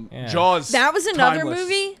 Jaws. That was another timeless.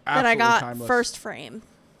 movie that I Absolutely got timeless. first frame.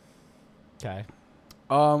 Okay.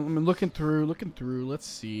 I'm looking through. Let's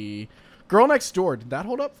see. Girl Next Door. Did that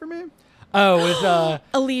hold up for me? Oh, with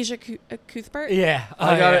Alicia Cuthbert. yeah.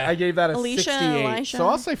 I got it. yeah. I gave that a Alicia, 68. Elisha. So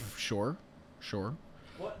I'll say sure.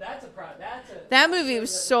 Well, that's a That movie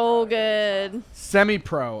was so good.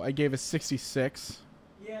 Semi-pro. I gave a 66.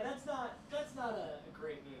 Yeah, that's not a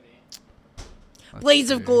great movie.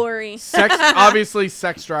 Blades of Glory. Obviously,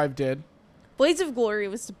 Sex Drive did. Blades of Glory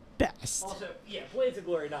was the best. Also, yeah, Blades of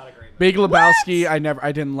Glory, not a great movie. Big Lebowski.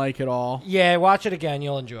 I didn't like at all. Yeah, watch it again.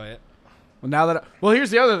 You'll enjoy it. Well, here's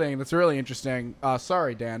the other thing that's really interesting.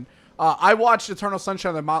 Sorry, Dan. I watched Eternal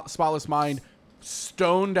Sunshine of the Spotless Mind,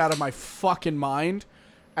 stoned out of my fucking mind,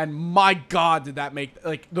 and my God, did that make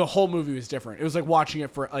like the whole movie was different. It was like watching it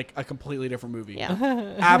for like a completely different movie.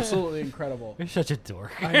 Yeah. Absolutely incredible. You're such a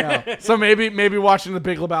dork. I know. So maybe watching The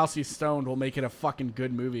Big Lebowski stoned will make it a fucking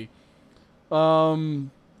good movie.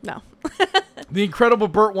 No. The Incredible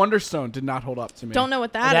Burt Wonderstone did not hold up to me. Don't know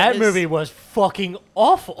what that That is. movie was fucking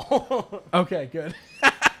awful. Okay, good.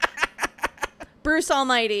 Bruce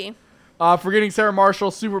Almighty. Forgetting Sarah Marshall,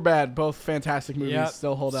 Superbad, both fantastic movies. Yep.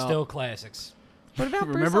 Still hold out. Still classics. What about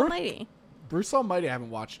Bruce Remember? Almighty? Bruce Almighty I haven't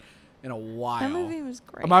watched in a while. That movie was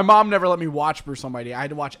great. My mom never let me watch Bruce Almighty. I had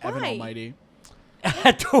to watch Evan Why? Almighty. I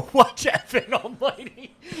had to watch Evan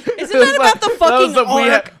Almighty. Isn't that about the fucking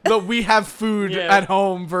ark? the We Have Food Yeah. at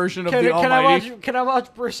Home version of the Almighty. Can I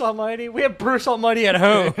watch Bruce Almighty? We have Bruce Almighty at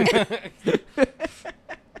home.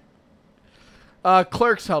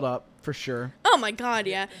 Clerks held up for sure. Oh my god,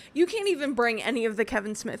 yeah. You can't even bring any of the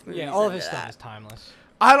Kevin Smith movies. yeah, all of into his stuff that. is timeless.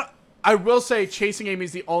 I will say Chasing Amy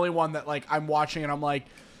is the only one that like I'm watching and I'm like,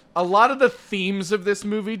 a lot of the themes of this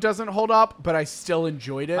movie doesn't hold up, but I still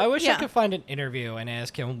enjoyed it. I wish I Yeah. could find an interview and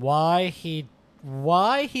ask him why he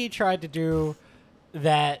tried to do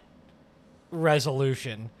that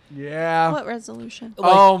resolution. Yeah. What resolution?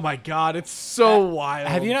 Oh my God, it's so wild.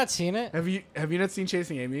 Have you not seen it? Have you not seen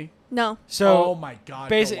Chasing Amy? No. So Oh my God.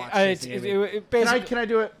 basically, go watch Chasing Amy. Can I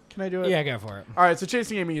do it? Can I do it? yeah, go for it. All right. So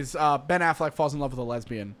Chasing Amy is Ben Affleck falls in love with a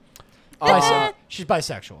lesbian. She's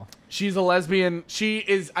bisexual. She's a lesbian. She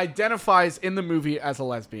identifies in the movie as a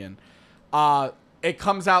lesbian. It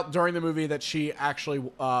comes out during the movie that she actually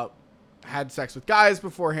had sex with guys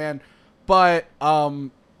beforehand, but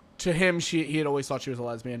to him, he had always thought she was a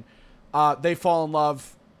lesbian. They fall in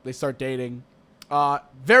love. They start dating.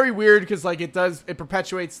 Very weird because like it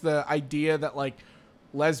perpetuates the idea that like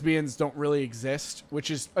lesbians don't really exist,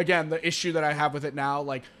 which is again the issue that I have with it now.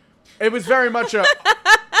 Like it was very much a.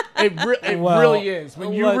 It really is.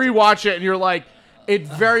 When you rewatch it and you're like, it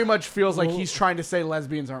very much feels like he's trying to say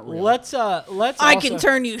lesbians aren't real. Let's I can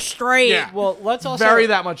turn you straight. Yeah. Well, let's also Very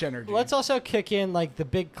that much energy. Let's also kick in like the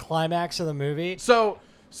big climax of the movie. So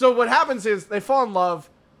what happens is they fall in love.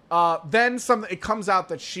 Then it comes out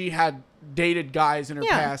that she had dated guys in her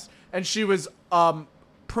Yeah. past, and she was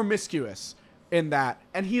promiscuous in that,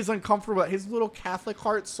 and he's uncomfortable. His little Catholic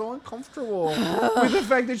heart's so uncomfortable with the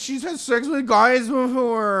fact that she's had sex with guys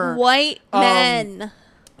before. White men.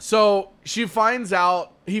 So he finds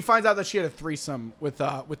out that she had a threesome with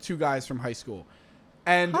two guys from high school,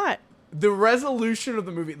 and Hot. the resolution of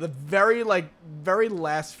the movie, the very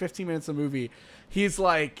last 15 minutes of the movie, he's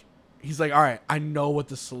like, all right, I know what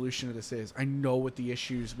the solution to this is. I know what the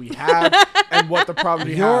issues we have and what the problem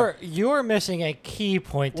we have. You're missing a key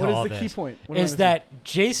point to What is all the this. key point? What am I Is missing? that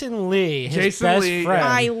Jason Lee, his Jason best Lee, friend?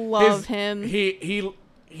 I love him. He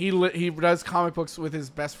does comic books with his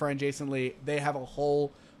best friend Jason Lee. They have a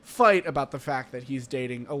whole fight about the fact that he's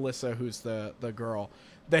dating Alyssa, who's the girl.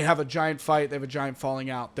 They have a giant fight. They have a giant falling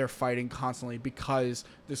out. They're fighting constantly because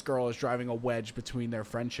this girl is driving a wedge between their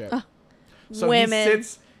friendship. So women.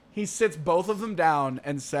 he sits both of them down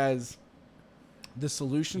and says, the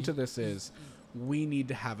solution to this is we need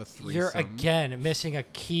to have a threesome. You're again missing a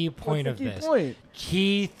key point What's the of key this. point?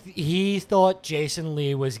 He thought Jason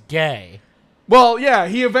Lee was gay. Well, yeah,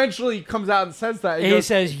 he eventually comes out and says that. He goes,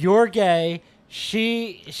 says you're gay.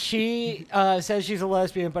 She says she's a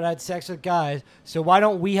lesbian, but had sex with guys. So why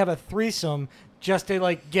don't we have a threesome? just to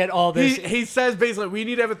like get all this. He says basically we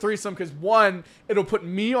need to have a threesome because one, it'll put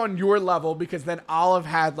me on your level because then I'll have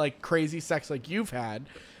had like crazy sex like you've had,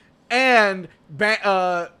 and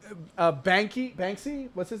Banksy,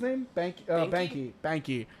 what's his name?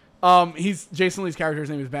 Banky. He's Jason Lee's character's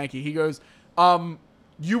name is Banky. He goes,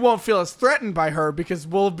 you won't feel as threatened by her because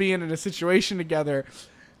we'll be in a situation together.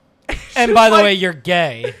 And by the way, you're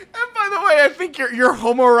gay. And by the way, I think your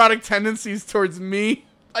homoerotic tendencies towards me,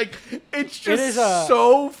 like, it's just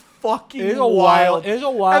so fucking wild. It is a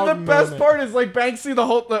wild. And the best moment. part is like Banksy the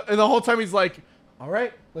whole time he's like, "All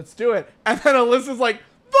right, let's do it." And then Alyssa's like,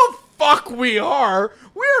 "The fuck we are.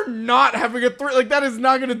 We're not having a like that is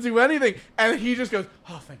not gonna do anything." And he just goes,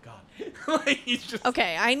 "Oh, thank God." Like he's just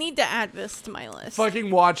Okay, I need to add this to my list. fucking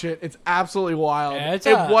watch it. It's absolutely wild. Yeah,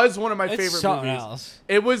 It was one of my favorite something movies. else.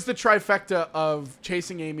 It was the trifecta of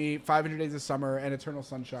Chasing Amy, 500 Days of Summer, and Eternal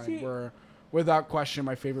Sunshine were, without question,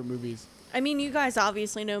 my favorite movies. I mean, you guys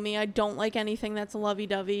obviously know me. I don't like anything that's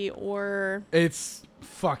lovey-dovey or... It's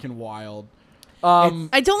fucking wild.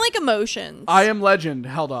 I don't like emotions. I Am Legend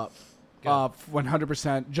held up.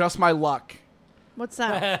 100%. Just My Luck. What's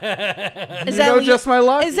that? You know Just My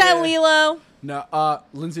Luck? Is that Lilo? No,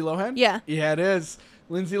 Lindsay Lohan? Yeah. Yeah, it is.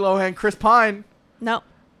 Lindsay Lohan, Chris Pine. No.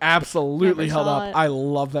 Absolutely Never held saw up. it. I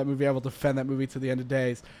love that movie. I will defend that movie to the end of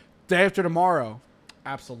days. Day After Tomorrow.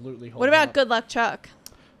 Absolutely holds What about up. Good Luck Chuck?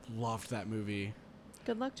 Loved that movie.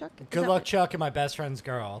 Good Luck Chuck? Is Good that Luck right? Chuck and My Best Friend's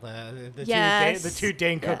Girl. The Yes. two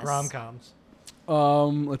Dane Cook Yes. rom-coms.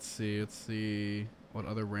 Let's see. What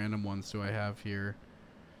other random ones do I have here?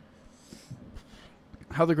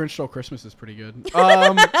 How the Grinch Stole Christmas is pretty good.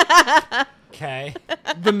 Okay.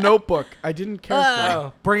 The Notebook. I didn't care for.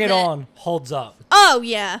 Oh, Bring It On holds up. Oh,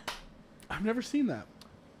 yeah. I've never seen that.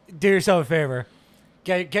 Do yourself a favor.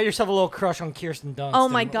 Get yourself a little crush on Kirsten Dunst. Oh,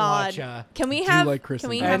 my and God. Watch, Can we do have... like Kristen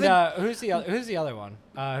Can we Dunst. have and a... who's the other one?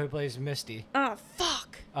 Who plays Misty? Oh,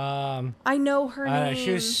 fuck. I I know her name.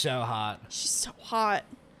 she was so hot. She's so hot.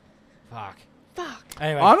 Fuck. Fuck.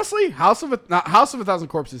 Anyway, Honestly, House of a Thousand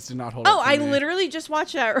Corpses did not hold up. Oh, for I me. literally just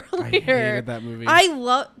watched that I earlier. hated that movie. I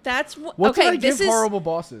love... That's what... What okay, did I this give is... Horrible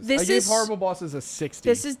Bosses? this I gave is- Horrible Bosses a 60.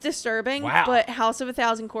 This is disturbing, Wow. but House of a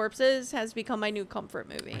Thousand Corpses has become my new comfort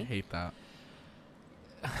I movie. hate that.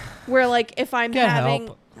 Where, like, if I'm Can't having...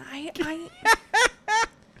 help.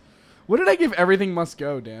 What did I give Everything Must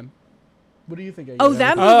Go, Dan? What do you think I gave? Oh,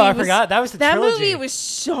 that Everything- movie I was, forgot. That was the that trilogy. movie was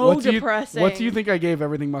so What do you- depressing. What do you think I gave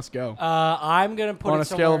Everything Must Go? I'm gonna put On it a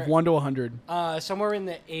scale of somewhere- 1 to 100, somewhere in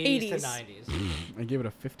the 80s to 80s. 90s. I gave it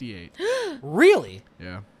a 58. Really?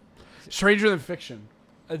 Yeah. Stranger Than Fiction.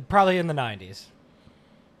 Probably in the 90s.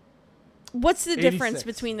 What's the difference 86.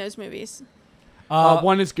 between those movies?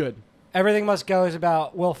 One is good. Everything Must Go is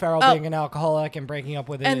about Will Ferrell Oh. being an alcoholic and breaking up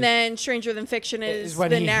with his. And then Stranger Than Fiction is when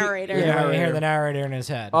the he- narrator. Yeah, when you hear Narrator. the narrator in his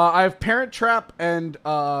head. I have Parent Trap and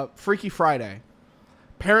Freaky Friday.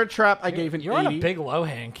 Parent Trap I gave an You're 80. on a big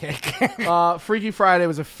Lohan kick. Freaky Friday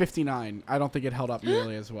was a 59. I don't think it held up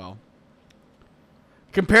nearly as well.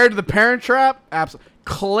 Compared to the Parent Trap, absolutely.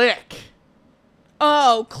 Click.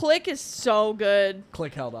 Oh, Click is so good.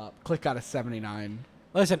 Click held up. Click got a 79.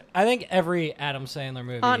 Listen, I think every Adam Sandler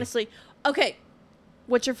movie. Honestly. Okay.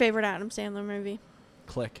 What's your favorite Adam Sandler movie?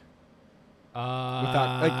 Click.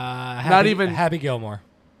 Without, not even- Happy Gilmore.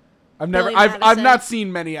 I've Billy I've Madison. not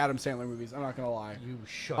seen many Adam Sandler movies. I'm not gonna lie. You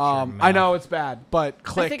shut your mouth. I know it's bad, but I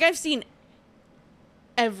Click. think I've seen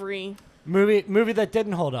every. Movie that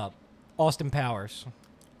didn't hold up. Austin Powers.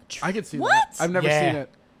 I can see What? that. I've never Yeah. seen it.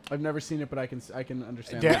 I've never seen it, but I can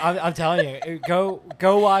understand. Yeah, it. I'm telling you,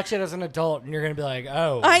 go watch it as an adult, and you're gonna be like,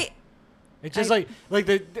 oh. It's just I-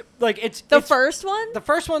 it's The it's- first one? The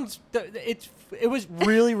first one's it was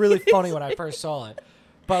really really funny when I first saw it,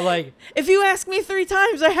 but like If you ask me 3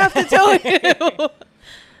 times, I have to tell you.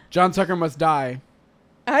 John Tucker Must Die.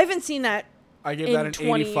 I haven't seen that. I gave In that an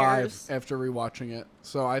 20 85 years. after rewatching it,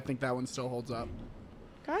 so I think that one still holds up.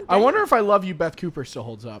 God I damn. wonder if I Love You, Beth Cooper still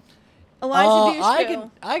holds up. Elijah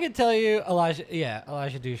Dushku. I could tell you Elijah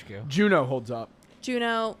Dushku. Juno holds up.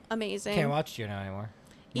 Juno, amazing. Can't watch Juno anymore.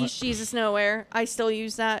 East Jesus Nowhere. I still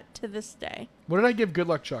use that to this day. What did I give Good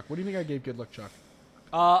Luck Chuck? What do you think I gave Good Luck Chuck?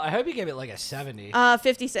 I hope you gave it like a 70.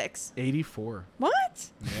 56. 84. What?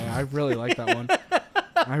 Yeah, I really like that one.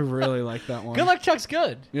 I really like that one. Good Luck Chuck's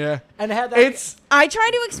good, Yeah. and it had that. It's I try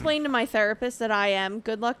to explain to my therapist that I am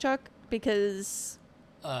Good Luck Chuck because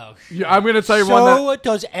oh. yeah, I'm gonna tell you So one that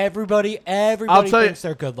does everybody. Everybody I'll tell you- thinks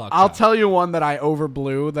they're Good Luck. I'll Chuck. tell you one that I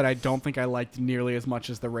overblew that I don't think I liked nearly as much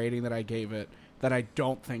as the rating that I gave it. That I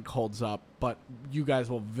don't think holds up, but you guys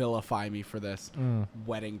will vilify me for this.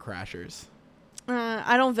 Wedding Crashers.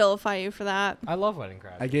 I don't vilify you for that. I love Wedding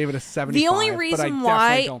Crashers. I gave it a 75. The only but I reason definitely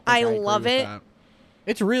why don't think I agree love with it- that.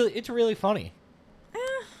 It's really funny.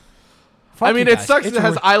 I Fuck mean, you it guys. sucks It's it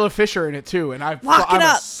has re- Isla Fisher in it too, and Lock it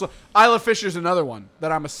up. Isla Fisher's another one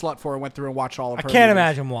that I'm a slut for and went through and watched all of I her. can't movies.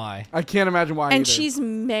 imagine why. I can't imagine why. And either. she's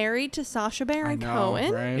married to Sacha I Baron know,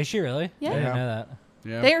 Cohen. right? Is she really? Yeah. I didn't Yeah. know that.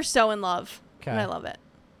 Yeah, They are so in love. Okay. And I love it.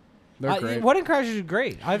 they're great. Wedding Crashers is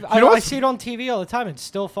great. I what's- see it on TV all the time. It's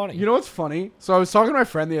still funny. You know what's funny? So I was talking to my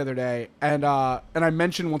friend the other day, and I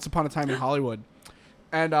mentioned Once Upon a Time in Hollywood,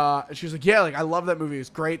 and she was like, "Yeah, like I love that movie. It's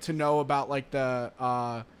great to know about like the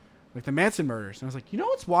Manson murders." And I was like, "You know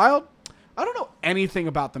what's wild? I don't know anything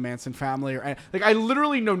about the Manson family or like I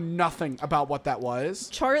literally know nothing about what that was."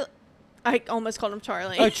 Charlie. I almost called him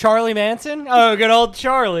Charlie. Oh, Charlie Manson? Oh, good old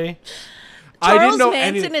Charlie. I didn't Charles know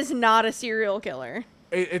Manson anything. is not a serial killer.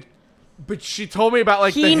 But she told me about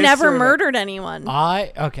like the He history never of it. murdered anyone.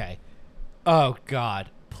 Okay. Oh God,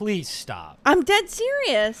 please stop. I'm dead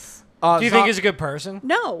serious. Do you think he's a good person?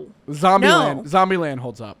 No. Zombieland? No. Zombieland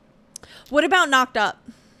holds up. What about Knocked Up?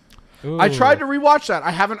 I tried to rewatch that.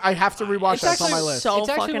 I haven't. I have to rewatch It's that. It's on my actually list. so it's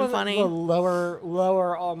actually fucking one of funny. The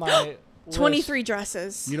lower on my list. 23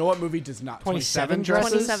 dresses. You know what movie does not? 27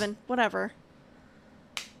 dresses. 27. Whatever.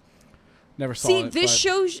 Never saw See, it. this but-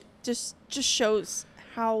 shows just shows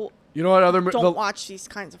how You know what other movie? don't watch these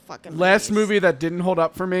kinds of fucking Last movies. movie that didn't hold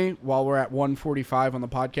up for me while we're at 1:45 on the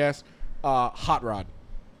podcast, Hot Rod.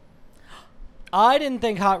 I didn't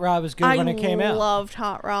think Hot Rod was good when it came I out. loved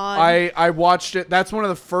Hot Rod. I watched it. That's one of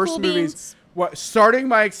the first Cool movies. beans. Starting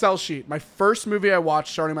my Excel sheet, my first movie I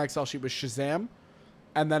watched starting my Excel sheet was Shazam,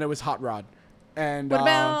 and then it was Hot Rod. And What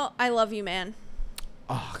about I Love You, Man?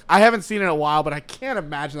 I haven't seen it in a while, but I can't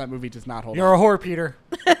imagine that movie does not hold You're a whore, Peter.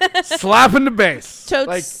 up. Slapping the bass.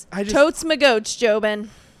 Totes, Like I just Totes McGoats, Jobin.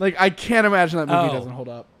 like I can't imagine that movie Oh. doesn't hold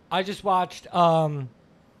up. I just watched.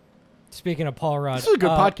 Speaking of Paul Rudd, This is a good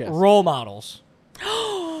podcast. Role Models.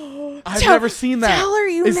 I've never seen that. Tell her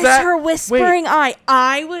you Is miss that- her whispering eye.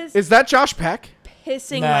 I was Is that Josh Peck?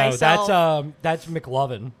 pissing No, myself. that's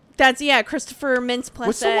McLovin. That's Christopher Mintz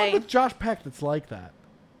What's the one Plessé. with Josh Peck that's like that?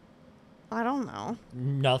 I don't know.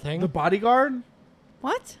 Nothing. The Bodyguard?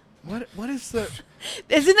 What? What is the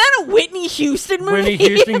Isn't that a Whitney Houston movie? Whitney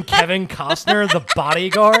Houston, Kevin Costner, The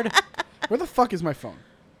Bodyguard. Where the fuck is my phone?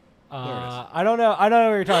 I don't know. I don't know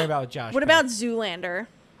what you're talking about with Josh. What Peck. about Zoolander?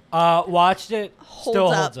 Watched it? Still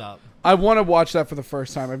Holds holds up. up. I want to watch that for the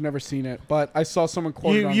first time. I've never seen it, but I saw someone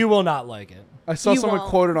quoted. You will not like it. I saw You someone won't.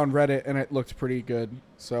 quoted on Reddit, and it looked pretty good.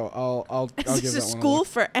 So I'll Is give this that a one. school look.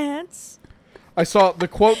 for ants? I saw the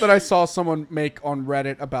quote that I saw someone make on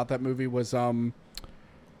Reddit about that movie was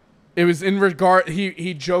it was in regard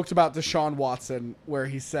he joked about Deshaun Watson where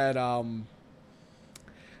he said oh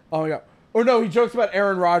my god, or no, he joked about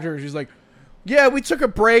Aaron Rodgers. He's like, yeah, we took a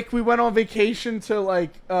break, we went on vacation to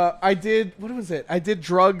like I did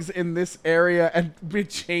drugs in this area and it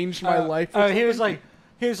changed my life. or He was something.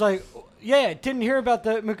 like, yeah, didn't hear about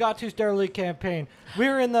the Mugatu's Derelict campaign. We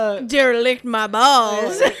were in the. Derelict my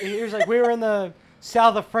balls. He was like, we were in the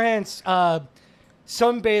south of France,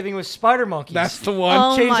 sunbathing with spider monkeys. That's the one.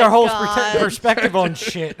 Oh Changed my our whole God. perspective on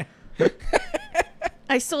shit.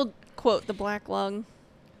 I still quote the black lung.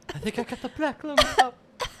 I think I got the black lung up.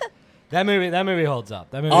 That movie holds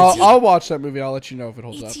up. That movie. I'll watch that movie. I'll let you know if it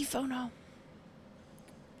holds up. E.T. Phono.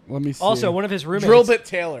 Let me see. Also, one of his roommates. Drillbit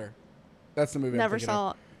Taylor. That's the movie. Never I'm thinking saw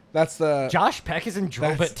of. it. That's the Josh Peck is in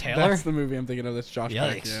Drillbit Taylor. That's the movie I'm thinking of. That's Josh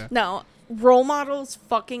Peck. Yikes. Yeah. No. Role Model's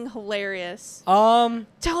fucking hilarious. Um,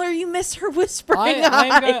 Tell her you miss her whispering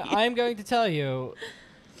I'm going to tell you.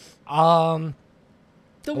 The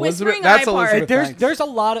Elizabeth- whispering that's eye part. Elizabeth. Thanks.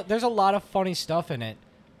 There's a lot of funny stuff in it.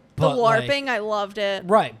 The but, like, LARPing, I loved it.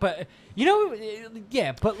 right, but you know,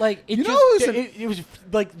 yeah, but like it You know just who's it was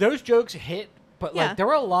like those jokes hit, but Yeah. like there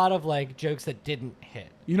were a lot of like jokes that didn't hit.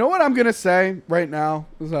 You know what I'm gonna say right now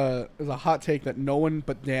is a hot take that no one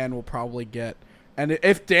but Dan will probably get, and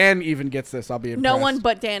if Dan even gets this, I'll be impressed. No one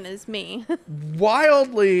but Dan is me.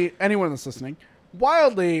 Wildly, anyone that's listening,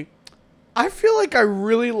 wildly, I feel like I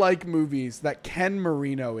really like movies that Ken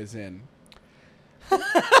Marino is in.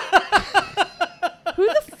 Who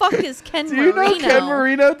the fuck is Ken Do you Marino? know Ken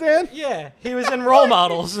Marino, Dan? Yeah, he was in Role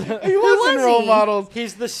Models. He was in was Role he? Models.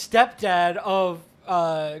 He's the stepdad of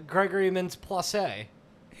Gregory Mintz Plessé.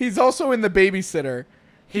 He's also in The Babysitter.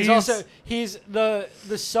 He's the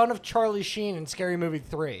son of Charlie Sheen in Scary Movie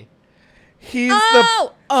 3. He's I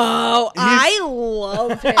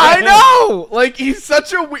love him. I know! Like, he's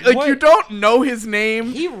such a like, What? you don't know his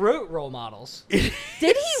name. He wrote Role Models. Did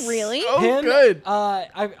he really? So Him, good.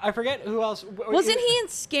 I forget who else. Wasn't he in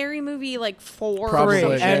Scary Movie like 4? Probably, or Three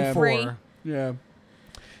something? yeah. and Three? 4. Yeah.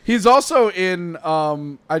 He's also in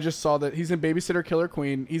I just saw that he's in Babysitter Killer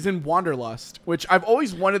Queen. He's in Wanderlust, which I've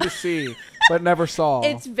always wanted to see but never saw.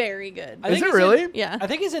 It's very good. I Is think it he's really? Yeah. I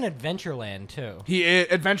think he's in Adventureland too.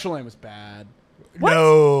 Adventureland was bad.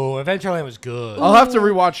 No, Adventureland was good. I'll have to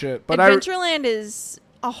rewatch it, but Adventureland is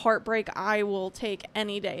a heartbreak I will take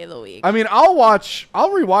any day of the week. I mean, I'll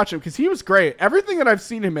rewatch him because he was great. Everything that I've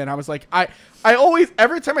seen him in, I was like, I always,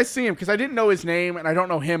 every time I see him, because I didn't know his name and I don't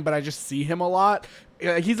know him, but I just see him a lot.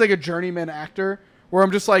 He's like a journeyman actor where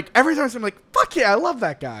I'm just like, every time I see him, I'm like, fuck yeah, I love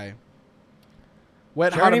that guy.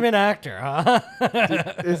 Journeyman actor, huh?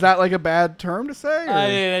 Is that like a bad term to say?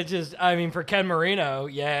 Or? I mean, for Ken Marino,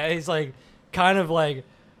 yeah, he's like, kind of like,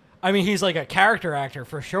 I mean, he's like a character actor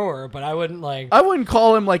for sure, but I wouldn't like. I wouldn't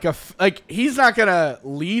call him like he's not gonna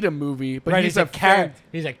lead a movie, but right, he's a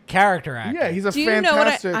character actor. Yeah, he's a Do you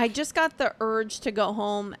fantastic. know what? I just got the urge to go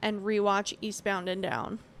home and rewatch Eastbound and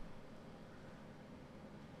Down.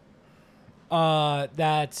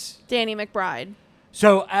 That's Danny McBride.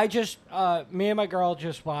 so. I just me and my girl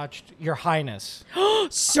just watched Your Highness.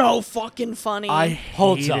 So fucking funny. I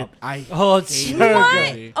Holds hate up. It. I It's hate so it.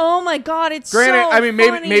 what? good. Oh my god, it's Granted, so I mean,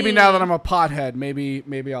 funny. maybe now that I'm a pothead,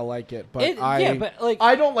 maybe I'll like it. But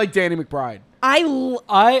I don't like Danny McBride.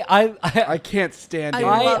 I can't stand I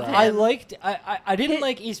Danny love McBride. him. I liked. I didn't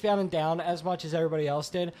like Eastbound and Down as much as everybody else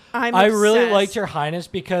did. I'm I really obsessed. liked Your Highness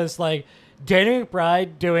because like Danny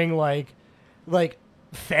McBride doing like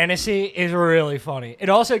fantasy is really funny. It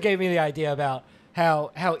also gave me the idea about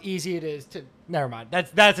how easy it is to. Never mind.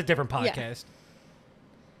 That's a different podcast.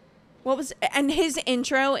 What was and his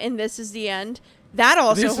intro in This Is the End that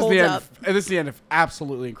also This is holds the end. up. This is the end of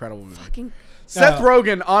absolutely incredible movie. Fucking Seth No.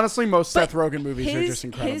 Rogen, honestly, most But Seth Rogen movies are just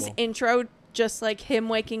incredible. His intro, just like him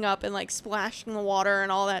waking up and like splashing the water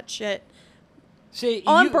and all that shit. See,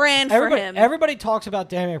 On brand for everybody, him. Everybody talks about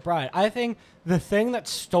Danny McBride. I think the thing that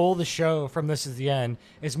stole the show from This Is the End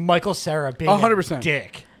is Michael Cera being 100%. a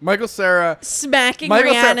dick. Michael Cera Smacking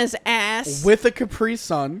Michael Cera- Rihanna's ass. with a Capri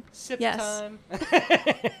Sun, Sip Yes. time.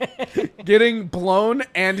 getting blown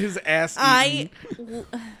and his ass eaten.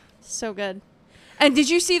 So good. And did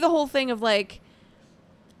you see the whole thing of like,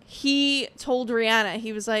 he told Rihanna,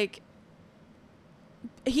 he was like,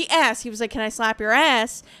 he was like, can I slap your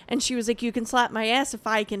ass? And she was like, you can slap my ass if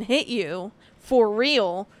I can hit you for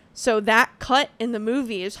real. So that cut in the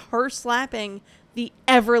movie is her slapping the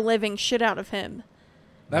ever living shit out of him.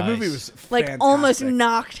 That Nice. movie was Like fantastic. almost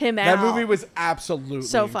knocked him out. That movie was absolutely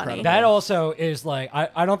So funny. incredible. That also is like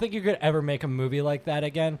I don't think you could ever make a movie like that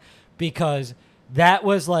again because that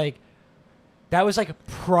was like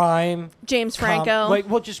prime James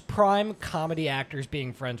Franco. just prime comedy actors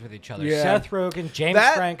being friends with each other. Yeah. Seth Rogen, James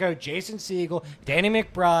That- Franco, Jason Segel, Danny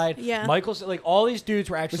McBride, Yeah. Michael, like all these dudes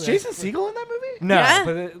were actually was Jason Segel in that movie? No, Yeah.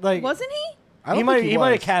 but like Wasn't he? I he don't might think he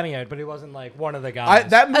might was. have cameoed, but he wasn't like one of the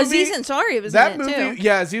guys. That movie. Aziz Ansari was that in movie, it too.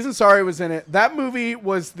 yeah, Aziz Ansari was in it. That movie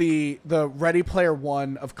was the Ready Player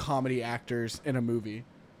One of comedy actors in a movie.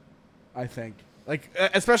 I think, like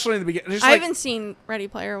especially in the beginning. I haven't seen Ready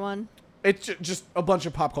Player One. It's just a bunch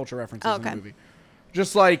of pop culture references in Okay. the movie.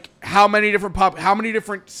 Just like how many different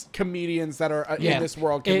comedians that are in this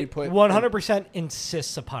world can be it put. 100%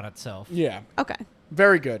 insists upon itself. Yeah, Okay.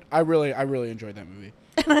 very good. I really enjoyed that movie.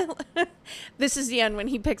 This is the end when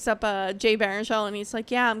he picks up Jay Baruchel and he's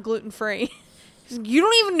like, "Yeah, I'm gluten free." You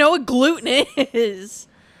don't even know what gluten is.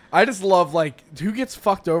 I just love like who gets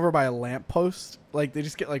fucked over by a lamppost. Like they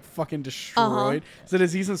just get like fucking destroyed. Is it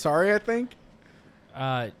Aziz Ansari? I think.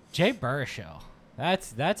 Jay Baruchel.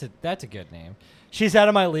 That's a good name. She's Out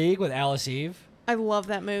of My League with Alice Eve. I love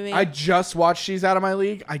that movie. I just watched She's Out of My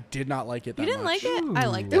League. I did not like it that you didn't much. like it? I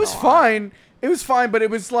liked it. It was a lot. fine. It was fine, but it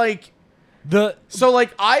was like so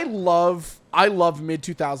like I love mid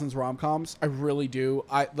 2000s rom-coms. I really do.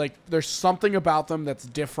 I like there's something about them that's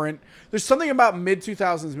different. There's something about mid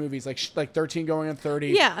 2000s movies like 13 going on 30.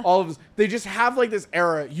 Yeah. All of this, they just have like this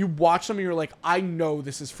era. You watch them and you're like, I know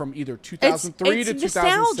this is from either 2003 It's to 2006.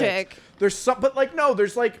 nostalgic. There's some, but like no,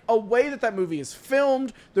 there's like a way that movie is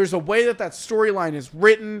filmed. There's a way that storyline is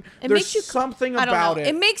written. It There's makes you something I don't about know. it.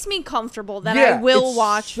 It makes me comfortable that Yeah, I will it's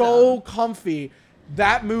watch so them. comfy.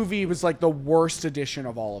 That movie was like the worst edition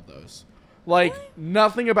of all of those. Like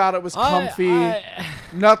nothing about it was comfy.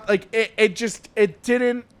 Not like it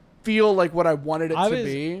didn't feel like what I wanted it to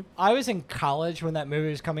be. I was in college when that movie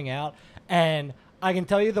was coming out, and I can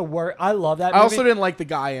tell you the word. I love that I movie. also didn't like the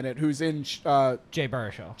guy in it who's in Jay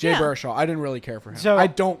Baruchel. Jay Yeah. Baruchel. I didn't really care for him. So I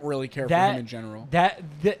don't really care for him in general.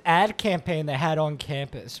 The ad campaign they had on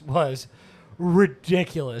campus was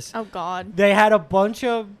ridiculous. Oh God. They had a bunch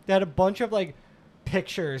of like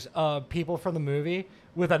pictures of people from the movie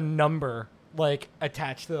with a number like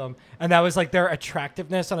attached to them, and that was like their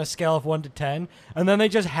attractiveness on a scale of 1 to 10. And then they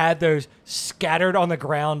just had those scattered on the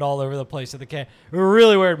ground all over the place at the camp.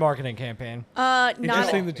 Really weird marketing campaign.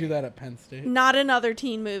 Interesting to do that at Penn State. Not another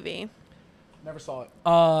teen movie. Never saw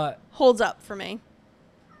it. Holds up for me.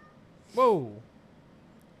 Whoa.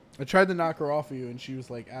 I tried to knock her off of you, and she was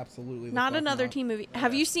like, absolutely. the Not fuck another not. teen movie.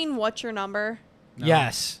 Have you seen What's Your Number? No.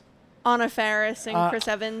 Yes. Anna Faris and Chris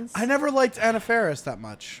Evans. I never liked Anna Faris that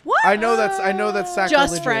much. What? I know that's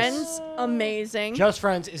sacrilegious. Just Friends. Amazing. Just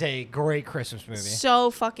Friends is a great Christmas movie. So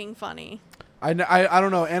fucking funny. I don't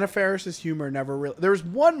know. Anna Faris's humor never really. There was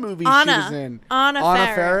one movie she Anna. was in. Anna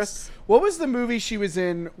Faris. What was the movie she was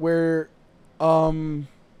in where,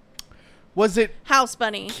 was it House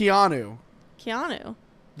Bunny. Keanu?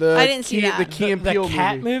 I didn't see that. The Key and The Peele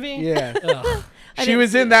cat movie? Yeah. Ugh. I She didn't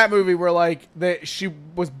was see in that movie where like she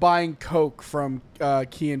was buying coke from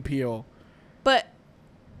Key and Peele. But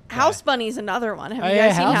House Bunny's another one. Have Oh, you yeah,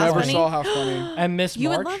 guys seen House House Never Bunny? saw House Bunny. And Miss You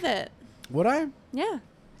March. would love it. Would I? Yeah.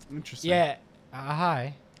 Interesting. Yeah.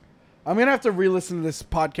 Hi. I'm gonna have to re-listen to this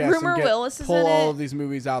podcast Rumor and Willis is pull in all it. of these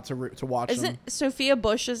movies out to watch them. Isn't Sophia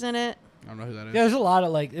Bush is in it? I don't know who that is. Yeah,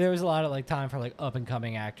 there was a lot of time for like up and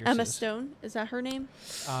coming actresses. Emma Stone. Is that her name?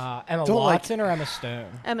 Emma Don't like- Watson or Emma Stone?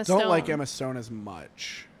 Emma Stone. Don't like Emma Stone as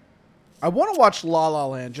much. I want to watch La La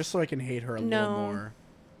Land just so I can hate her a No. little more.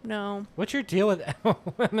 No. What's your deal with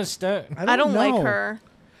Emma Stone? I don't like know. her.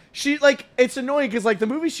 She like it's annoying because like the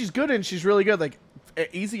movie she's good in, she's really good. Like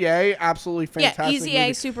Easy A, absolutely fantastic. Yeah, Easy A,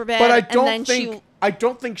 movie. super bad. But I and don't then think I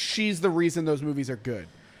don't think she's the reason those movies are good.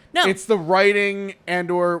 No. It's the writing and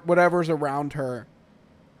or whatever's around her.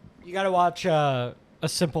 You gotta watch A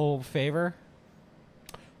Simple Favor.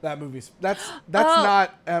 That movie's that's Oh.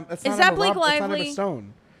 not that's Is not that Emma Blake that's not Emma Lively?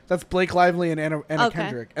 Stone. That's Blake Lively and Anna Okay.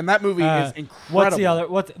 Kendrick, and that movie is incredible. What's the other?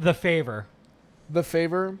 What's The Favor? The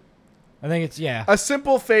Favor. I think it's yeah. A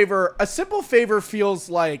Simple Favor. A Simple Favor feels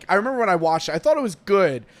like I remember when I watched it. I thought it was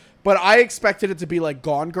good, but I expected it to be like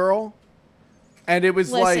Gone Girl, and it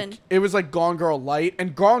was Listen. like Gone Girl light,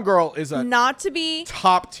 and Gone Girl is a Not to be.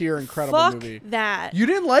 top tier incredible Fuck movie. that. You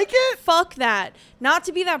didn't like it? Fuck that. Not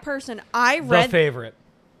to be that person. I The read. Favorite.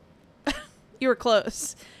 You were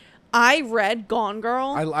close. I read Gone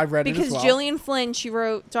Girl. I read it as because well. Gillian Flynn, she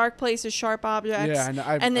wrote Dark Places, Sharp Objects. Yeah, I know-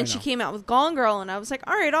 and then I she know. came out with Gone Girl, and I was like,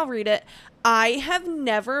 all right, I'll read it. I have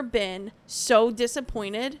never been so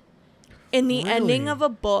disappointed in the ending Really? of a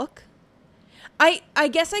book. I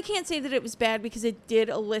guess I can't say that it was bad because it did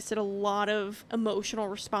elicit a lot of emotional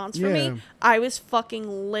response from Yeah. me. I was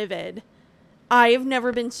fucking livid. I have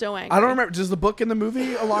never been so angry. I don't remember. Does the book and the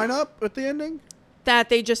movie line up with the ending? That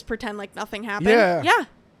they just pretend like nothing happened. Yeah. Yeah.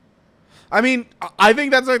 I mean, I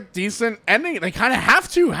think that's a decent ending. They kind of have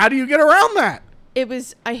to. How do you get around that?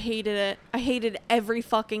 I hated it. I hated every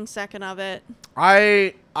fucking second of it.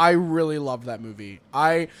 I really loved that movie.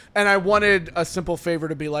 I wanted A Simple Favor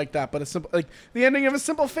to be like that, but the ending of A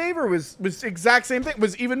Simple Favor was the exact same thing. It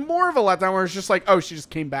was even more of a letdown where it's just like, oh, she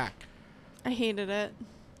just came back. I hated it.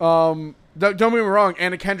 Don't get me wrong.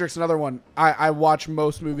 Anna Kendrick's another one. I watch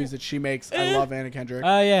most movies that she makes. I love Anna Kendrick.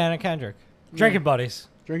 Oh yeah, Anna Kendrick. Drinking Buddies.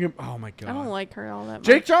 Drinking. Oh my god. I don't like her all that much.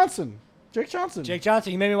 Jake Johnson. Jake Johnson. Jake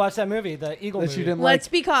Johnson. You made me watch that movie, the Eagle That movie. you didn't Let's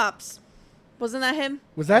like. Be Cops. Wasn't that him?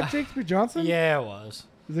 Was that Jake B. Johnson? Yeah, it was.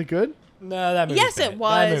 Is it good? No, that movie. Yes, it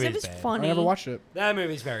was. It was I funny. never watched it. That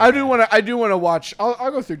movie's very. I do bad. want to watch.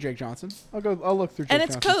 I'll go through Jake Johnson. I'll look through Jake And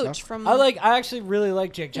it's Johnson Coach stuff. from. I actually really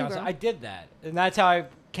like Jake Johnson. girl. I did that, and that's how I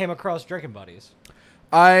came across Drinking Buddies.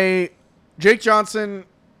 Jake Johnson.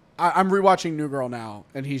 I'm rewatching New Girl now,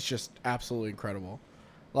 and he's just absolutely incredible.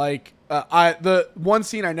 Like the one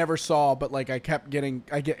scene I never saw, but like I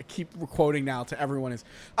keep quoting now to everyone is,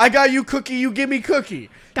 "I got you cookie, you give me cookie.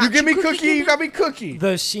 Got you give you me cookie, cookie, you got me cookie."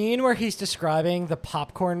 The scene where he's describing the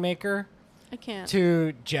popcorn maker I can't.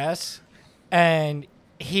 to Jess, and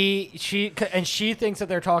she thinks that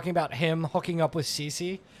they're talking about him hooking up with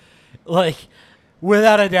Cece, like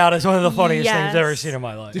without a doubt is one of the funniest things I've ever Yes. seen in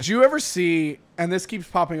my life. Did you ever see? And this keeps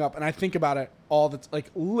popping up, and I think about it all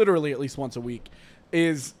literally at least once a week.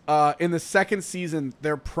 Is in the second season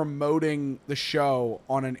they're promoting the show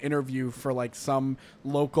on an interview for like some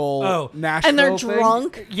local Nashville And they're thing.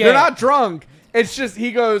 drunk? Yeah. They're not drunk. It's just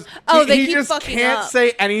he goes. Oh, they he keep just fucking can't up.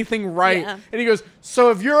 say anything right, Yeah. and he goes.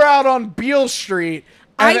 So if you're out on Beale Street,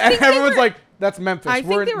 I and think they everyone's were- like, "That's Memphis. I think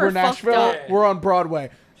we're they were fucked Nashville. up. We're on Broadway."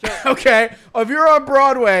 Okay, if you're on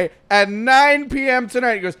Broadway at 9 p.m.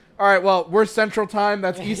 tonight, he goes, "All right, well, we're Central Time.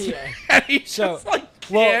 That's Eastern." Yeah. And he So, just like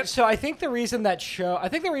well, can't. so I think the reason that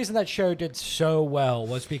show did so well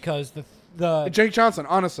was because the Jake Johnson.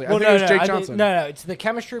 Honestly, well, I think it was Jake Johnson. No, it's the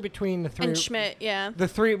chemistry between the three. And Schmidt, yeah. The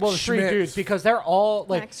three Schmidt. dudes, because they're all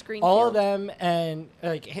like Max all of Greenfield. them, and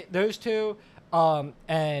like those two,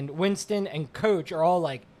 and Winston and Coach are all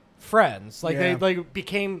like friends. Like Yeah. they like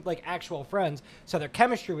became like actual friends. So their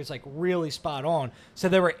chemistry was like really spot on. So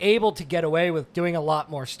they were able to get away with doing a lot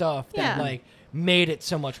more stuff that Yeah. like made it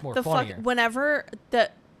so much more The funnier. whatever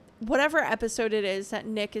episode it is that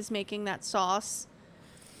Nick is making that sauce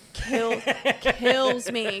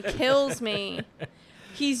kills me.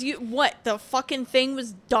 What the fucking thing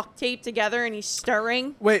was duct taped together and he's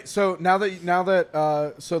stirring. Wait, so now that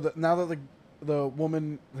the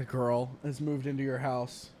woman, the girl, has moved into your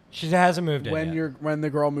house. She hasn't moved in yet. When the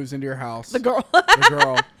girl moves into your house, The girl, the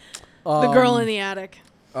girl, the girl in the attic.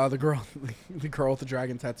 the girl with the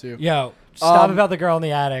dragon tattoo. Yo, stop Um, about the girl in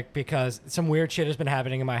the attic, because some weird shit has been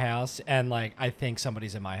happening in my house, and like I think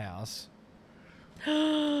somebody's in my house.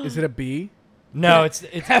 Is it a bee? No, it's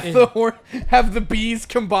Have the bees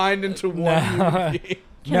combined into one No. human bee?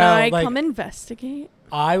 Can no, I like, come investigate?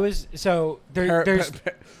 I was so there's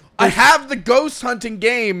I have the ghost hunting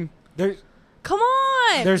game. Come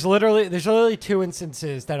on. there's literally two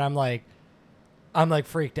instances that I'm like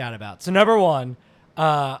freaked out about. So number one,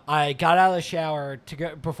 I got out of the shower to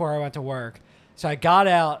go before I went to work. So I got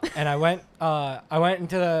out and I went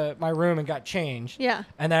into my room and got changed. Yeah.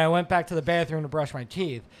 And then I went back to the bathroom to brush my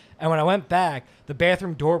teeth. And when I went back, the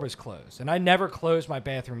bathroom door was closed. And I never close my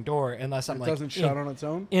bathroom door unless I'm It like doesn't shut on its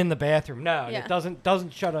own. in the bathroom. No, Yeah. it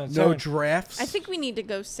doesn't shut on its No own. drafts. I think we need to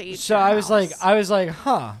go sage. So your I was house. like,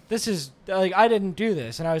 huh, this is like, I didn't do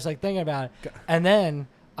this. And I was like thinking about it. And then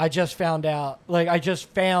I just found out, like,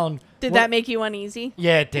 Did that make you uneasy?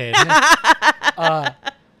 Yeah, it did.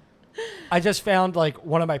 I just found like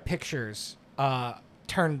one of my pictures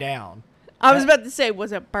turned down. I was about to say,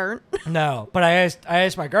 was it burnt? No, but I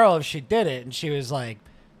asked my girl if she did it, and she was like,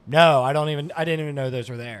 no, I didn't even know those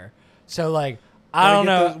were there. So like, I don't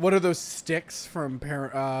know. What are those sticks from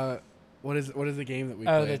parent? What is the game that we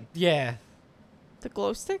played? Yeah. The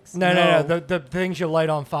glow sticks? No. The things you light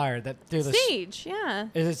on fire that do the. Sage, yeah.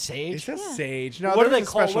 Is it sage? It says Yeah. sage. No, What are there's they a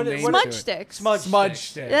called? special What is- name what- to Smudge it. sticks. Smudge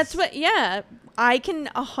sticks. That's what, yeah. I can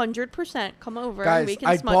 100% come over and Guys, we can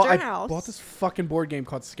I smudge our I house. bought this fucking board game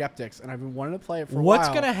called Skeptics, and I've been wanting to play it for a What's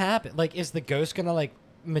while. gonna happen? Like, is the ghost gonna like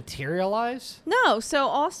materialize? No, so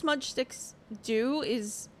all smudge sticks do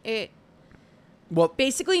is it Well,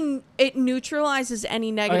 basically it neutralizes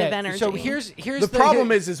any negative Okay, energy. so here's the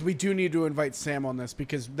problem is we do need to invite Sam on this,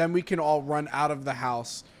 because then we can all run out of the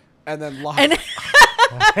house and then lock. And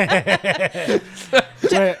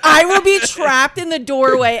Wait, I will be trapped in the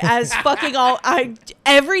doorway as fucking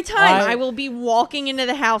every time I- I will be walking into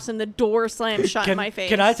the house and the door slams shut in my face.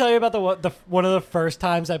 Can I tell you about the one of the first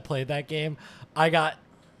times I played that game? I got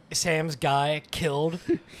Sam's guy killed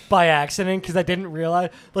by accident because I didn't realize,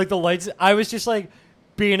 like, the lights. I was just like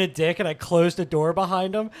being a dick, and I closed the door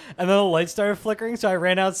behind him, and then the lights started flickering. So I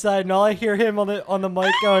ran outside, and all I hear him on the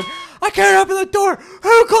mic going, "I can't open the door.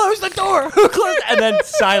 Who closed the door? Who closed?" And then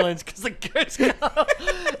silence because the ghost got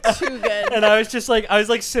Too good. And I was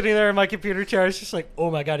sitting there in my computer chair. I was just like,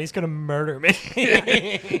 "Oh my god, he's gonna murder me."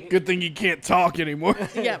 Good thing you can't talk anymore.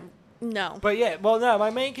 Yeah. No. But yeah, well, no, my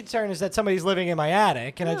main concern is that somebody's living in my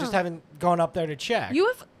attic, and I just No. haven't gone up there to check. You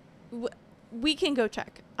have. We can go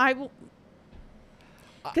check. I will.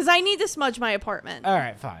 Because I need to smudge my apartment. All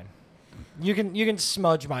right, fine. You can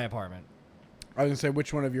smudge my apartment. I was gonna say,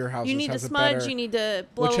 which one of your houses You need to has smudge. a better, You need to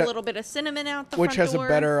blow which a ha- little bit of cinnamon out the which front has door. a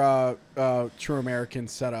better True American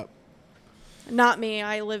setup? Not me.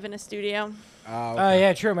 I live in a studio. Oh Okay.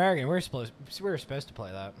 yeah, True American. We were supposed to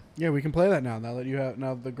play that. Yeah, we can play that now. Now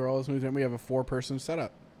that the girl has moved in, we have a 4-person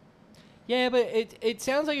setup. Yeah, but it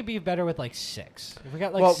sounds like it'd be better with like 6. If we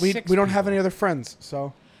got like Well, six we don't have people. any other friends,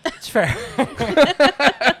 so It's fair.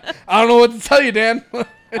 I don't know what to tell you, Dan.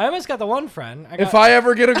 I almost got the one friend. If I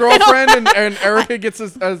ever get a girlfriend and Erica gets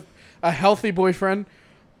a healthy boyfriend,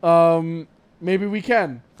 maybe we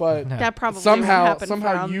can. But No. That probably won't happen for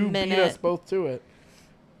somehow a you beat minute. us both to it,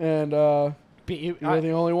 and beat you, you're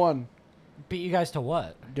the only one beat you guys to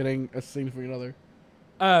what? getting a significant other.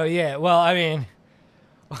 Oh yeah. Well, I mean,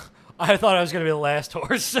 I thought I was gonna be the last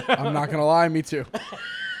horse. So. I'm not gonna lie, me too.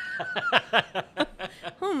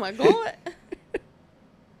 Oh my god.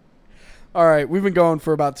 All right, we've been going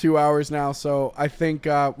for about 2 hours now, so I think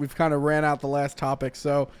we've kind of ran out the last topic.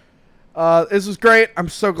 So this was great. I'm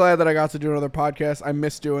so glad that I got to do another podcast. I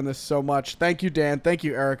miss doing this so much. Thank you, Dan. Thank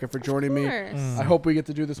you, Erica, for joining me. I hope we get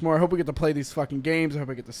to do this more. I hope we get to play these fucking games. I hope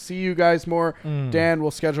I get to see you guys more. Dan,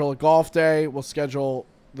 we'll schedule a golf day. We'll schedule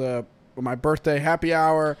the my birthday happy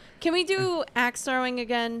hour. Can we do axe throwing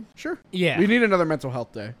again? Sure. Yeah. We need another mental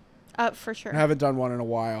health day. For sure. I haven't done one in a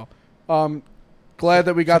while. Glad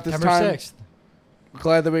that we got September this time. 6th.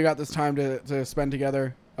 Glad that we got this time to spend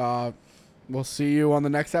together. We'll see you on the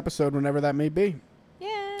next episode, whenever that may be.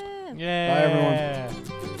 Yeah. Yeah. Bye,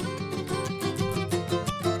 everyone.